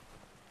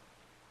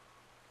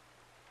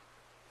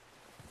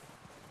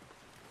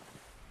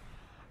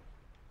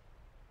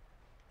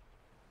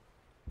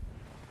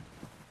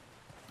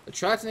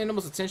 Attract an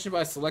animal's attention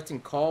by selecting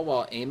call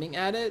while aiming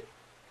at it.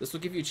 This will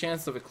give you a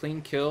chance of a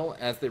clean kill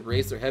as they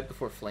raise their head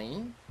before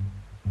fleeing.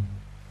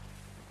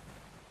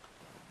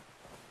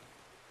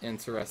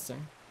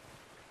 Interesting.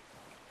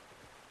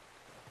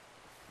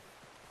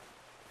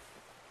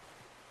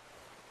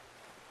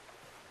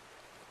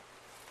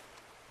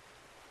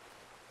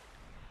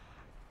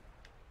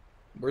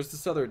 Where's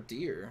this other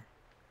deer?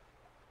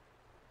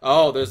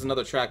 Oh, there's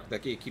another track that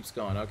keeps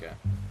going. Okay.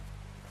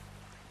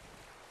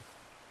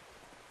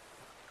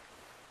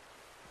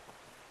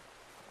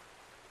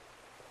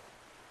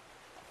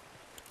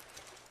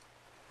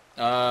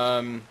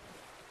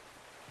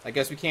 I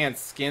guess we can't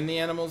skin the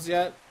animals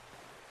yet.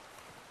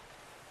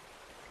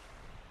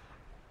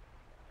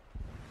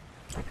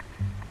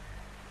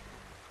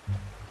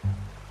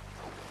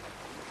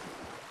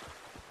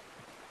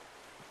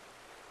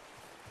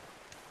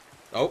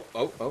 Oh.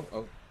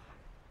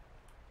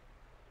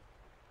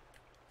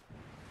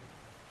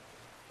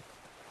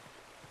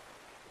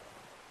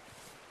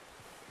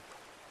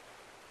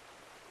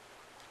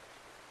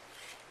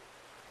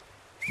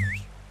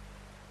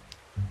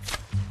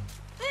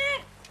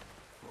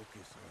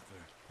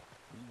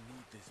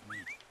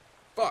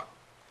 Fuck.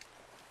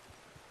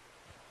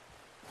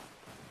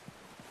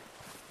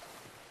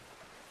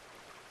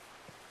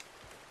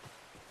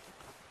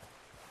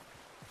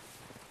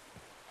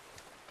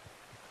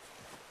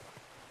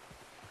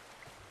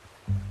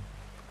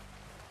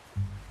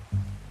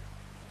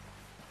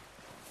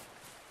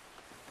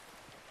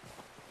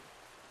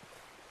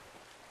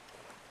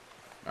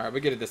 All right, we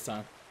get it this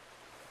time.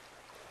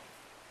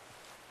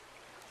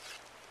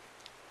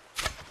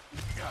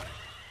 Got it.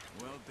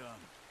 Well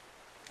done.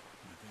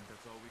 I think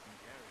that's all we can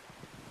carry.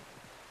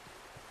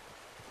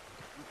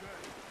 Okay,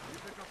 you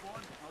pick up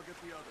one, I'll get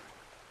the other.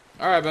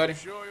 All right, buddy.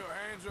 Sure your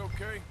hand's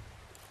okay?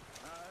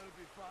 It'll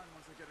be fine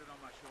once I get it on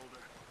my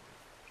shoulder.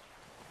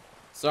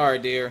 Sorry,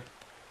 dear.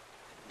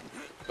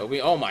 But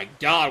oh my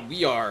god,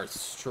 we are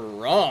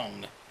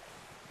strong.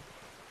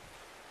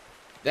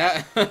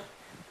 That...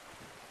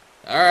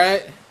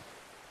 Alright.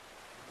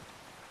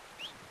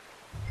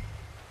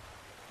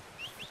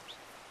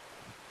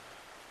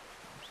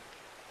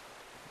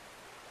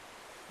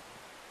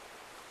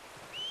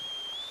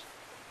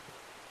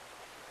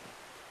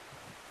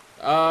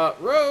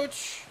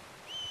 Roach.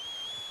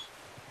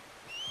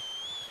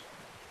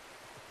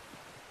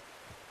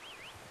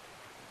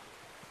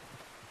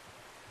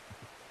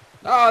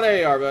 Oh, there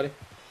you are, buddy.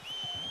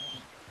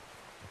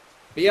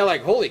 But yeah,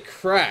 like, holy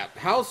crap.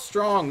 How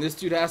strong this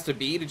dude has to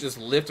be to just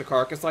lift a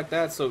carcass like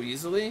that so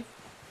easily?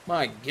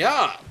 My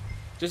god.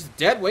 Just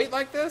dead weight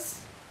like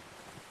this?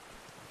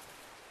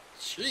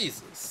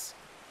 Jesus.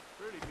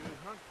 Pretty good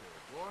hunt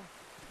there, boy.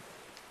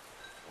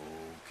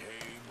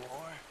 Okay,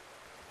 boy.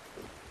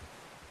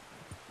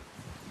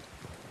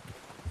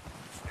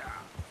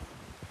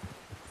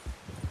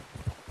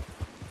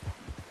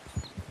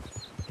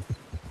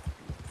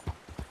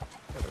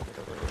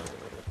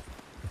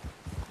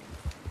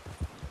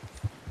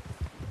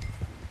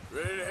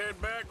 Ready to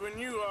head back when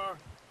you are.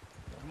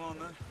 Come on,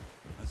 then.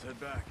 Let's head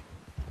back.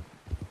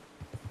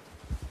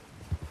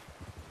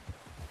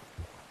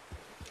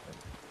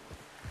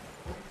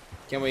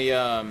 Can we,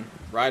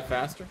 ride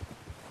faster?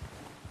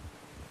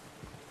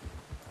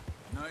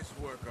 Nice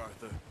work,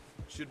 Arthur.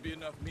 Should be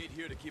enough meat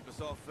here to keep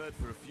us all fed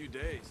for a few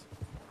days.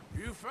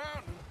 You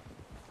found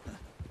him.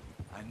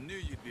 I knew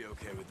you'd be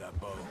okay with that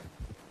bow.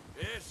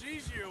 Yeah, it's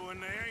easier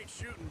when they ain't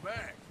shooting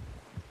back.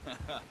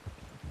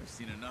 I've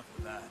seen enough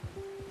of that.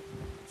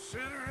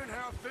 Considering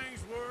how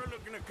things were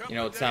looking a couple You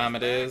know what of time it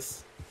days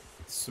is?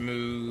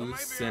 Smooth back,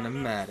 well, maybe our luck's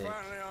cinematic.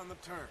 finally on the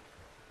turn.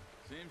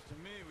 Seems to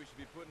me we should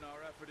be putting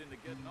our effort into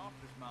getting off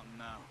this mountain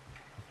now.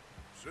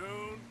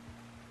 Soon.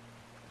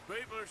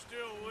 People are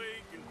still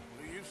weak, and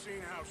you've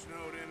seen how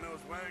snowed in those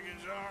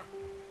wagons are.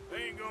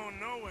 They ain't going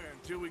nowhere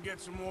until we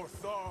get some more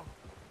thaw.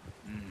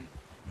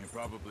 You're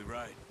probably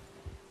right.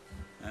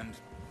 And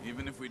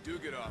even if we do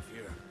get off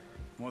here,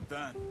 what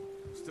then?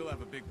 Still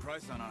have a big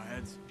price on our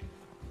heads.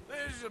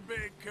 This is a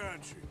big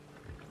country.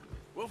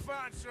 We'll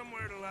find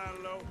somewhere to lie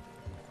low.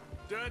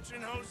 Dutch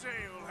and Jose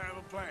will have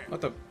a plan.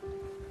 What the?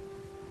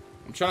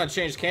 I'm trying to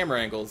change camera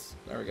angles.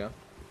 There we go.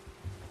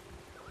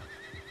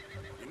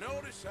 You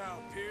notice how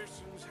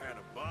Pearson's had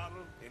a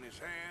bottle in his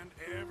hand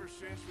ever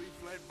since we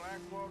fled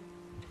Blackwater?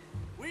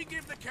 We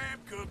give the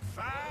camp cook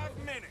 5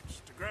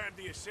 minutes to grab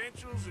the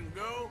essentials and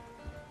go,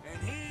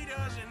 and he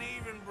doesn't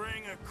even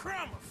bring a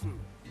crumb of food.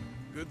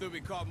 Good that we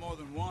caught more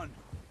than one.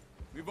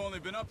 We've only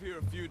been up here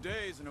a few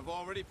days and have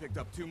already picked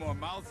up 2 more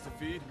mouths to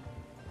feed.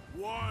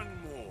 1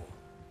 more.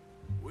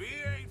 We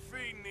ain't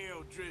feeding the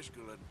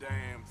O'Driscoll a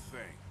damn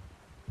thing.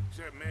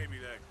 Except maybe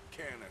that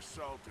can of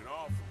salted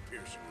offal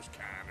Pearson was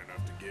kind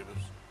enough to give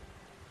us.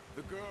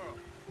 The girl.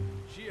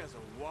 She has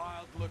a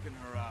wild look in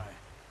her eye.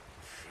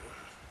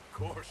 Of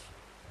course.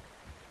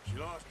 She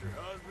lost her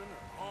husband,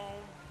 her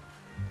home,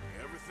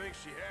 everything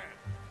she had.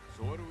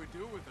 So what do we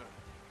do with her?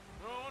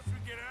 Well, once we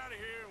get out of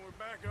here and we're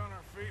back on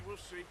our feet, we'll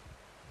see.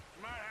 She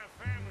might have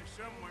family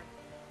somewhere.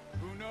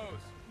 Who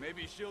knows?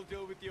 Maybe she'll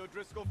deal with the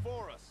O'Driscoll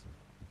for us.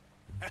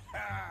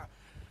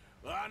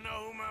 Well, I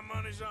know who my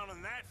money's on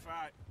in that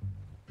fight.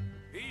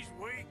 He's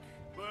weak,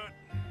 but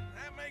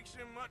that makes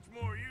him much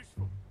more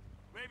useful.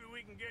 Maybe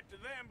we can get to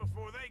them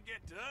before they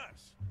get to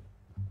us.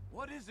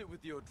 What is it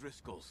with the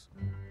O'Driscolls?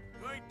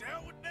 You ain't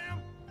dealt with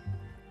them?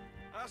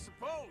 I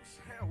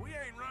suppose. Hell, we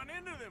ain't run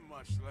into them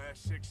much the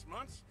last 6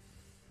 months.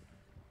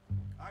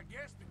 I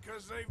guess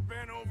because they've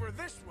been over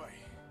this way.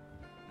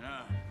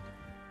 Yeah.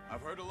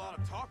 I've heard a lot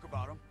of talk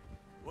about them.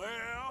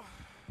 Well,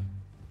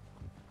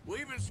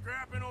 we've been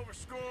scrapping over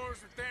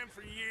scores with them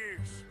for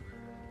years.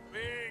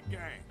 Big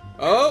gang.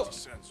 Oh!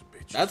 Sons of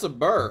bitches. That's a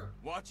burr.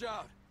 Watch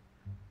out.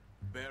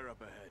 Bear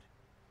up ahead.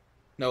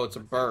 No, it's a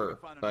burr,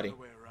 buddy.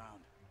 Way around.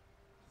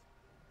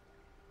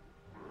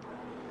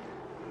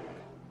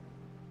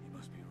 You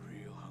must be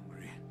real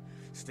hungry.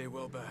 Stay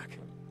well back.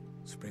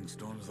 Spring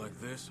storms like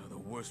this are the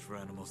worst for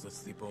animals that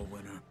sleep all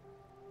winter.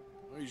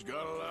 He's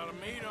got a lot of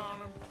meat on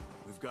him.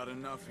 We've got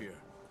enough here.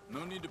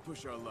 No need to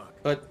push our luck.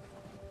 But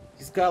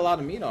he's got a lot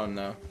of meat on him,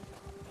 though.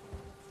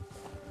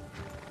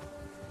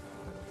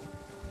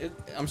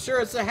 I'm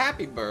sure it's a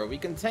happy burr. We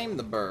can tame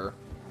the burr.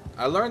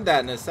 I learned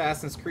that in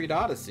Assassin's Creed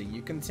Odyssey.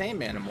 You can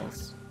tame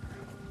animals.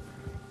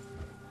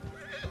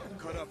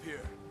 Cut up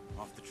here,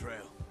 off the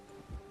trail.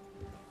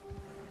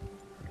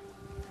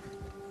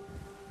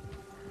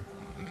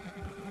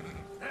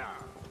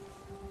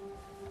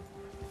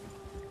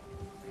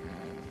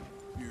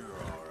 You're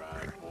all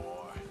right,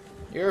 boy.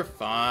 You're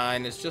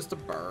fine. It's just a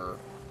burr.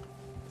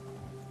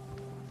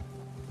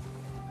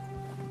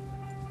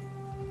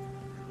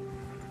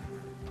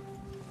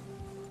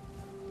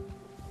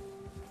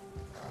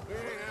 We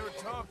ain't ever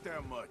talked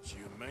that much,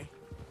 you and me.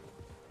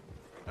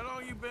 How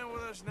long you been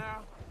with us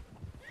now?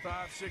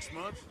 5, 6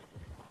 months?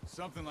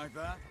 Something like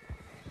that?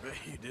 Bet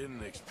you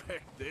didn't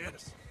expect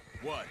this.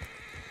 What?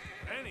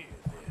 Any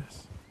of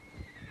this.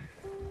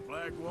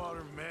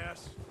 Blackwater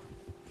mess.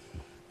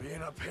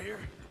 Being up here.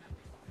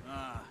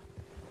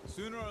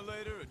 Sooner or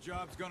later, a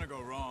job's gonna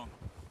go wrong.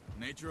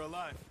 Nature of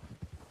life.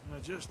 I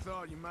just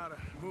thought you might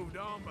have moved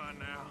on by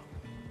now.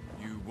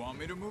 You want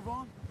me to move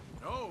on?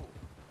 No.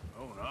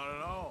 No, not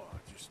at all.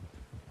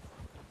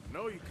 I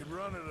know you could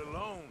run it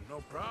alone,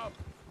 no problem.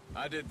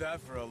 I did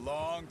that for a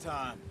long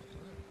time.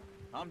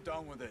 I'm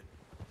done with it.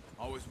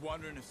 Always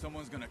wondering if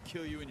someone's gonna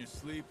kill you in your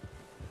sleep.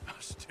 I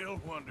still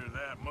wonder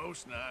that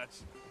most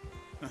nights.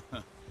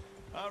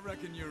 I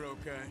reckon you're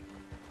okay.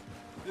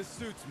 This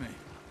suits me.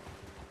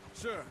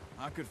 Sure,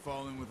 I could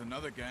fall in with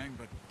another gang,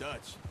 but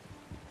Dutch...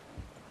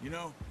 You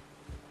know,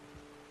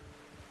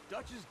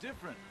 Dutch is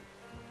different.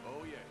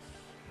 Oh, yes.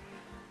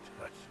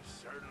 Dutch is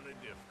certainly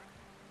different.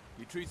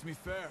 He treats me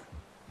fair.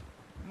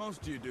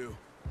 Most of you do.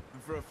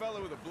 And for a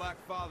fellow with a black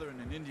father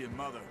and an Indian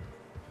mother,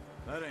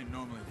 that ain't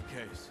normally the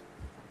case.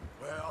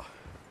 Well,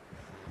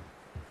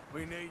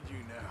 we need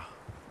you now.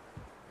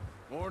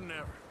 More than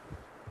ever.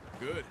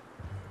 Good.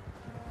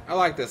 I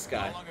like this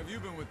guy. How long have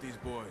you been with these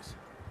boys?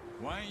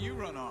 Why ain't you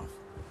run off?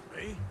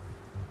 Me?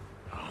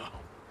 Oh,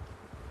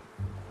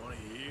 20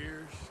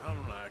 years,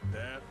 something like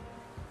that.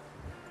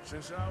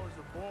 Since I was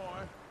a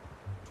boy.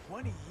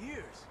 20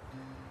 years?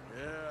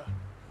 Yeah.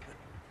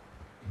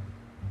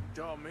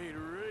 Taught me to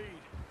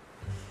read.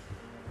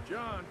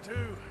 John,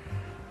 too.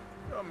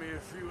 Taught me a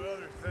few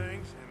other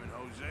things, him and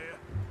Hosea.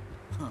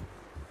 Huh.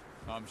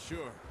 I'm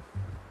sure.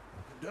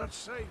 Dutch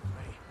saved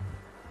me.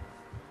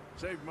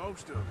 Saved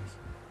most of us.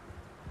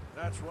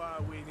 That's why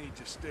we need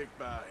to stick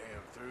by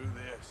him through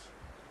this.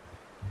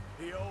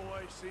 He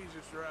always sees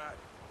us right.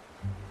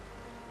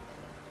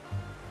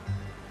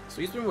 So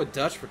he's been with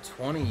Dutch for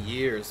 20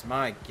 years.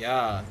 My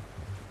God.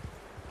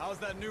 How's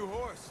that new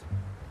horse?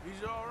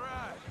 He's all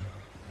right.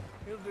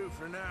 He'll do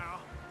for now.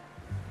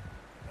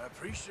 I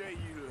appreciate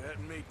you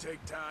letting me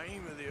take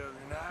Taima the other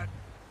night.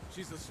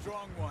 She's a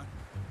strong one.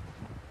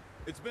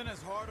 It's been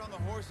as hard on the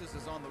horses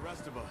as on the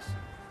rest of us.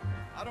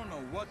 I don't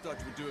know what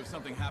Dutch would do if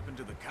something happened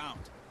to the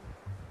Count.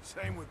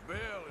 Same with Bill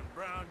and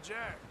Brown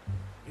Jack.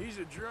 He's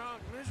a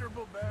drunk,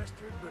 miserable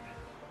bastard, but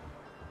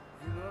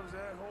he loves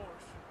that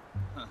horse.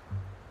 Huh.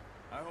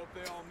 I hope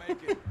they all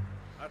make it.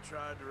 I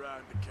tried to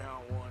ride the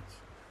Count once.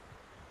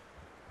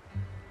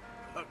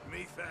 Hucked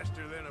me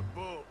faster than a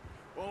bull.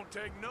 Won't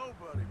take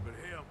nobody but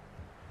him.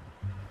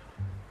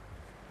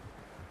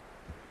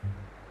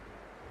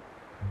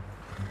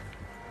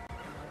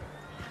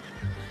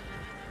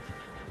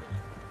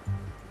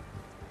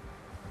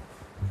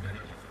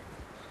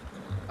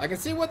 I can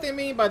see what they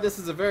mean by this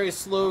is a very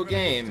slow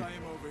game,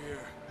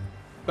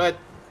 but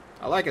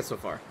I like it so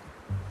far.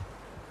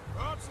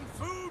 Brought some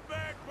food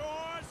back,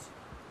 boys.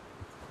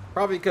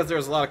 Probably because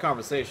there's a lot of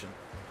conversation.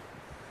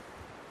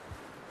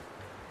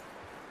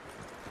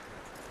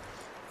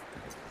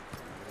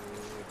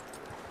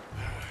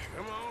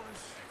 Come on,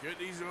 let's get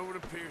these over to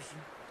Pearson.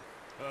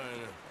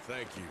 And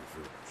thank you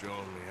for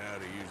showing me how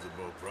to use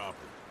the bow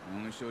properly. I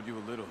only showed you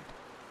a little.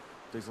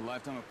 Takes a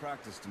lifetime of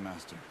practice to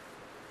master.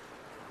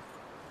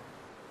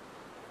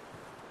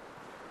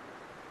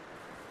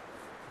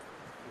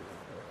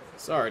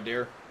 Sorry,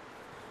 dear.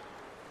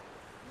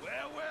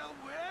 Well, well,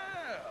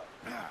 well.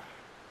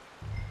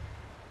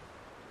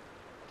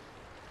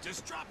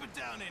 Just drop it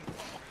down in.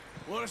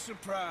 What a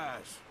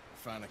surprise.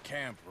 Find a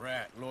camp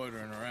rat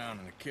loitering around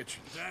in the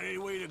kitchen. Is that any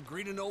way to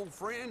greet an old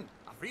friend?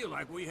 I feel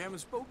like we haven't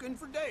spoken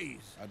for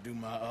days. I do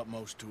my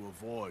utmost to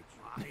avoid.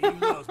 He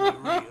loves me,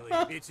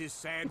 really. It's his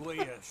sad way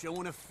of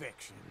showing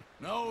affection.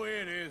 No,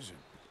 it isn't.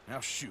 Now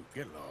shoot,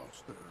 get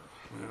lost.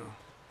 Well,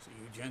 see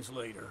you gents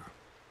later.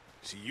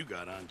 See, you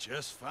got on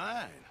just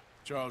fine.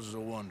 Charles is a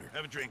wonder.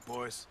 Have a drink,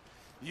 boys.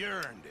 You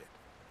earned it.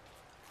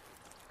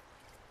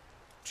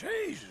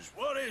 Jesus,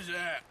 what is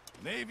that?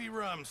 Navy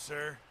rum,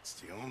 sir. It's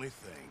the only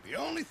thing. The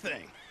only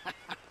thing.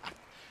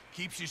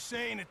 Keeps you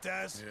sane, it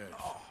does. Yeah,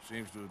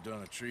 seems to have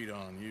done a treat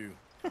on you.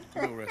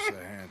 Go rest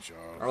that hand,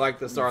 Charles. I like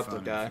this Arthur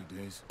guy.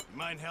 You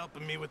mind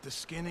helping me with the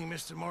skinning,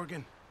 Mr.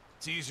 Morgan?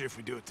 It's easier if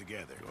we do it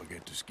together. Do I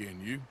get to skin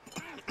you?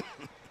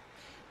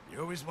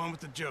 You're always one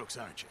with the jokes,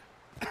 aren't you?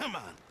 Come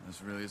on.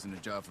 This really isn't a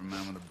job for a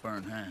man with a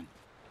burnt hand.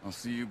 I'll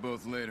see you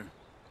both later.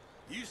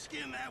 You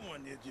skinned that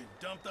one, did you?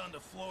 Dumped on the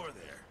floor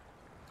there.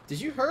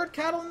 Did you herd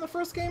cattle in the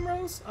first game,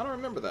 Rose? I don't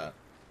remember that.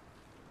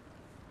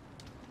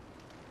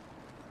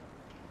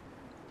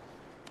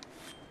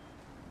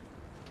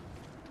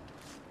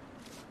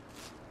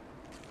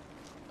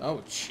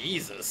 Oh,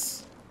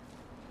 Jesus.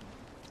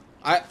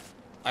 I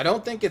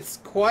don't think it's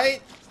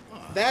quite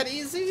that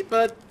easy,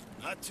 but...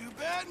 Not too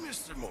bad,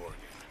 Mr. Morgan.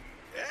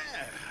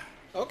 Yeah.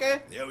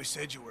 Okay. They always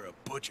said you were a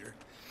butcher.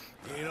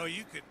 You know,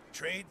 you could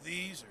trade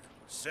these or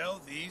sell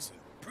these in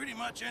pretty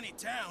much any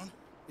town.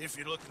 If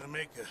you're looking to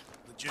make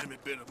a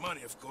legitimate bit of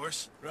money, of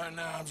course. Right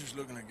now, I'm just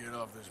looking to get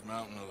off this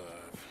mountain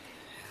alive.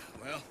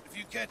 Well, if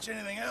you catch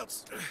anything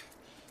else,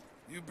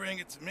 you bring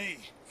it to me.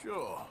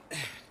 Sure.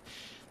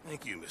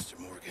 Thank you, Mr.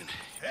 Morgan.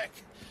 Heck,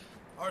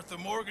 Arthur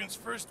Morgan's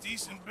first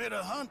decent bit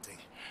of hunting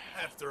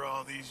after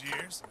all these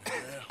years.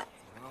 Yeah,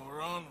 well,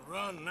 we're on the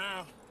run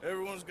now.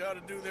 Everyone's got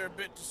to do their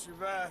bit to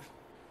survive.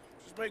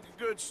 Just make a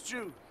good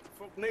stew.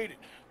 Folk need it.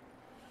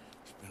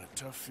 It's been a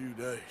tough few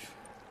days.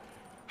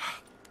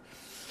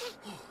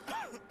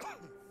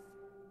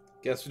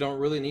 Guess we don't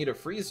really need a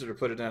freezer to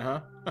put it in,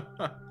 huh?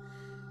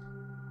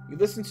 You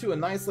listened to a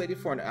nice lady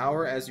for an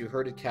hour as you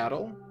herded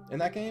cattle in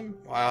that game?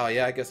 Wow,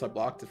 yeah, I guess I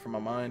blocked it from my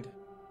mind.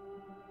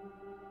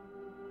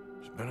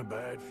 It's been a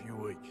bad few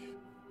weeks,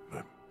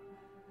 but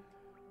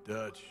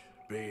Dutch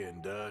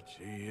being Dutch,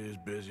 he is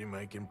busy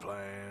making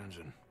plans,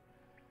 and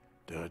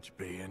Dutch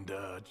being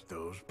Dutch,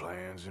 those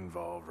plans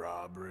involve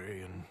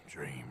robbery and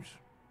dreams.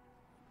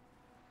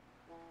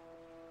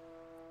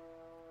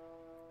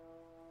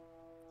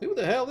 Who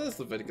the hell is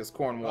Leviticus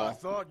Cornwall? I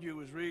thought you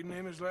was reading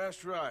him his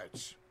last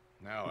rites.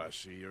 Now I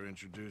see you're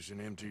introducing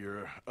him to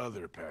your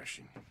other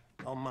passion.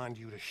 I'll mind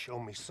you to show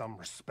me some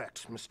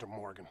respect, Mr.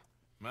 Morgan.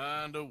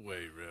 Mind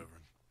away,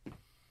 Reverend.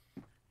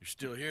 You're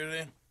still here,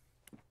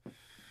 then?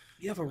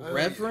 You have a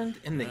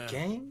reverend in the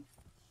game?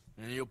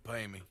 And you'll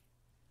pay me.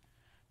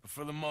 But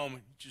for the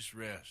moment, just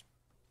rest.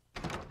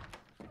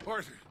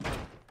 Arthur,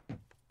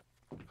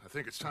 I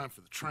think it's time for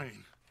the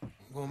train.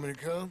 Want me to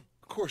come?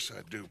 Of course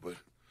I do, but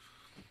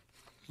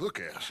look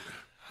at you.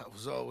 I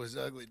was always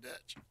ugly,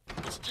 Dutch.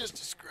 It's just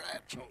a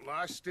scratch. Don't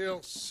lie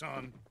still,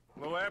 son.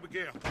 Hello,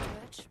 Abigail.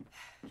 Dutch,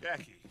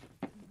 Jackie.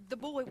 the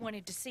boy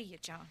wanted to see you,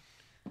 John.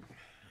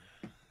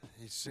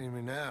 He's seen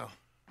me now.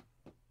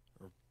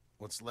 Or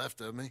what's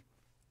left of me.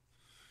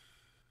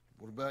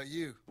 What about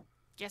you?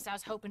 Guess I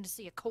was hoping to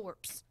see a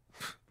corpse.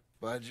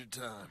 Bide your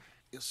time.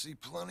 You'll see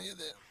plenty of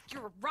them.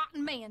 You're a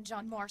rotten man,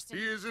 John Marston.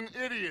 He is an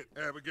idiot,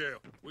 Abigail.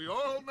 We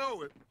all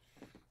know it.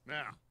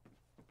 Now,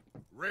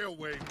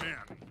 railway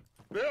men.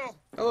 Bill,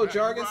 hello, have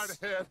you Jargus. ride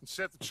ahead and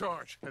set the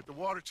charge at the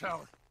water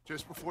tower.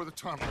 just before the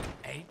tunnel.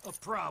 Ain't a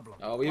problem.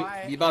 Oh, we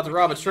about to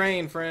rob a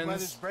train, Weather's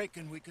friends.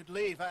 breaking, we could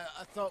leave.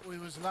 I thought we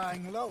was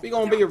lying low. We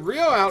gonna be a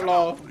real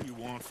outlaw. What do you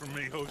want from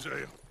me,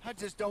 Hosea? I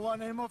just don't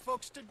want any more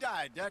folks to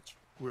die, Dutch.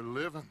 We're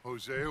living,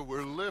 Hosea,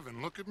 we're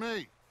living. Look at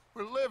me.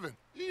 We're living,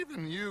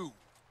 even you.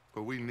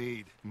 But we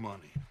need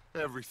money.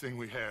 Everything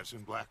we has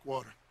in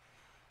Blackwater.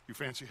 You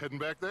fancy heading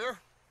back there?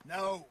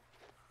 No.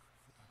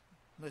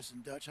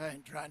 Listen, Dutch, I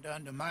ain't trying to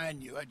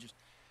undermine you. I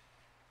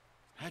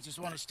just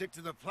want to stick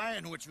to the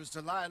plan, which was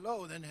to lie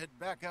low, then head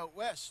back out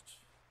west.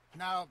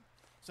 Now,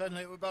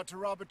 suddenly we're about to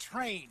rob a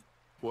train.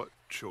 What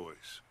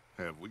choice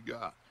have we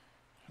got?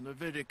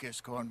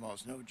 Leviticus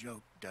Cornwall's no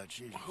joke,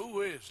 Dutch.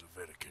 Who is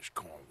Leviticus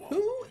Cornwall?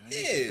 Who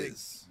He's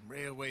is? a big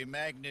railway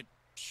magnate,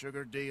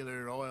 sugar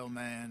dealer, oil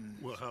man.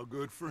 Well, how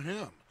good for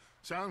him.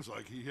 Sounds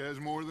like he has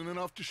more than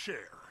enough to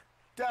share.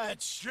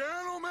 Dutch!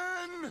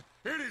 Gentlemen,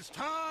 it is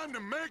time to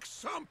make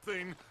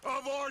something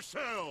of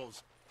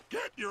ourselves.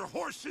 Get your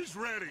horses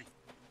ready.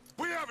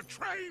 We have a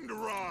train to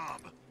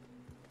rob.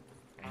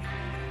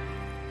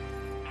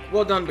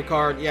 Well done,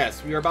 Picard.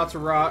 Yes, we are about to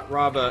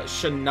rob a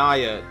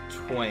Shania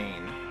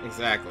Twain.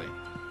 Exactly.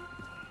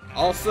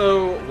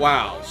 Also,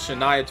 wow,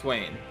 Shania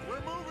Twain.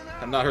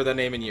 I've not heard that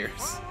name in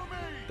years.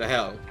 The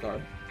hell,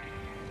 Picard.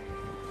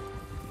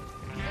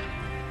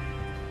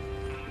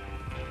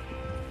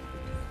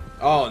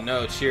 Oh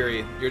no,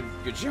 Cheery, you're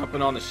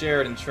jumping on the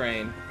Sheridan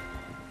train.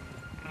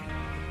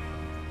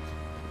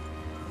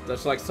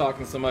 Dutch likes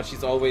talking so much,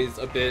 he's always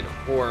a bit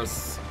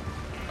hoarse.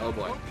 Oh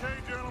boy. Okay,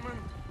 gentlemen,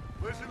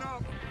 listen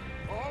up,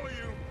 all of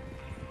you.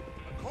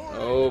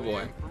 According Oh to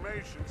boy. the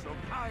information so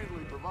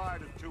kindly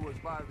provided to us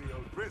by the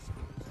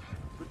O'Driscolls,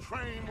 the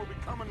train will be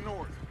coming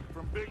north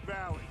from Big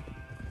Valley.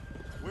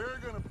 We're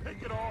gonna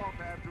pick it off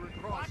after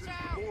it crosses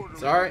the border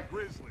Sorry. with the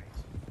Grizzlies.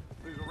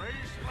 There's a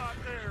raised spot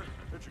there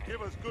that should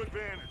give us good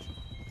vantage.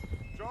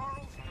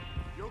 Charles,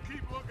 you'll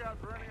keep lookout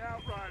for any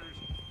outriders.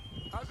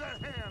 How's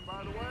that hand,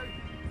 by the way?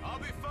 I'll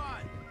be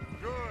fine.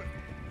 Good.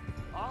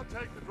 I'll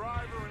take the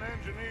driver and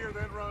engineer,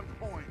 then run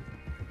point.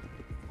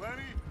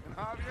 Lenny and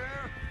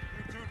Javier,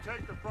 you two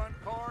take the front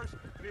cars,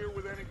 deal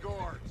with any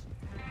guards.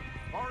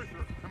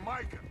 Arthur and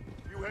Micah,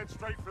 you head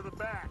straight for the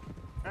back.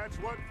 That's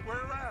what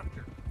we're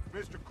after.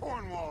 Mr.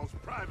 Cornwall's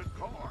private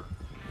car.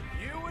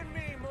 You and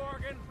me,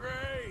 Morgan.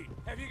 Great.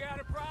 Have you got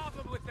a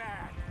problem with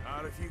that?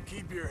 Not if you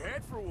keep your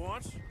head for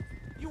once.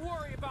 You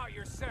worry about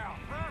yourself,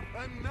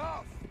 huh?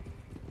 Enough!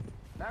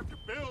 After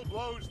Bill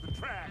blows the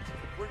tracks,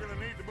 we're gonna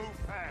need to move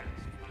fast.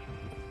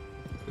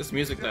 This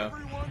music, Is though.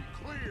 everyone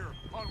clear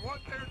on what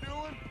they're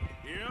doing?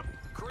 Yep.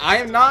 I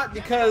am not,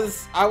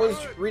 because I was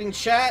reading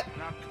chat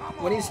Now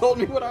come when he on. told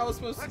me what I was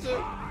supposed to Let's do.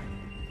 ride.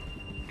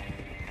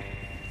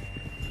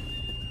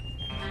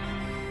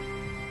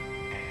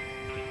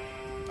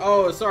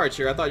 Oh, sorry,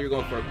 Cheer. I thought you were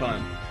going for a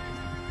pun.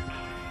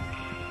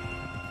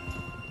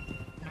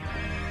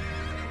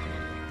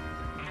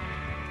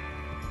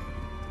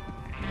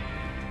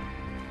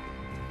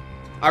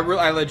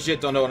 I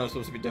legit don't know what I'm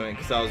supposed to be doing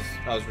because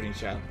I was reading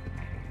chat.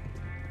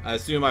 I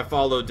assume I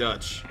follow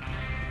Dutch.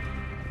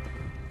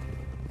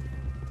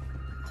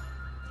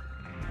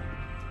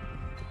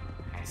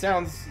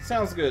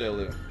 Sounds good,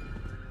 Ilu.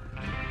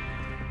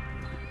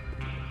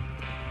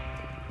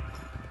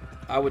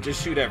 I would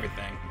just shoot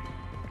everything.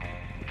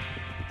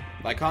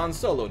 Like Han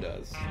Solo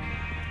does.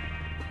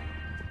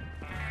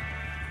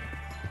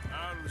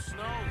 Out of the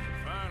snow,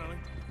 finally.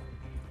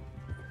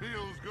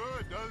 Feels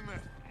good, doesn't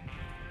it?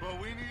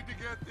 But we need to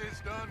get this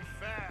done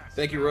fast.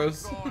 Thank you,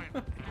 Rose.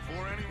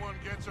 Before anyone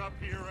gets up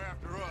here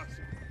after us.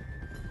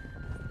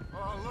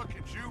 Oh, look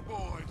at you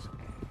boys.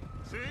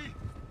 See?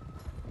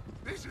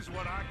 This is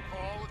what I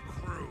call a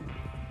crew.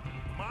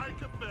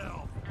 Micah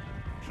Bell,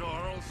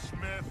 Charles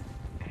Smith,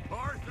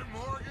 Arthur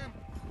Morgan,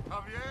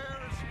 Javier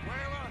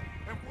Escuela,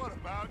 and what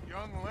about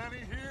young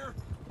Lenny here?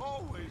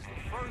 Always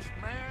the first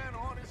man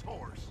on his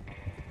horse.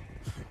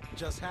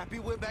 Just happy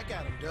we're back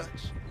at him, Dutch.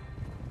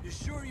 You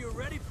sure you're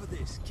ready for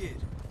this, kid?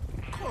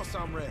 Of course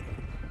I'm ready.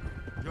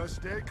 Just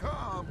stay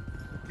calm.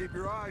 Keep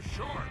your eyes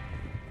sharp.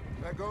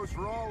 That goes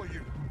for all of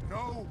you.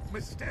 No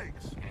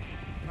mistakes.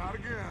 Not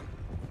again.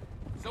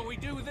 So we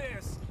do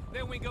this,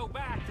 then we go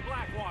back to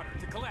Blackwater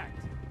to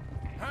collect.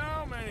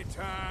 How many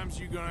times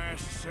you gonna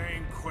ask the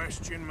same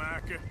question,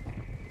 Micah?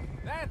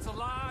 That's a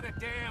lot of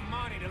damn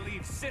money to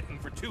leave sitting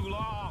for too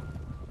long.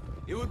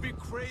 It would be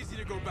crazy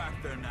to go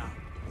back there now.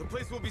 The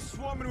place will be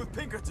swarming with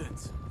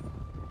Pinkertons.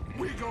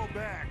 We go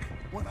back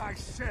when I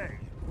say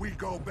we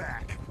go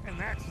back, and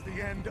that's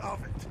the end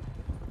of it.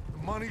 The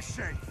money's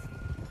safe.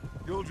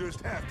 You'll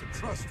just have to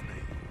trust me.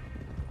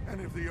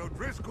 And if the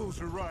O'Driscolls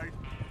are right,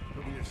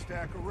 there'll be a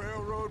stack of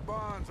railroad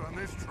bonds on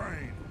this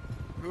train.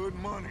 Good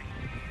money,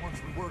 once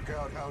we work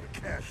out how to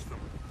cash them.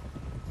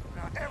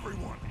 Now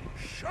everyone,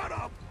 shut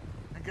up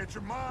and get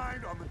your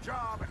mind on the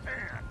job at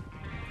hand.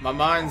 My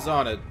mind's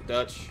on it,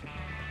 Dutch.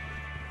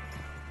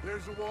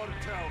 There's the water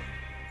tower.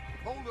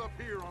 Hold up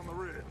here on the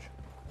ridge.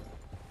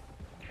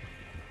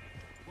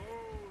 Whoa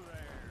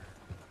there.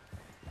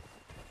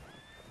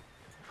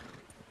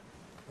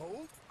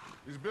 Hold?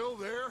 Is Bill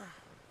there?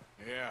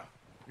 Yeah.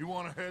 You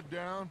want to head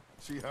down,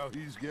 see how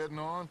he's getting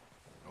on?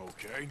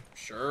 Okay.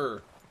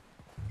 Sure.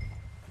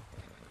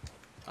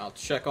 I'll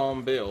check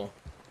on Bill.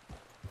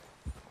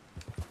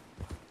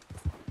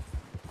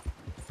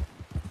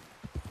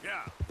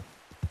 Yeah.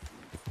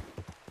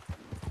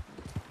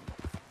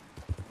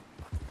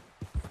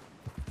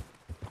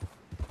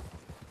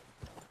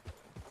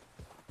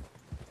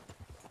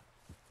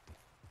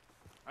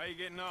 How you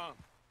getting on?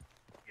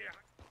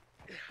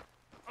 Yeah.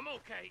 I'm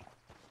okay.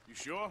 You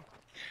sure?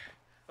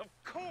 Of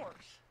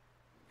course.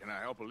 Can I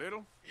help a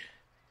little?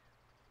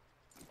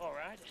 All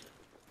right.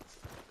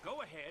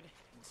 Go ahead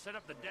and set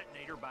up the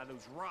detonator by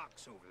those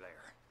rocks over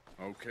there.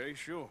 Okay,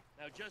 sure.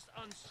 Now just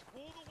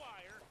unspool the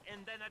wire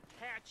and then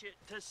attach it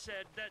to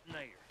said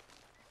detonator.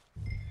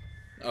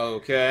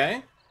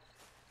 Okay.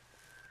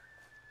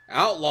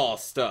 Outlaw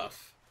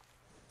stuff.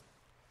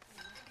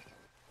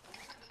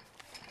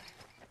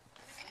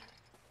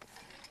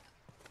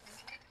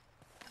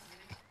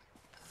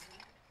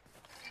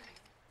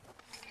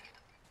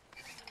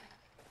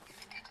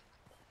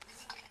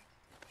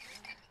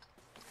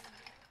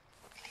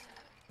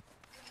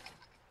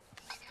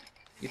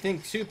 You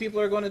think 2 people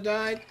are going to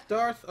die,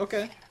 Darth?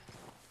 Okay.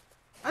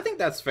 I think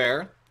that's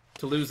fair.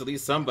 To lose at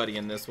least somebody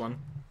in this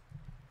one.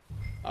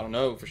 I don't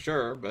know for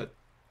sure, but...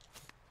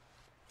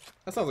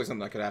 that sounds like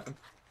something that could happen.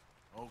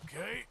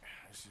 Okay,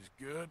 this is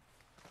good.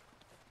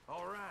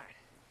 All right.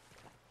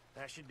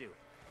 That should do it.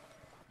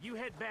 You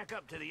head back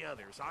up to the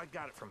others. I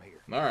got it from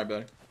here. Alright,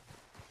 buddy.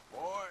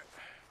 Boy.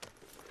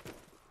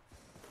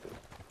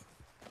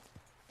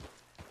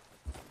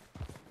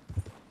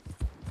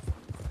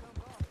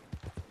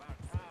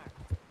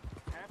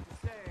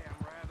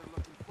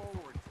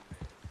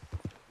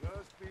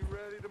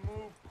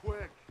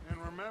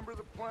 Remember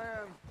the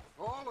plan,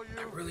 all of you.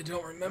 I really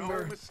don't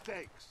remember. No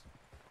mistakes.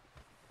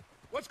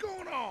 What's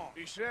going on?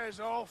 He says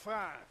all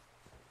fine.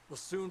 We'll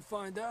soon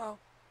find out.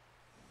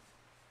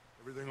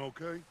 Everything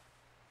okay?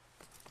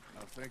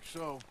 I think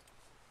so.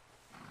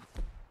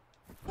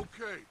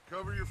 Okay,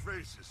 cover your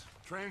faces.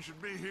 Train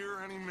should be here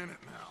any minute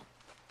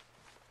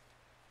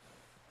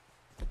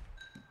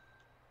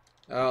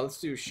now.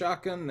 Let's do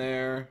shotgun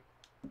there.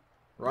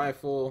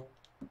 Rifle.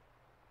 I'm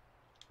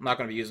not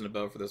going to be using a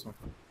bow for this one.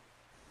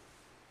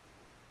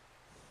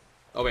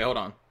 Oh, wait, hold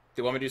on. Do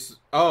you want me to do...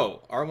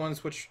 oh, R1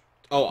 switch...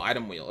 oh,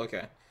 item wheel.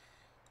 Okay.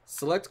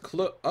 Select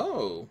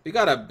oh, we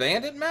got a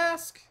bandit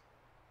mask?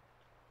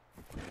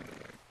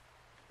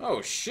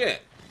 Oh,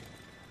 shit.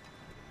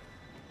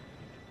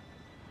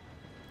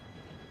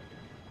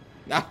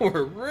 Now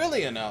we're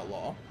really an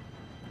outlaw.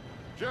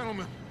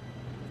 Gentlemen,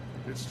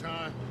 it's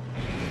time.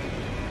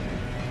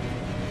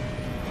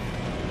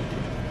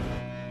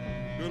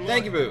 Good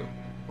Thank you, Boo.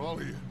 All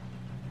of you.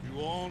 You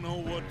all know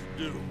what to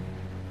do.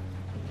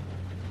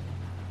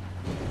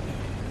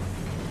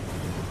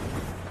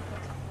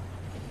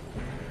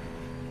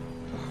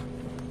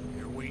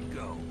 Here we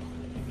go.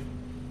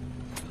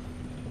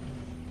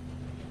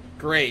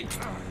 Great.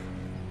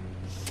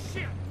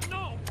 Shit,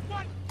 no!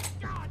 What?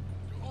 God!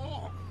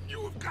 Oh,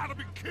 you have got to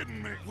be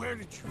kidding me. Where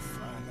did you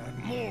find that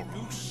Moron.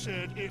 You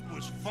said it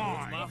was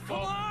fine. my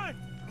fault. Come on!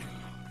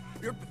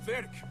 You're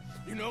pathetic.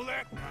 You know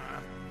that?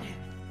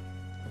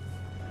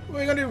 What are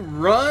we gonna do?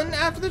 Run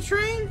after the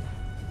train?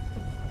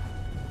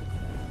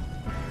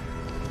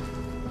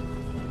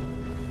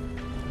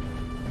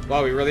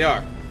 Wow, we really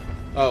are.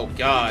 Oh,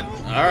 God.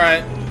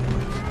 Alright.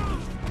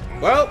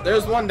 Well,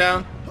 there's one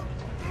down.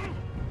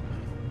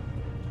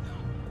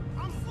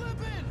 I'm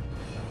slipping.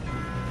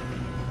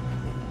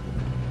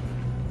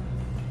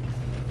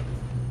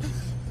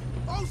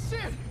 Oh,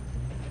 shit.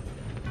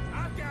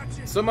 I got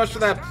you. So much for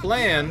that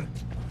plan.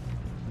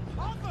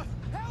 Arthur,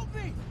 help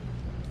me.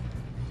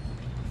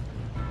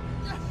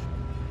 Yeah,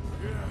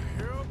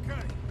 you're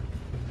okay.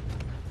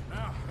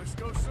 Now, let's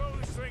go slow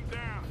this thing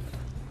down.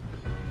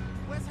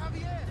 Where's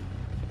Javier?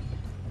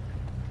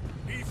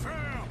 He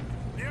fell.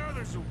 The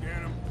others will get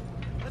him.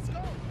 Let's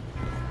go.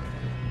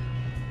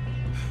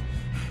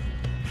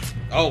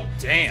 Oh,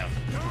 damn.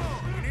 Come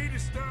on, we need to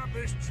stop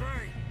this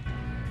train.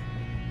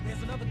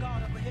 There's another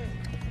guard up ahead.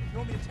 You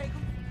want me to take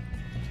him?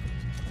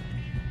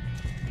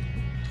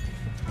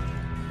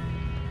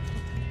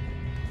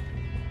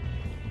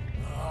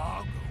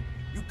 I'll go.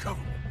 You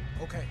cover me.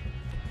 Okay.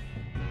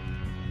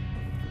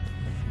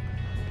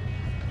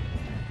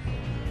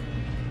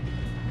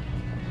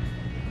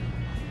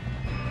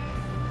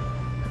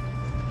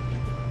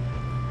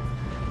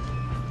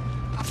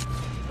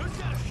 Who's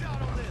got a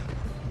shot on them?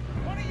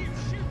 One of you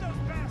shoot those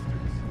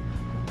bastards.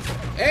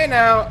 Hey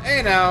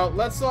now,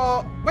 let's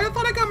all... wait, I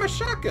thought I got my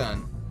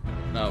shotgun.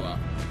 Oh, well.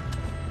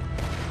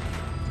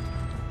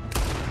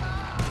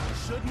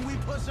 Shouldn't we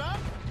push up?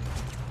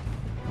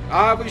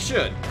 We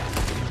should.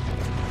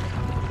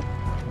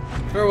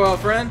 Farewell,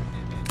 friend.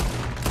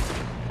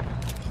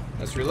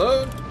 Let's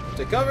reload.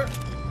 Take cover.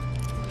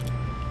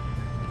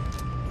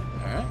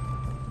 Alright.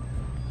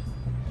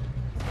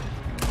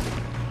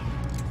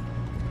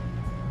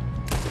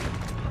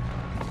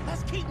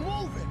 Let's keep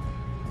moving.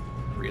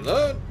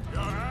 Reload. You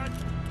alright?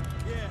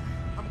 Yeah,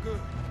 I'm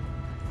good.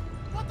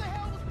 What the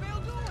hell was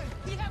Bill doing?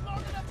 He had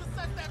long enough to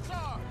set that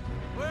charge.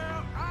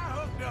 Well, I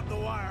hooked up the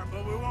wire,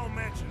 but we won't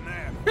mention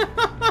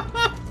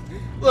that.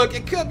 Look,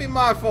 it could be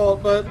my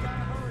fault, but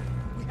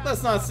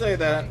let's not say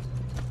that.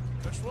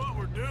 That's what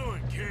we're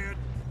doing, kid.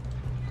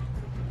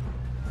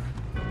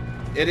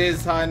 It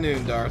is high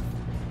noon, Darth.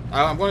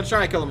 I'm going to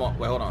try and kill them all.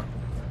 Wait, hold on.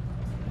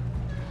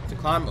 To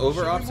climb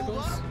over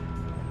obstacles?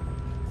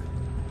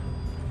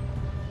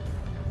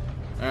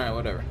 Alright,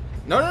 whatever.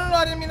 No,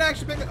 I didn't mean to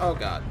actually pick it. Oh,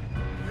 God.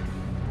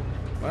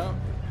 Well.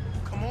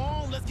 Come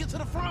on, let's get to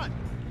the front.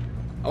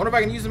 I wonder if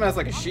I can use them as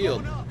like a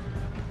shield.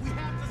 We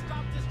have to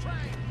stop this train.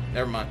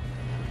 Never mind.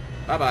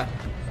 Bye-bye.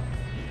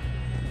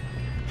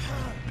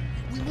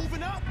 We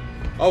moving up?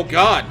 Oh,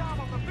 God.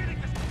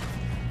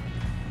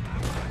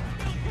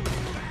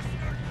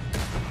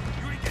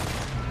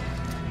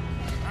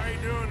 How you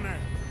doing there?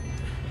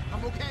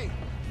 I'm okay.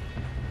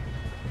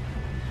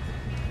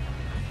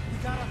 We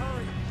gotta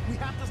hurry. We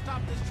have to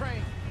stop this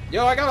train.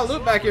 Yo, I got a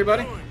loot back here,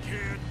 buddy.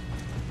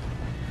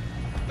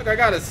 Look, I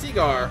got a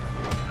cigar.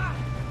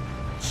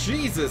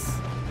 Jesus.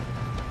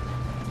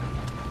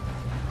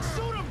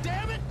 Shoot him,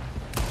 damn it!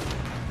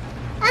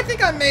 I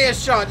think I may have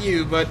shot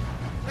you, but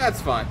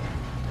that's fine.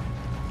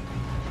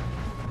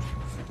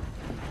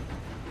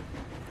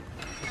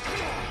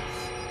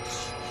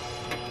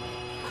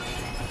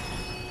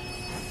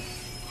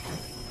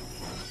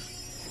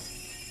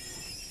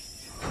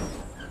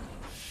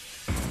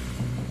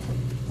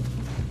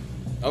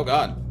 Oh,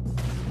 God.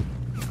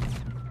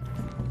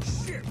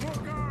 Shit, more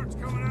guards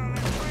coming out of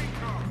that train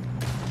car.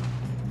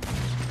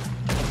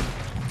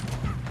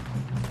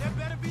 There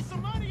better be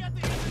some money at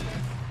the end of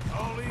this.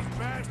 All these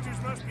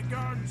bastards must be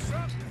guarding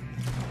something.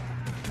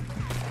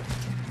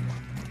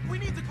 We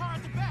need the car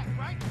at the back,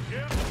 right?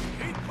 Yep,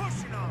 keep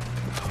pushing on.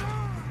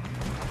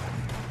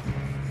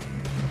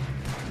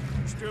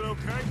 Still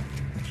okay?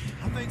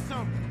 I think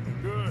so.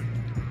 Good.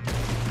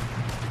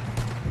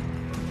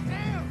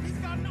 Damn, he's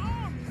got an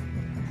army.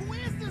 Who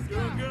is this guy?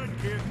 Doing good,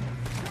 kid.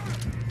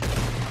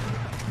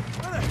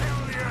 Where the hell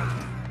are the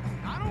others?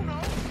 I don't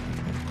know.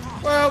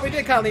 Well, we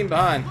did kind of leave him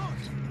behind. Look,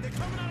 they're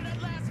coming out of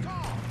that last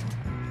car.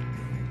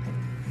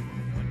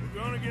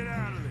 We're gonna get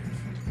out of this.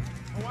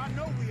 Oh, I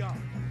know we are.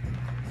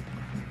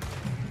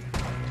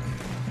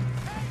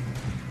 Hey,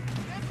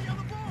 there's the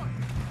other boy.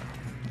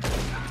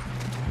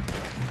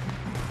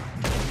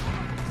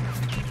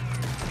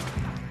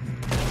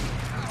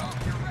 Oh,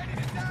 you're ready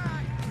to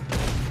die.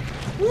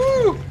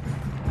 Woo!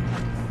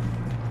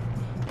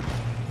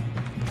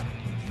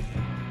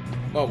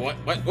 Oh, what?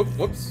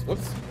 Whoops.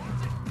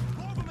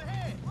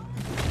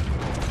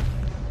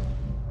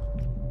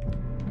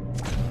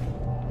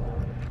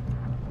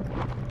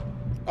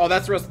 Oh,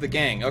 that's the rest of the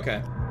gang.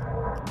 Okay.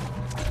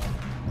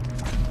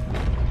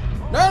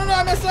 No,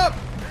 I messed up.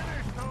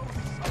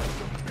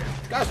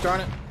 Gosh darn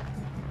it.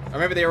 Or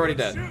maybe they already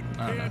dead.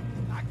 I don't know.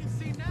 I can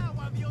see now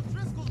why the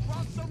O'Driscolls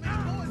brought so many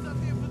boys up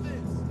here for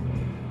this.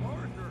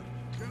 Arthur,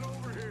 get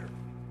over here.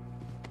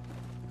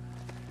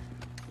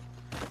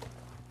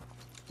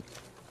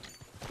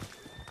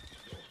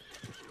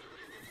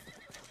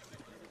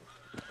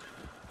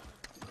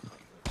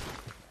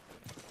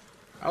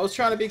 I was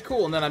trying to be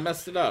cool and then I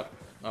messed it up.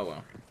 Oh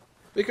well.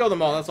 We killed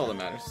them all, that's all that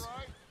matters.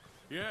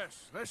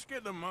 Yes, let's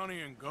get the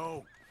money and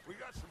go. We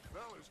got some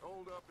fellas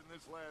holed up in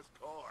this last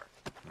car.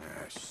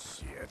 Ah,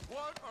 shit.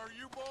 What are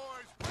you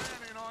boys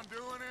planning on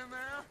doing in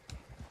there?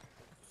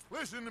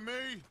 Listen to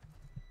me.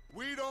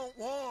 We don't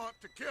want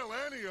to kill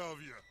any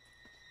of you.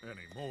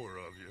 Any more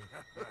of you.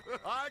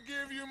 I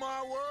give you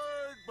my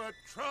word, but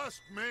trust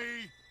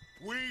me,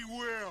 we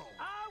will.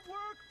 I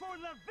work for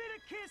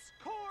Leviticus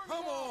Corps.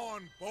 Come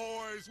on,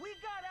 boys. We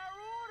got our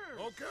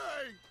orders.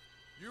 Okay.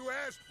 You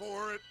asked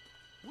for it.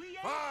 We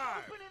ain't 5,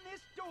 opening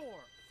this door.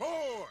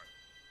 4,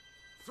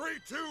 3,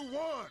 2,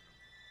 1.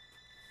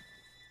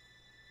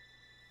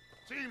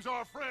 Seems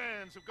our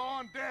friends have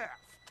gone deaf.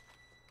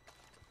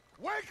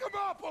 Wake them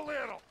up a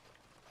little.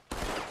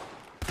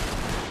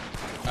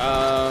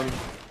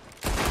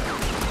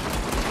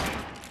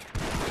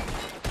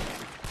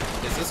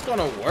 Is this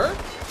gonna work?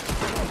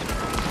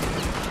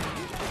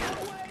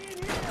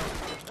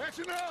 That's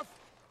enough.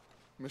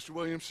 Mr.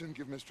 Williamson,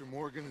 give Mr.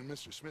 Morgan and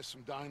Mr. Smith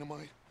some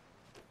dynamite.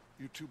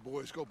 You two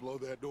boys go blow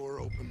that door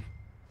open.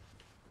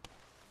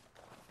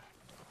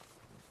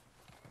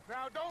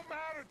 Now, don't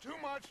matter too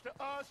much to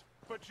us,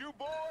 but you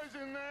boys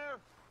in there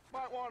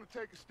might want to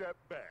take a step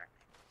back.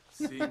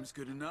 Seems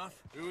good enough.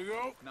 Here we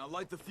go. Now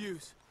light the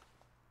fuse.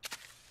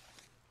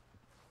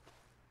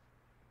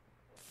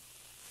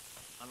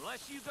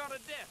 Unless you got a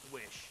death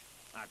wish,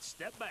 I'd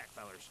step back,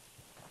 fellers.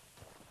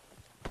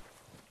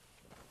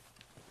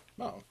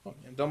 Oh,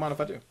 don't mind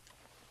if I do.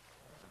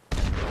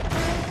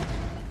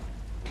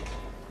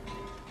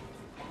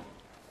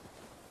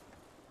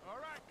 All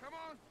right, come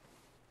on.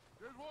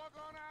 Just walk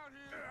on out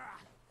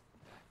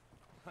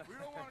here. We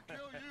don't want to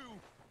kill you.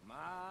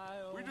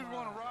 We just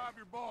want to rob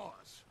your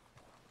boss.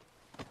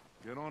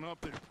 Get on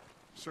up there.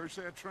 Search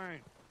that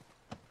train.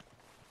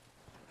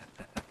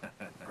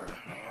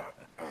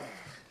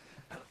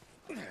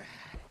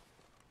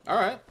 All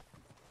right.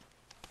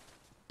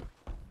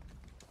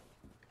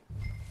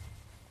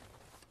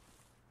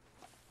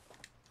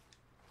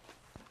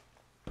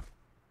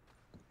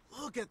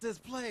 at this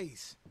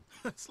place.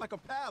 It's like a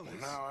palace.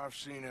 Well, now I've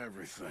seen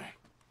everything.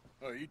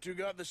 Oh, you two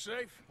got the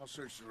safe? I'll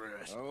search the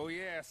rest. Oh,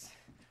 yes.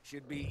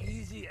 Should be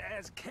easy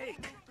as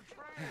cake.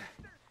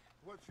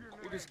 What's your name?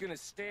 You're just gonna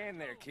stand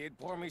there, kid.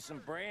 Pour me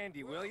some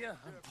brandy, will ya?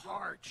 I'm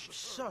parched.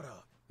 Shut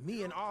up.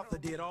 Me and Arthur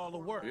did all the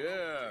work.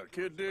 Yeah,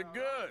 kid did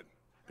good.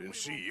 Didn't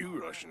see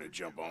you rushing to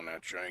jump on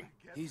that train.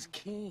 He's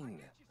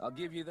king. I'll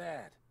give you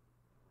that.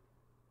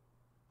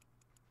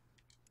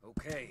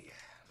 Okay,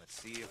 let's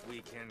see if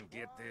we can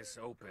get this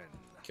open.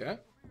 Okay.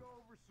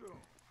 Come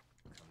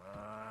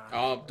on.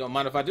 Oh, don't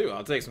mind if I do.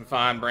 I'll take some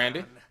fine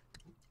brandy.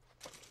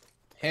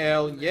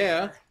 Hell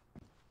yeah.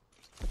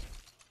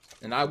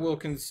 And I will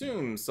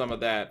consume some of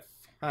that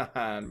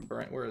fine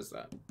brandy. Where is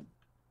that?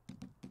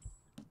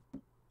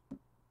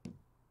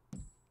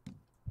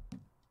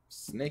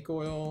 Snake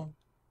oil.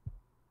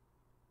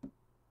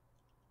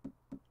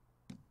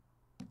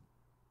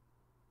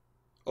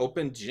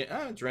 Open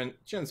gin.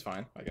 Gin's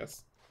fine, I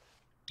guess.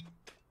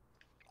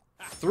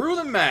 Through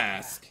the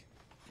mask.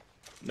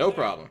 No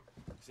problem.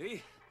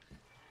 See?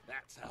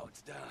 That's how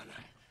it's done.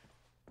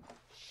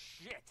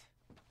 Shit.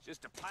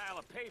 Just a pile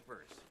of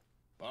papers.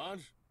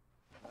 Bonds?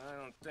 I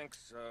don't think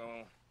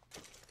so.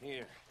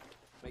 Here.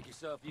 Make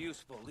yourself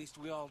useful. At least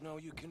we all know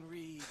you can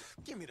read.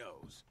 Give me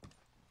those.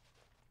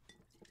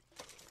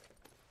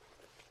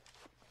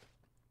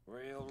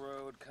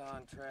 Railroad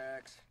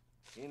contracts,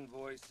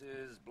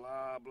 invoices,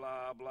 blah,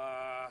 blah,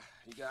 blah.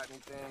 You got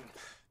anything?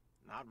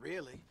 Not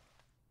really.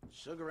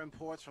 Sugar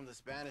imports from the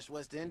Spanish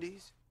West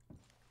Indies.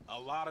 A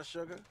lot of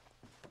sugar.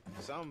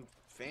 Some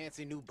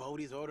fancy new boat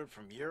he's ordered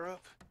from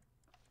Europe.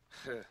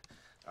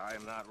 I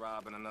am not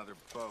robbing another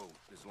boat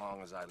as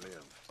long as I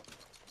live.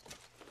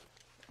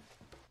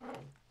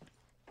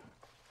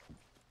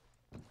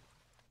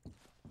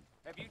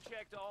 Have you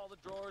checked all the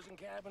drawers and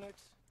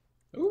cabinets?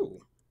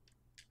 Ooh.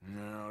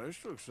 No,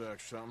 this looks like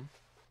something.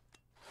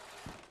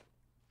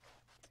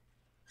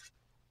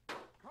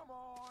 Come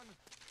on,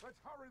 let's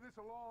hurry this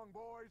along,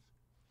 boys.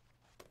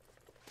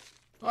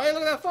 Oh, hey,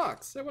 look at that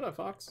fox. Hey, what up,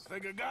 fox?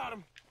 Think I got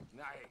him.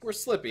 Nice.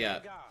 Where's Slippy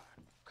at? God,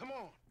 come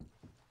on.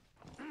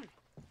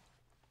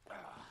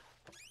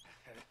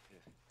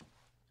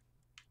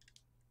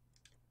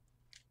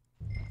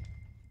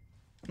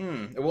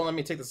 It won't let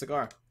me take the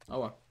cigar. Oh,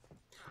 well.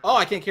 Oh,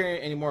 I can't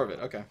carry any more of it.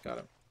 Okay, got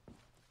it.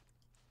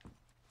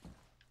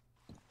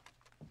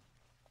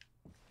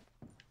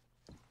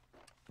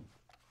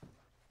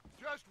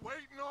 Just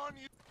waiting on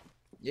you.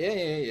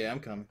 Yeah, I'm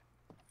coming.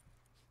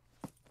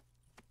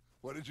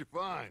 What did you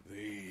find?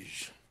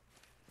 These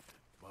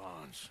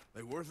bonds.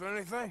 They worth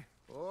anything?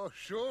 Oh,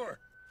 sure.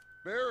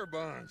 Bearer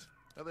bonds.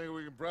 I think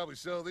we can probably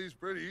sell these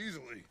pretty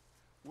easily.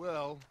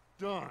 Well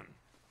done.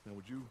 Now,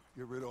 would you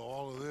get rid of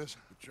all of this?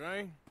 The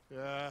train?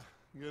 Yeah,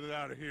 get it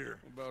out of here.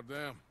 What about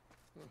them?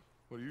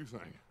 What do you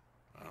think?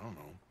 I don't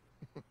know.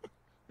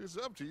 It's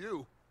up to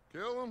you.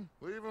 Kill them,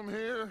 leave them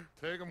here,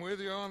 take them with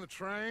you on the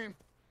train.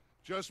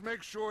 Just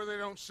make sure they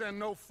don't send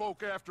no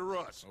folk after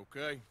us.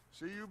 Okay.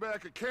 See you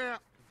back at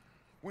camp.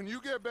 When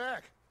you get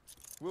back,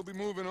 we'll be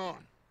moving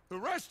on. The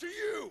rest of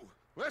you,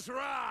 let's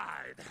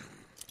ride!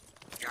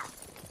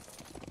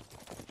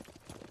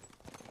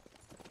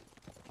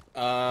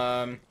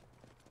 I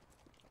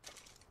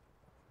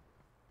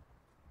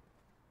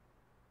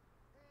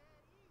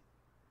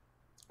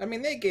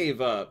mean, they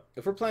gave up.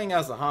 If we're playing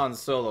as a Han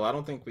Solo, I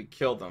don't think we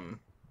killed them.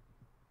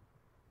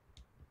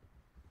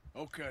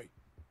 Okay.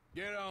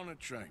 Get on the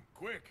train.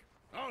 Quick.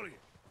 All of you.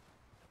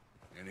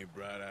 Any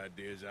bright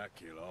ideas, I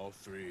kill all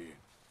three of you.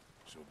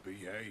 So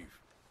behave.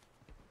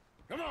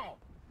 Come on.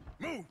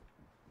 Move.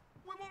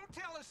 We won't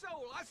tell a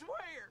soul, I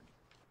swear.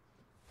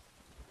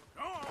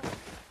 Come on.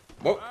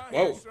 Whoa, I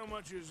hear whoa. so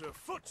much as a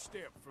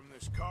footstep from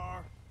this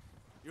car.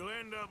 You'll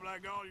end up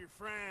like all your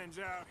friends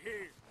out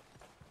here.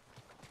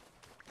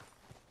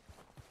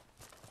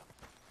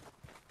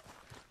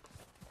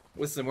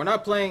 Listen, we're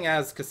not playing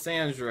as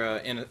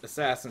Cassandra in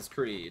Assassin's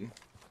Creed.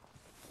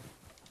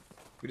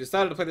 We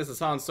decided to play this as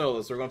Han Solo,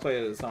 so we're going to play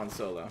it as Han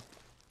Solo.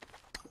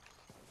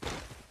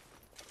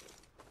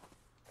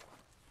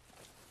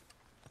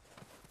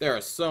 There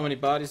are so many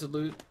bodies to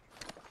loot.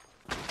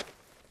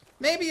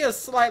 Maybe a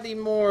slightly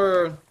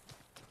more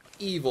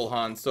evil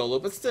Han Solo,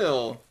 but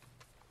still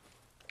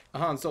a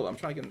Han Solo. I'm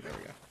trying to get him. There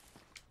we go.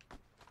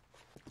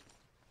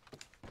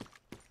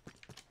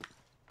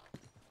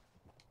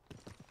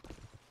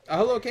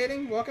 Hello,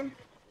 Kading. Welcome.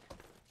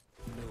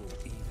 No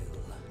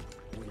evil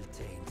will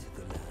taint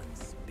the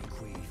lands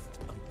bequeathed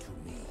unto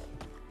me.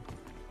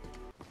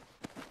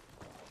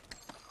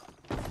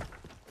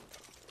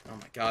 Oh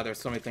my god, there's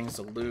so many things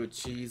to loot.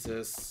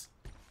 Jesus.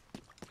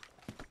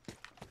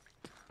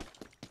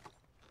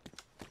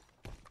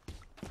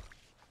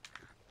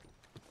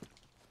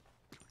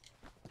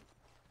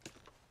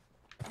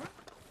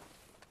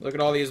 Look at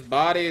all these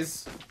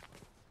bodies.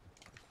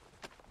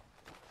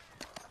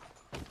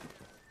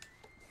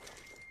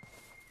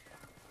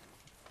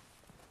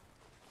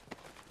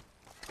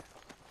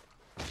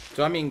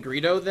 Do I mean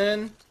Greedo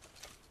then?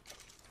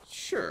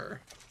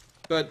 Sure.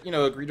 But, you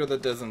know, a Greedo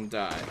that doesn't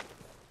die.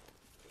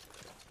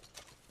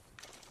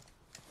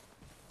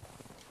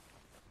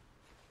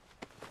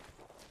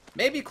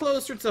 Maybe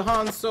closer to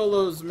Han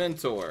Solo's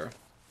mentor.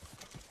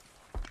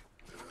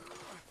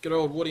 Good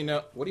old Woody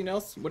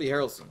Nelson? Woody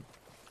Harrelson.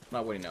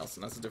 Not Woody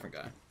Nelson, that's a different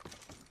guy.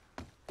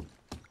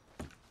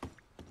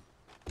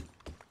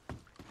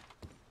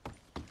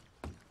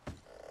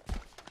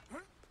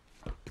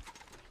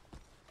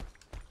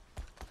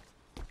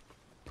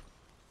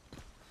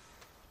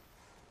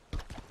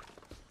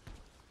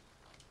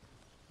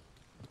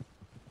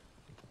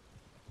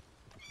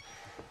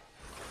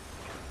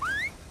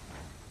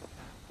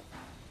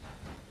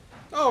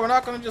 Oh, we're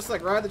not gonna just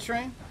like ride the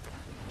train?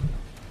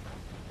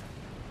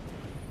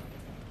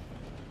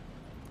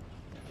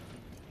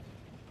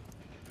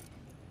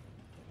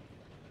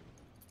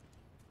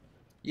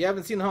 You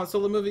haven't seen the Han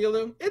Solo movie,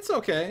 Ilu? It's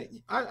okay.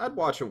 I'd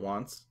watch it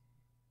once.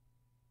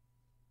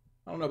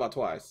 I don't know about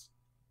twice.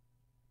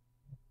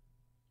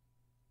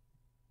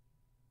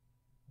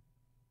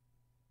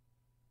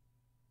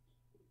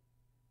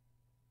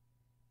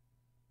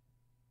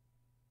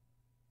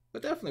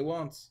 But definitely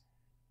once.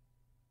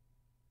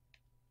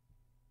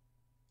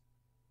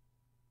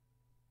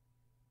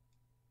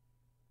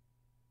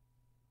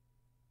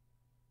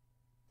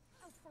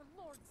 Oh, for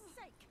Lord's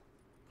sake!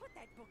 Put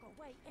that book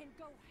away and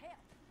go help.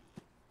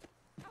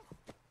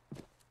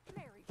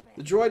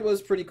 The droid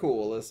was pretty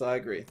cool, Alyssa, I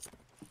agree.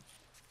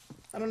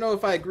 I don't know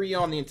if I agree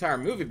on the entire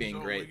movie being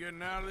great,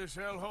 Out of this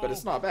hellhole? but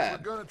it's not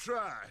bad. We're gonna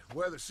try.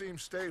 Weather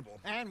seems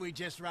stable. And we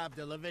just robbed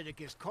a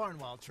Leviticus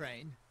Cornwall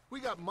train. We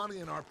got money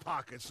in our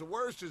pockets. The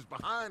worst is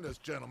behind us,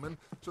 gentlemen.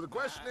 So the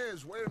question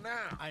is, where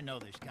now? I know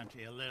this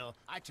country a little.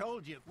 I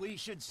told you, we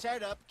should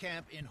set up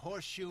camp in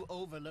Horseshoe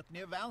Overlook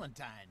near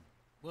Valentine.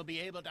 We'll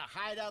be able to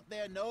hide out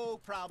there, no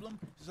problem,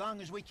 as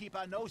long as we keep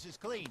our noses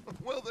clean.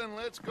 Well, then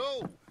let's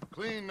go.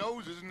 Clean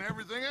noses and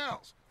everything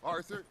else.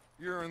 Arthur,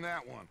 you're in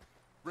that one.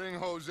 Bring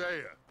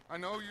Hosea. I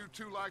know you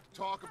two like to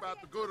talk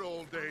about the good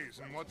old days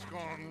and what's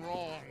gone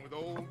wrong with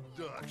old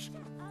Dutch.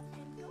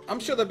 I'm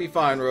sure they'll be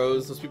fine,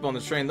 Rose. Those people on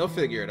the train, they'll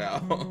figure it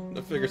out.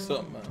 They'll figure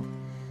something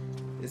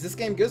out. Is this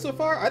game good so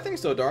far? I think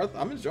so, Darth.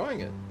 I'm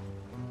enjoying it.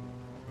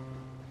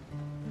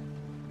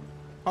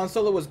 Han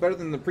Solo was better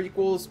than the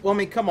prequels? Well, I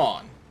mean, come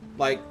on.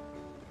 Like,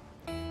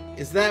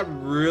 is that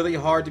really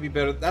hard to be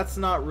better? That's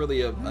not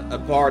really a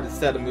bar to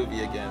set a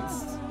movie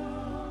against.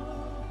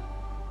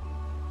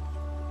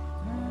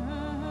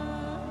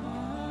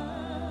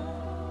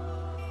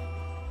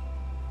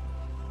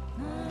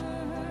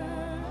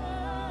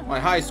 My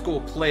high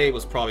school play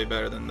was probably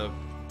better than the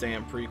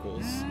damn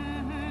prequels.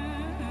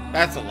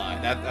 That's a lie.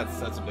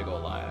 That's a big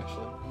old lie,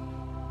 actually.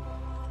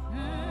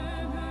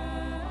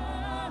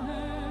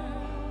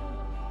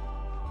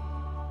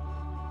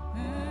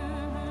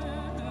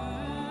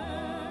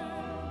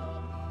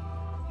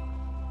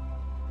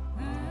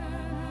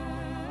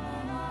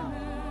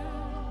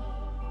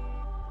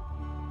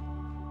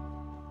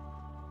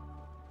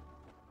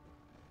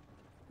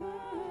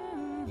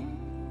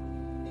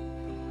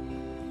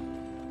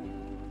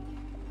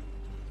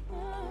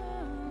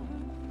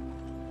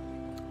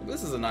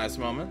 This is a nice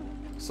moment.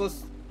 So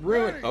let's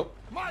ruin it. Oh.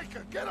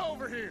 Micah, get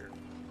over here!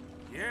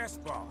 Yes,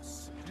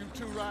 boss. You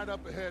two ride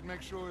up ahead,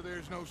 make sure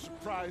there's no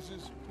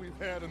surprises. We've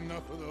had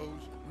enough of those.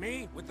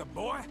 Me with the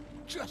boy?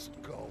 Just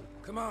go.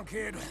 Come on,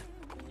 kid.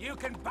 You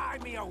can buy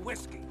me a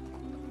whiskey.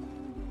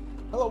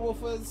 Hello,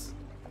 Wolfers.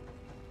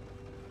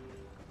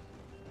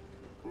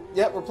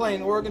 Yep, we're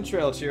playing Oregon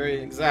Trail,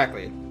 Cheery.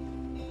 Exactly.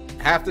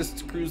 Half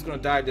this crew's gonna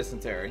die of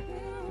dysentery.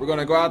 We're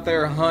gonna go out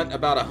there, hunt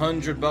about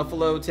 100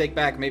 buffalo, take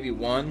back maybe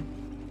 1.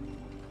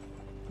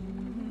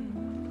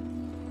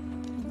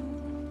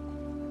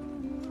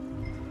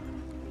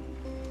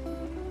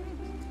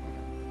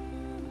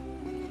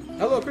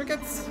 Hello,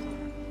 crickets.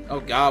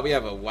 Oh God, we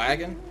have a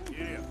wagon.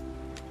 Yeah.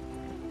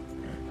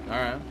 All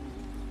right.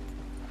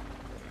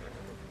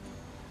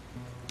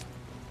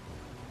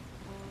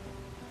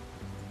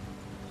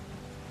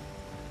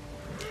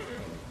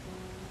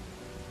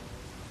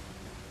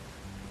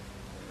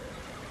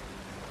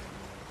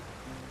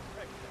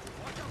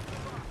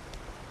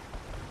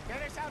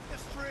 Get us out the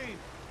stream.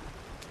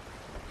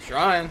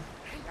 Trying.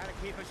 Gotta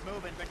keep us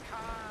moving, but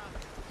calm.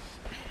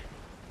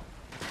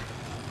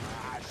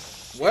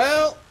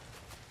 Well,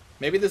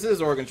 maybe this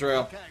is Oregon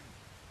Trail. Okay,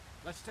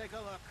 let's take a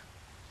look.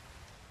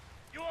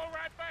 You all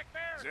right back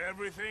there? Does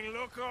everything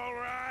look all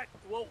right?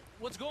 Well,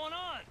 what's going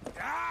on?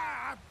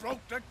 Ah, I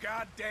broke the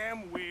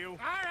goddamn wheel. All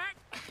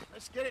right,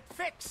 let's get it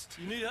fixed.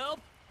 You need help?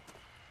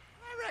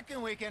 I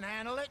reckon we can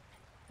handle it.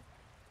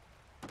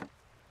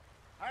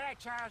 All right,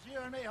 Charles, you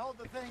and me hold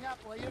the thing up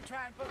while you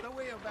try and put the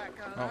wheel back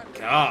on. Oh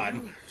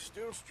God.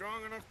 Still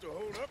strong enough to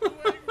hold up the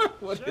wagon?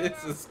 What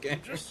is this game?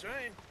 Just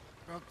saying.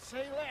 Well,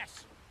 say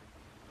less.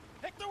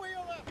 Pick the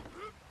wheel up.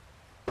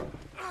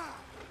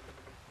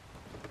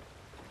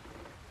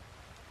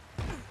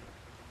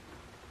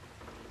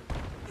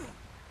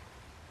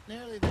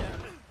 Nearly there.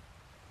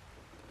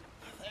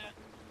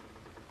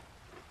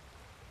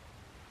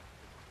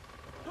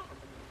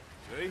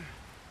 See?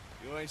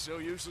 You ain't so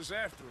useless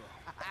after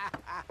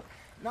all.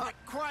 Not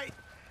quite.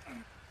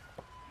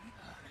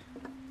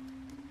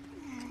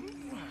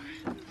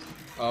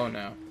 Oh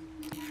no.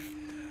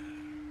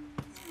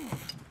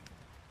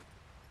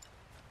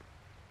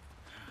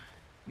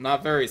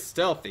 Not very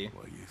stealthy.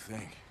 What do you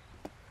think?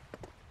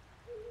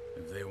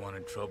 If they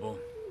wanted trouble,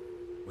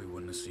 we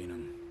wouldn't have seen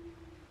them.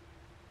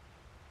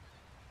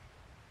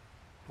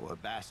 Poor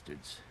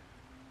bastards.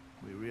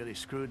 We really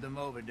screwed them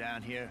over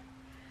down here.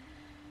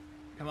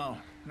 Come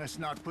on, let's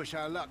not push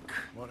our luck.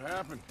 What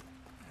happened?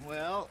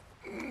 Well,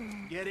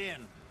 get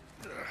in.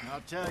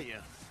 I'll tell you.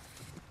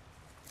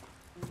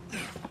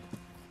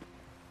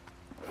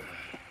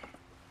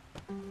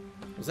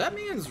 Was that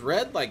man's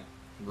red, like,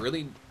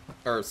 really...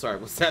 Or, sorry,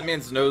 was that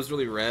man's nose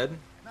really red?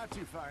 Not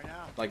too far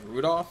now. Like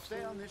Rudolph?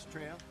 Stay on this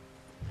trail.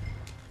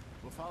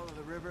 We'll follow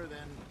the river,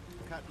 then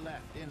cut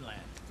left inland.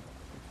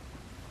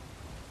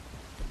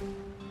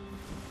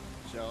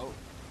 So...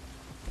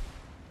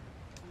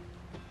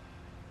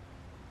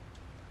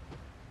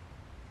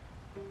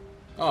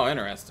 Oh,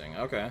 interesting.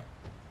 Okay.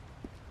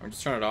 I'm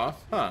just turn it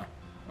off? Huh.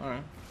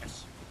 Alright.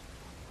 Yes.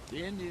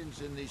 The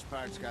Indians in these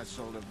parts got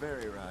sold a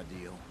very raw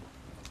deal.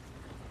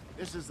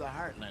 This is the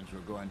heartlands we're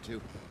going to.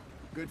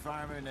 Good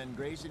farming and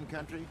grazing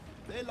country.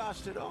 They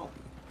lost it all.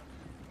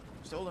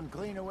 Stolen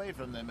clean away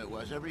from them it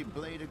was, every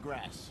blade of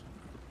grass.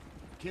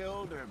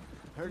 Killed or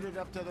herded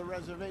up to the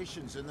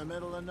reservations in the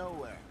middle of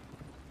nowhere.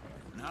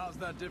 And how's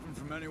that different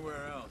from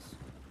anywhere else?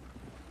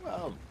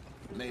 Well,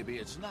 maybe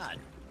it's not.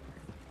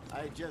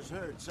 I just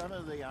heard some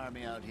of the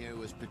army out here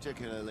was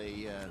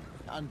particularly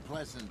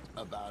unpleasant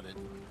about it.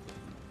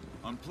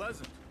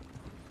 Unpleasant?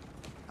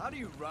 How do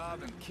you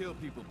rob and kill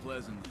people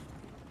pleasantly?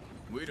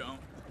 We don't,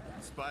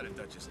 in spite of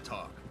Dutch's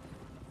talk.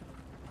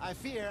 I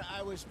fear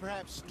I was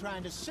perhaps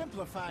trying to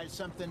simplify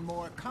something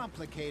more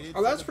complicated.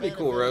 Oh, that's pretty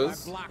cool,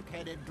 Rose. Our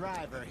block-headed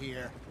driver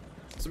here.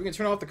 So we can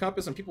turn off the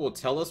compass and people will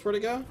tell us where to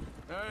go?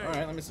 Hey,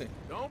 alright, let me see.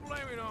 Don't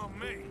blame it on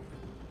me.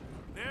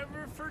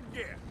 Never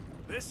forget,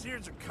 this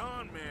here's a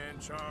con man,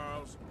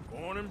 Charles,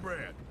 born and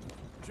bred.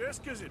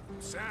 Just 'cause it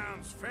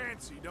sounds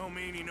fancy don't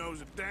mean he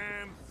knows a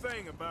damn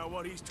thing about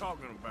what he's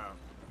talking about.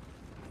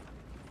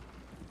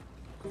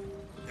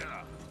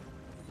 Yeah.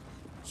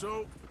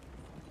 So,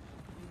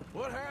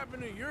 what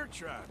happened to your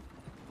tribe?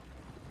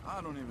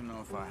 I don't even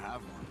know if I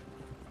have one.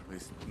 At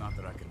least, not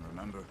that I can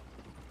remember.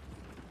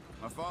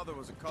 My father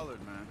was a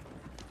colored man.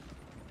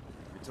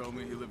 He told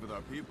me he lived with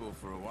our people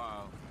for a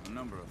while. A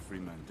number of free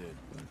men did.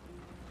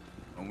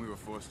 When we were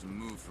forced to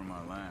move from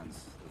our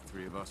lands, the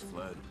three of us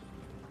fled.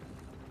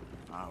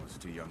 I was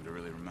too young to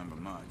really remember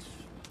much.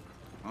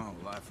 My whole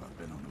life I've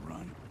been on the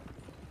run.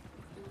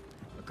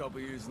 A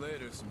couple years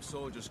later, some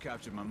soldiers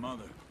captured my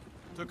mother.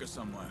 Took her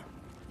somewhere.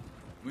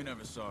 We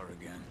never saw her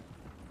again.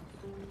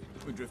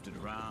 We drifted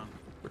around.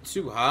 We're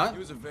too hot? He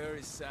was a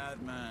very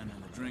sad man,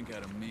 and the drink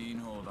had a mean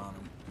hold on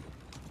him.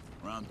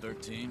 Around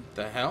 13.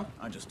 The hell?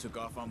 I just took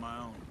off on my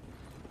own.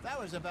 That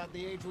was about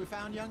the age we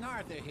found young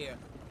Arthur here.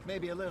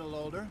 Maybe a little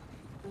older.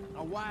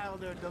 A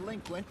wilder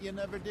delinquent you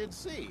never did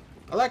see.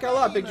 I like it a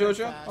lot, Big Learn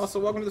Jojo. fast. Also,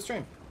 welcome to the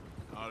stream.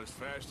 Not as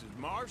fast as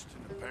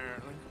Marston,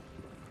 apparently.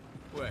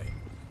 Wait.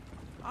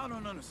 I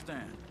don't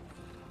understand.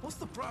 What's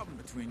the problem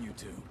between you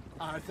two?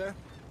 Arthur?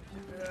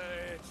 Yeah,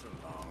 it's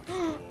a long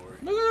story.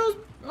 Look at those.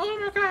 Oh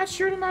my god,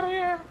 shoot him out of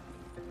here.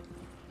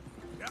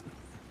 Yeah.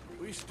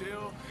 We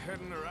still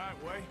heading the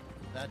right way?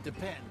 That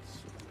depends.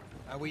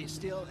 Are we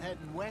still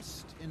heading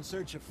west in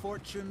search of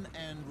fortune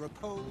and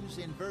repose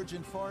in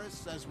virgin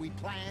forests as we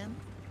planned?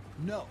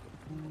 No.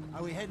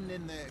 Are we heading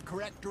in the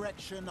correct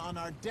direction on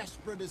our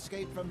desperate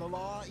escape from the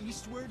law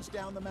eastwards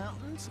down the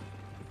mountains?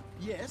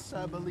 Yes,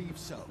 I believe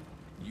so.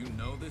 You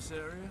know this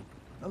area?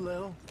 A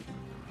little.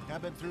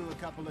 I've been through a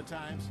couple of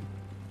times.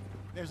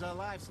 There's a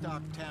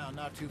livestock town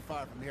not too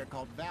far from here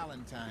called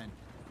Valentine.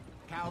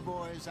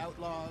 Cowboys,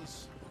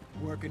 outlaws,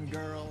 working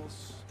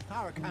girls,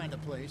 our kind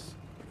of place.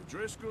 The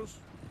Driscolls?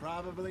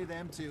 Probably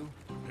them too.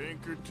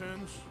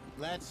 Pinkertons?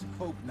 Let's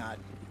hope not.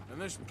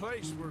 And this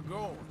place we're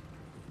going.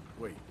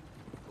 Wait,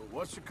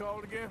 what's it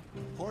called again?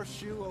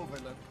 Horseshoe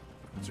Overlook.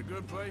 It's a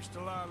good place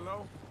to lie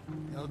low?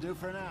 It'll do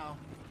for now.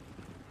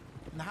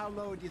 And how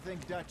low do you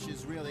think Dutch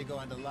is really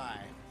going to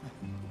lie?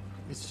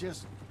 It's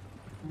just,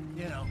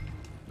 you know,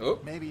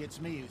 maybe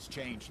it's me who's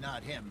changed,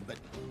 not him, but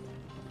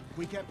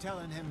we kept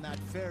telling him that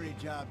ferry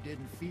job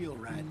didn't feel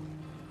right.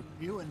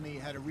 You and me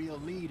had a real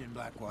lead in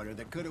Blackwater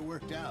that could have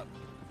worked out.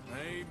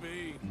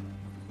 Maybe.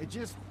 It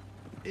just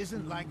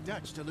isn't like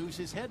Dutch to lose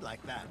his head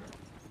like that.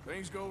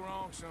 Things go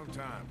wrong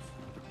sometimes.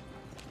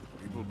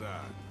 People die.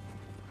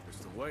 It's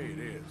the way it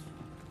is.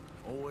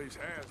 Always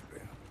has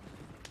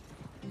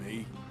been.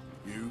 Me,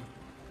 you,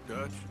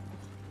 Dutch.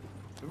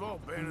 We've all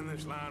been in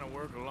this line of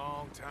work a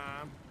long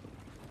time.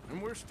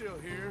 And we're still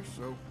here,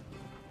 so...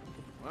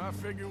 well, I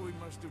figure we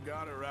must have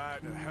got it right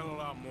a hell of a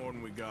lot more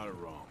than we got it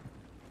wrong.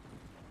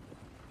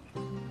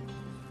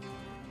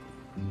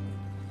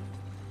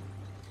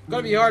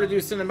 Gonna be hard to do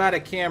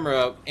cinematic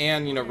camera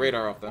and, you know,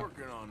 radar off though.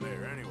 Working on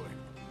there anyway.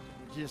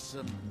 Just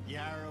some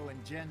yarrow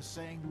and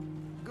ginseng.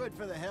 Good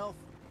for the health.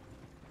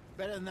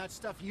 Better than that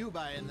stuff you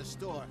buy in the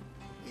store.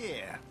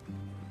 Yeah,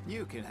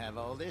 you can have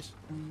all this.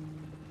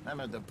 I'm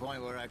at the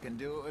point where I can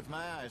do it with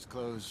my eyes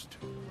closed.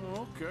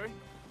 Okay,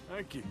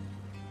 thank you.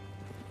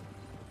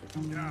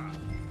 Yeah.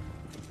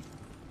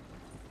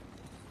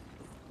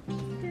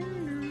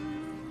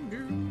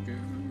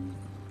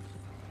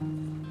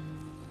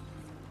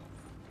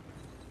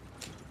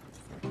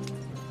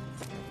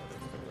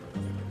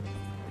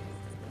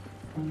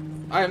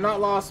 I have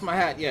not lost my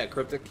hat yet,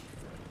 Cryptic.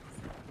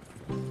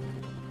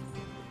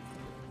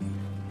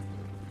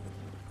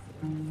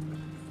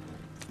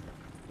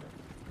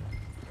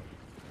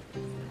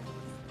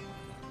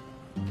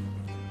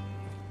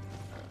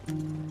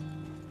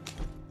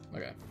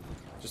 Okay.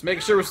 Just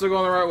making sure we're still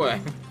going the right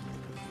way.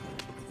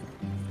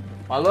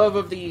 My love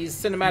of the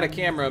cinematic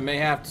camera may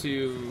have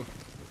to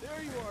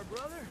There you are,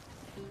 brother.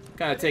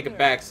 kind of take a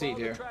back seat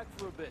here. Track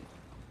for a bit.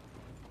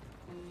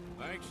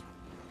 Thanks.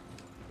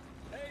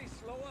 Hey,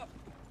 slow up.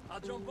 I'll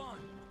jump on.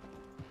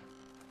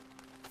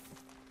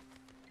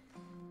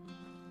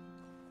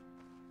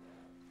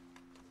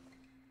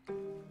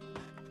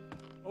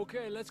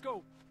 Okay, let's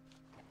go.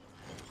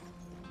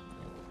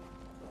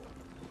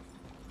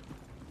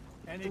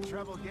 Any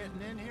trouble getting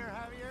in here,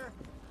 Javier?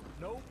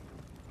 Nope.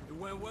 It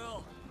went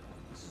well.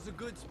 This is a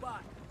good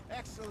spot.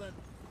 Excellent.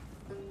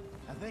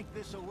 I think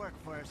this will work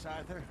for us,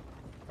 Arthur.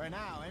 For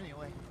now,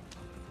 anyway.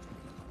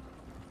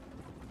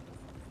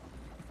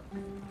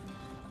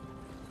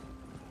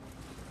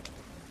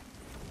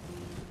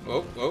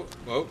 Whoa, whoa,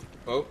 whoa,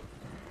 whoa.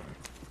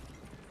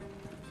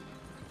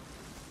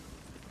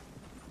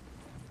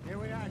 Here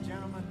we are,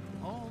 gentlemen.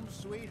 Home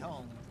sweet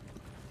home.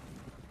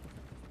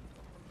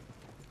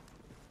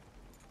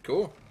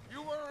 Cool.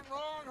 You weren't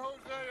wrong,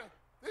 Hosea.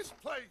 This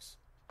place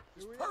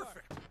is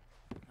perfect.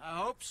 I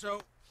hope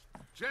so.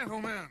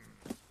 Gentlemen,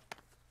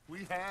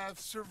 we have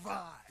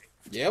survived.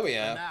 Yeah, we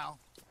have.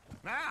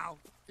 Now,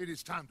 it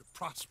is time to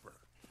prosper.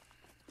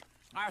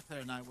 Arthur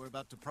and I were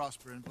about to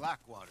prosper in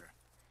Blackwater.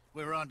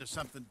 We were onto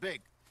something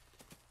big.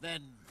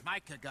 Then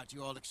Micah got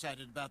you all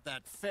excited about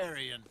that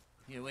ferry, and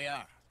here we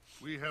are.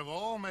 We have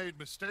all made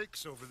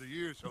mistakes over the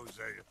years,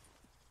 Hosea.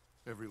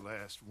 Every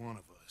last one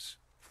of us.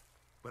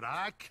 But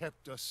I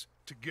kept us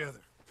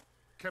together.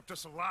 Kept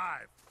us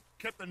alive.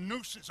 Kept the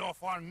nooses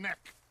off our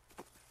neck.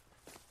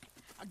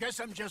 I guess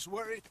I'm just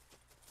worried.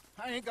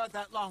 I ain't got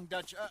that long,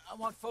 Dutch. I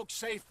want folks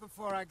safe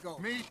before I go.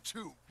 Me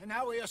too. And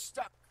now we are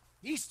stuck.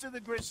 East of the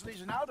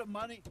Grizzlies and out of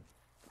money.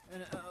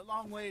 And a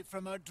long way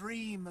from our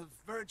dream of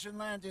virgin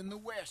land in the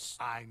west.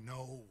 I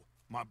know,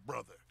 my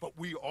brother. But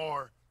we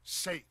are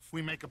safe.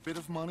 We make a bit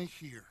of money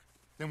here.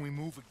 Then we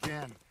move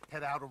again.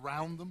 Head out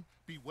around them.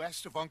 Be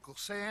west of Uncle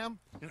Sam.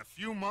 In a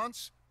few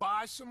months,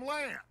 buy some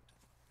land.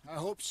 I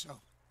hope so.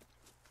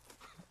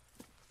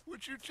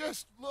 Would you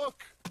just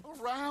look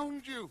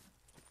around you?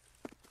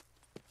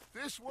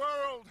 This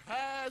world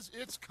has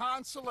its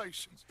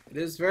consolations. It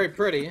is very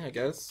pretty, I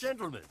guess.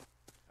 Gentlemen,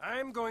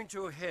 I'm going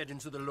to head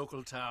into the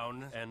local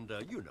town and,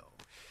 you know,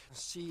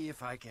 see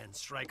if I can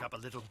strike up a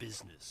little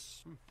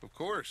business. Of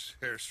course,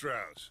 Herr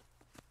Strauss.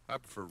 I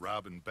prefer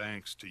robbing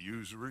banks to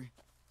usury.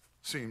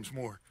 Seems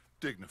more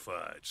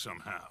dignified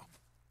somehow.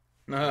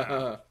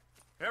 Now,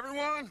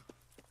 everyone,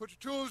 put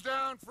your tools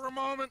down for a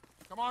moment.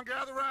 Come on,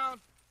 gather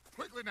round.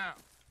 Quickly now.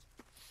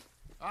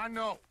 I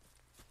know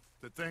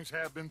that things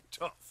have been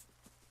tough,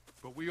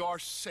 but we are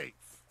safe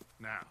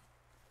now,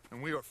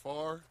 and we are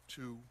far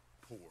too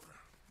poor.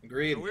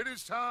 Agreed. So it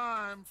is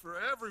time for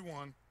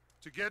everyone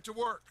to get to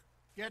work.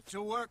 Get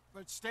to work,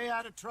 but stay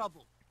out of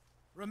trouble.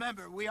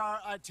 Remember, we are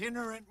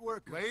itinerant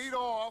workers. Laid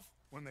off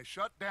when they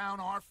shut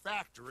down our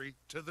factory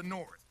to the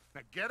north.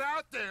 Now get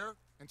out there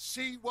and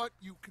see what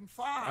you can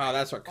find. Oh,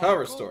 that's our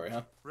cover Uncle, story,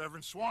 huh?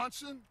 Reverend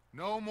Swanson,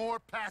 no more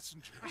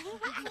passengers.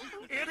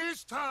 It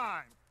is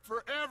time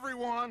for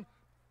everyone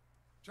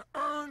to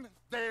earn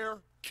their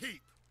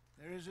keep.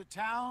 There is a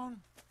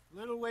town a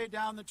little way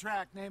down the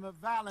track named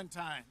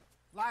Valentine.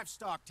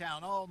 Livestock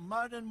town, all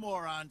mud and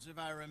morons, if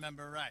I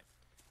remember right.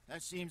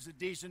 That seems a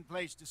decent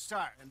place to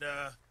start. And,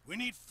 we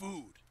need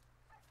food.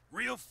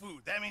 Real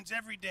food. That means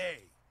every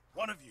day.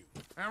 One of you.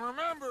 And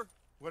remember,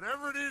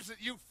 whatever it is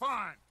that you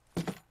find,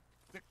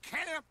 the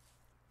camp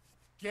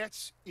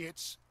gets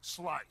its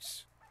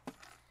slice.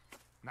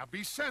 Now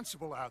be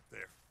sensible out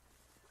there.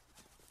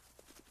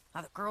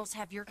 Now the girls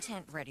have your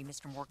tent ready,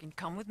 Mr. Morgan.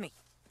 Come with me.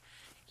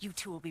 You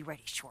two will be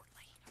ready shortly.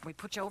 We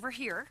put you over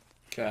here.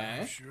 Okay.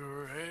 I'm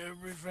sure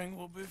everything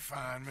will be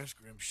fine, Miss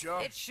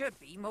Grimshaw. It should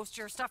be. Most of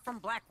your stuff from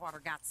Blackwater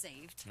got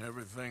saved.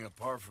 Everything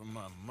apart from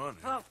my money.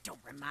 Oh, don't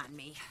remind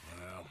me.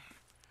 Well,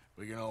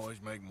 we can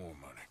always make more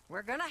money.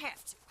 We're gonna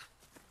have to.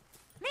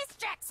 Miss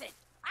Jackson,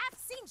 I've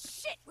seen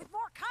shit with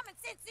more common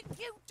sense than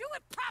you. Do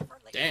it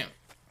properly. Damn.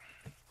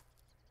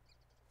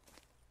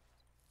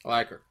 I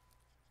like her.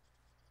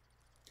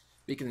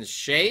 We can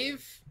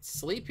shave,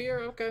 sleep here,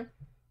 okay.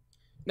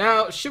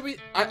 Now, should we...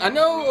 I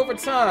know over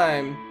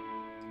time,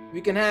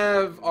 we can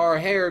have our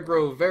hair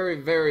grow very,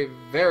 very,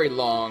 very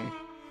long.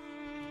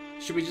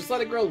 Should we just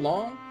let it grow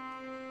long?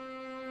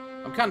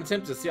 I'm kind of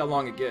tempted to see how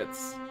long it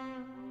gets.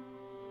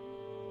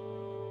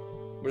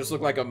 We'll just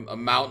look like a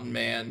mountain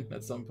man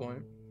at some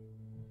point.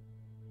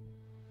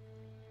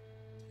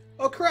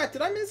 Oh, correct.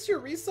 Did I miss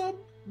your resub,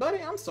 buddy?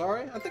 I'm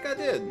sorry. I think I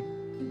did.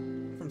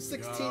 From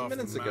 16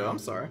 minutes ago. I'm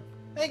sorry.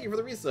 Thank you for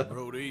the resub.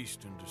 Rode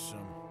east into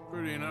some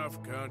pretty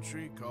enough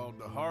country called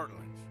the Heartlands.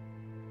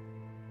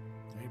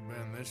 Ain't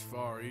been this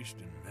far east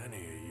in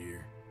many a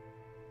year.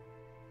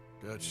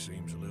 Dutch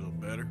seems a little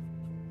better.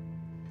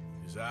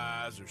 His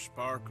eyes are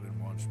sparkling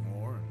once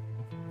more,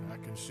 and I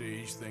can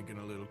see he's thinking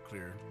a little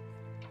clearer.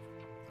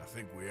 I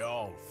think we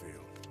all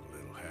feel a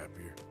little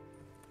happier,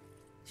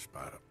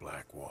 despite of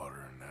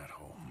Blackwater and that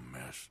whole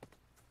mess.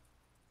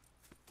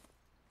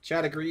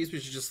 Chad agrees we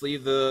should just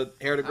leave the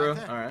hair to grow.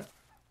 Okay. All right.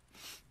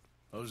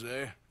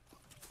 Jose?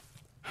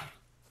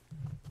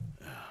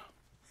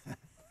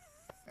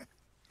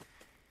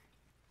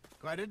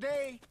 Quite a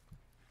day.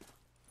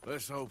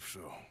 Let's hope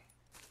so.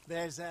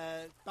 There's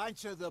a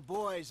bunch of the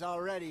boys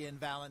already in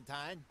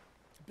Valentine.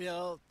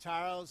 Bill,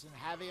 Charles, and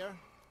Javier.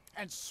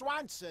 And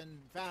Swanson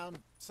found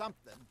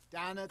something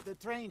down at the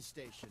train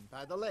station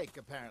by the lake,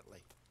 apparently.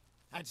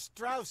 And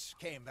Strauss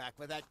came back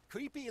with that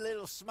creepy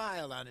little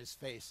smile on his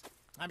face.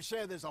 I'm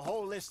sure there's a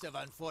whole list of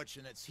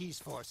unfortunates he's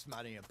forced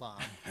money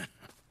upon.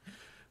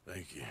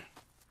 Thank you.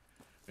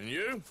 And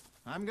you?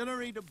 I'm gonna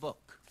read a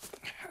book.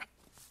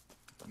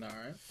 All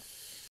right.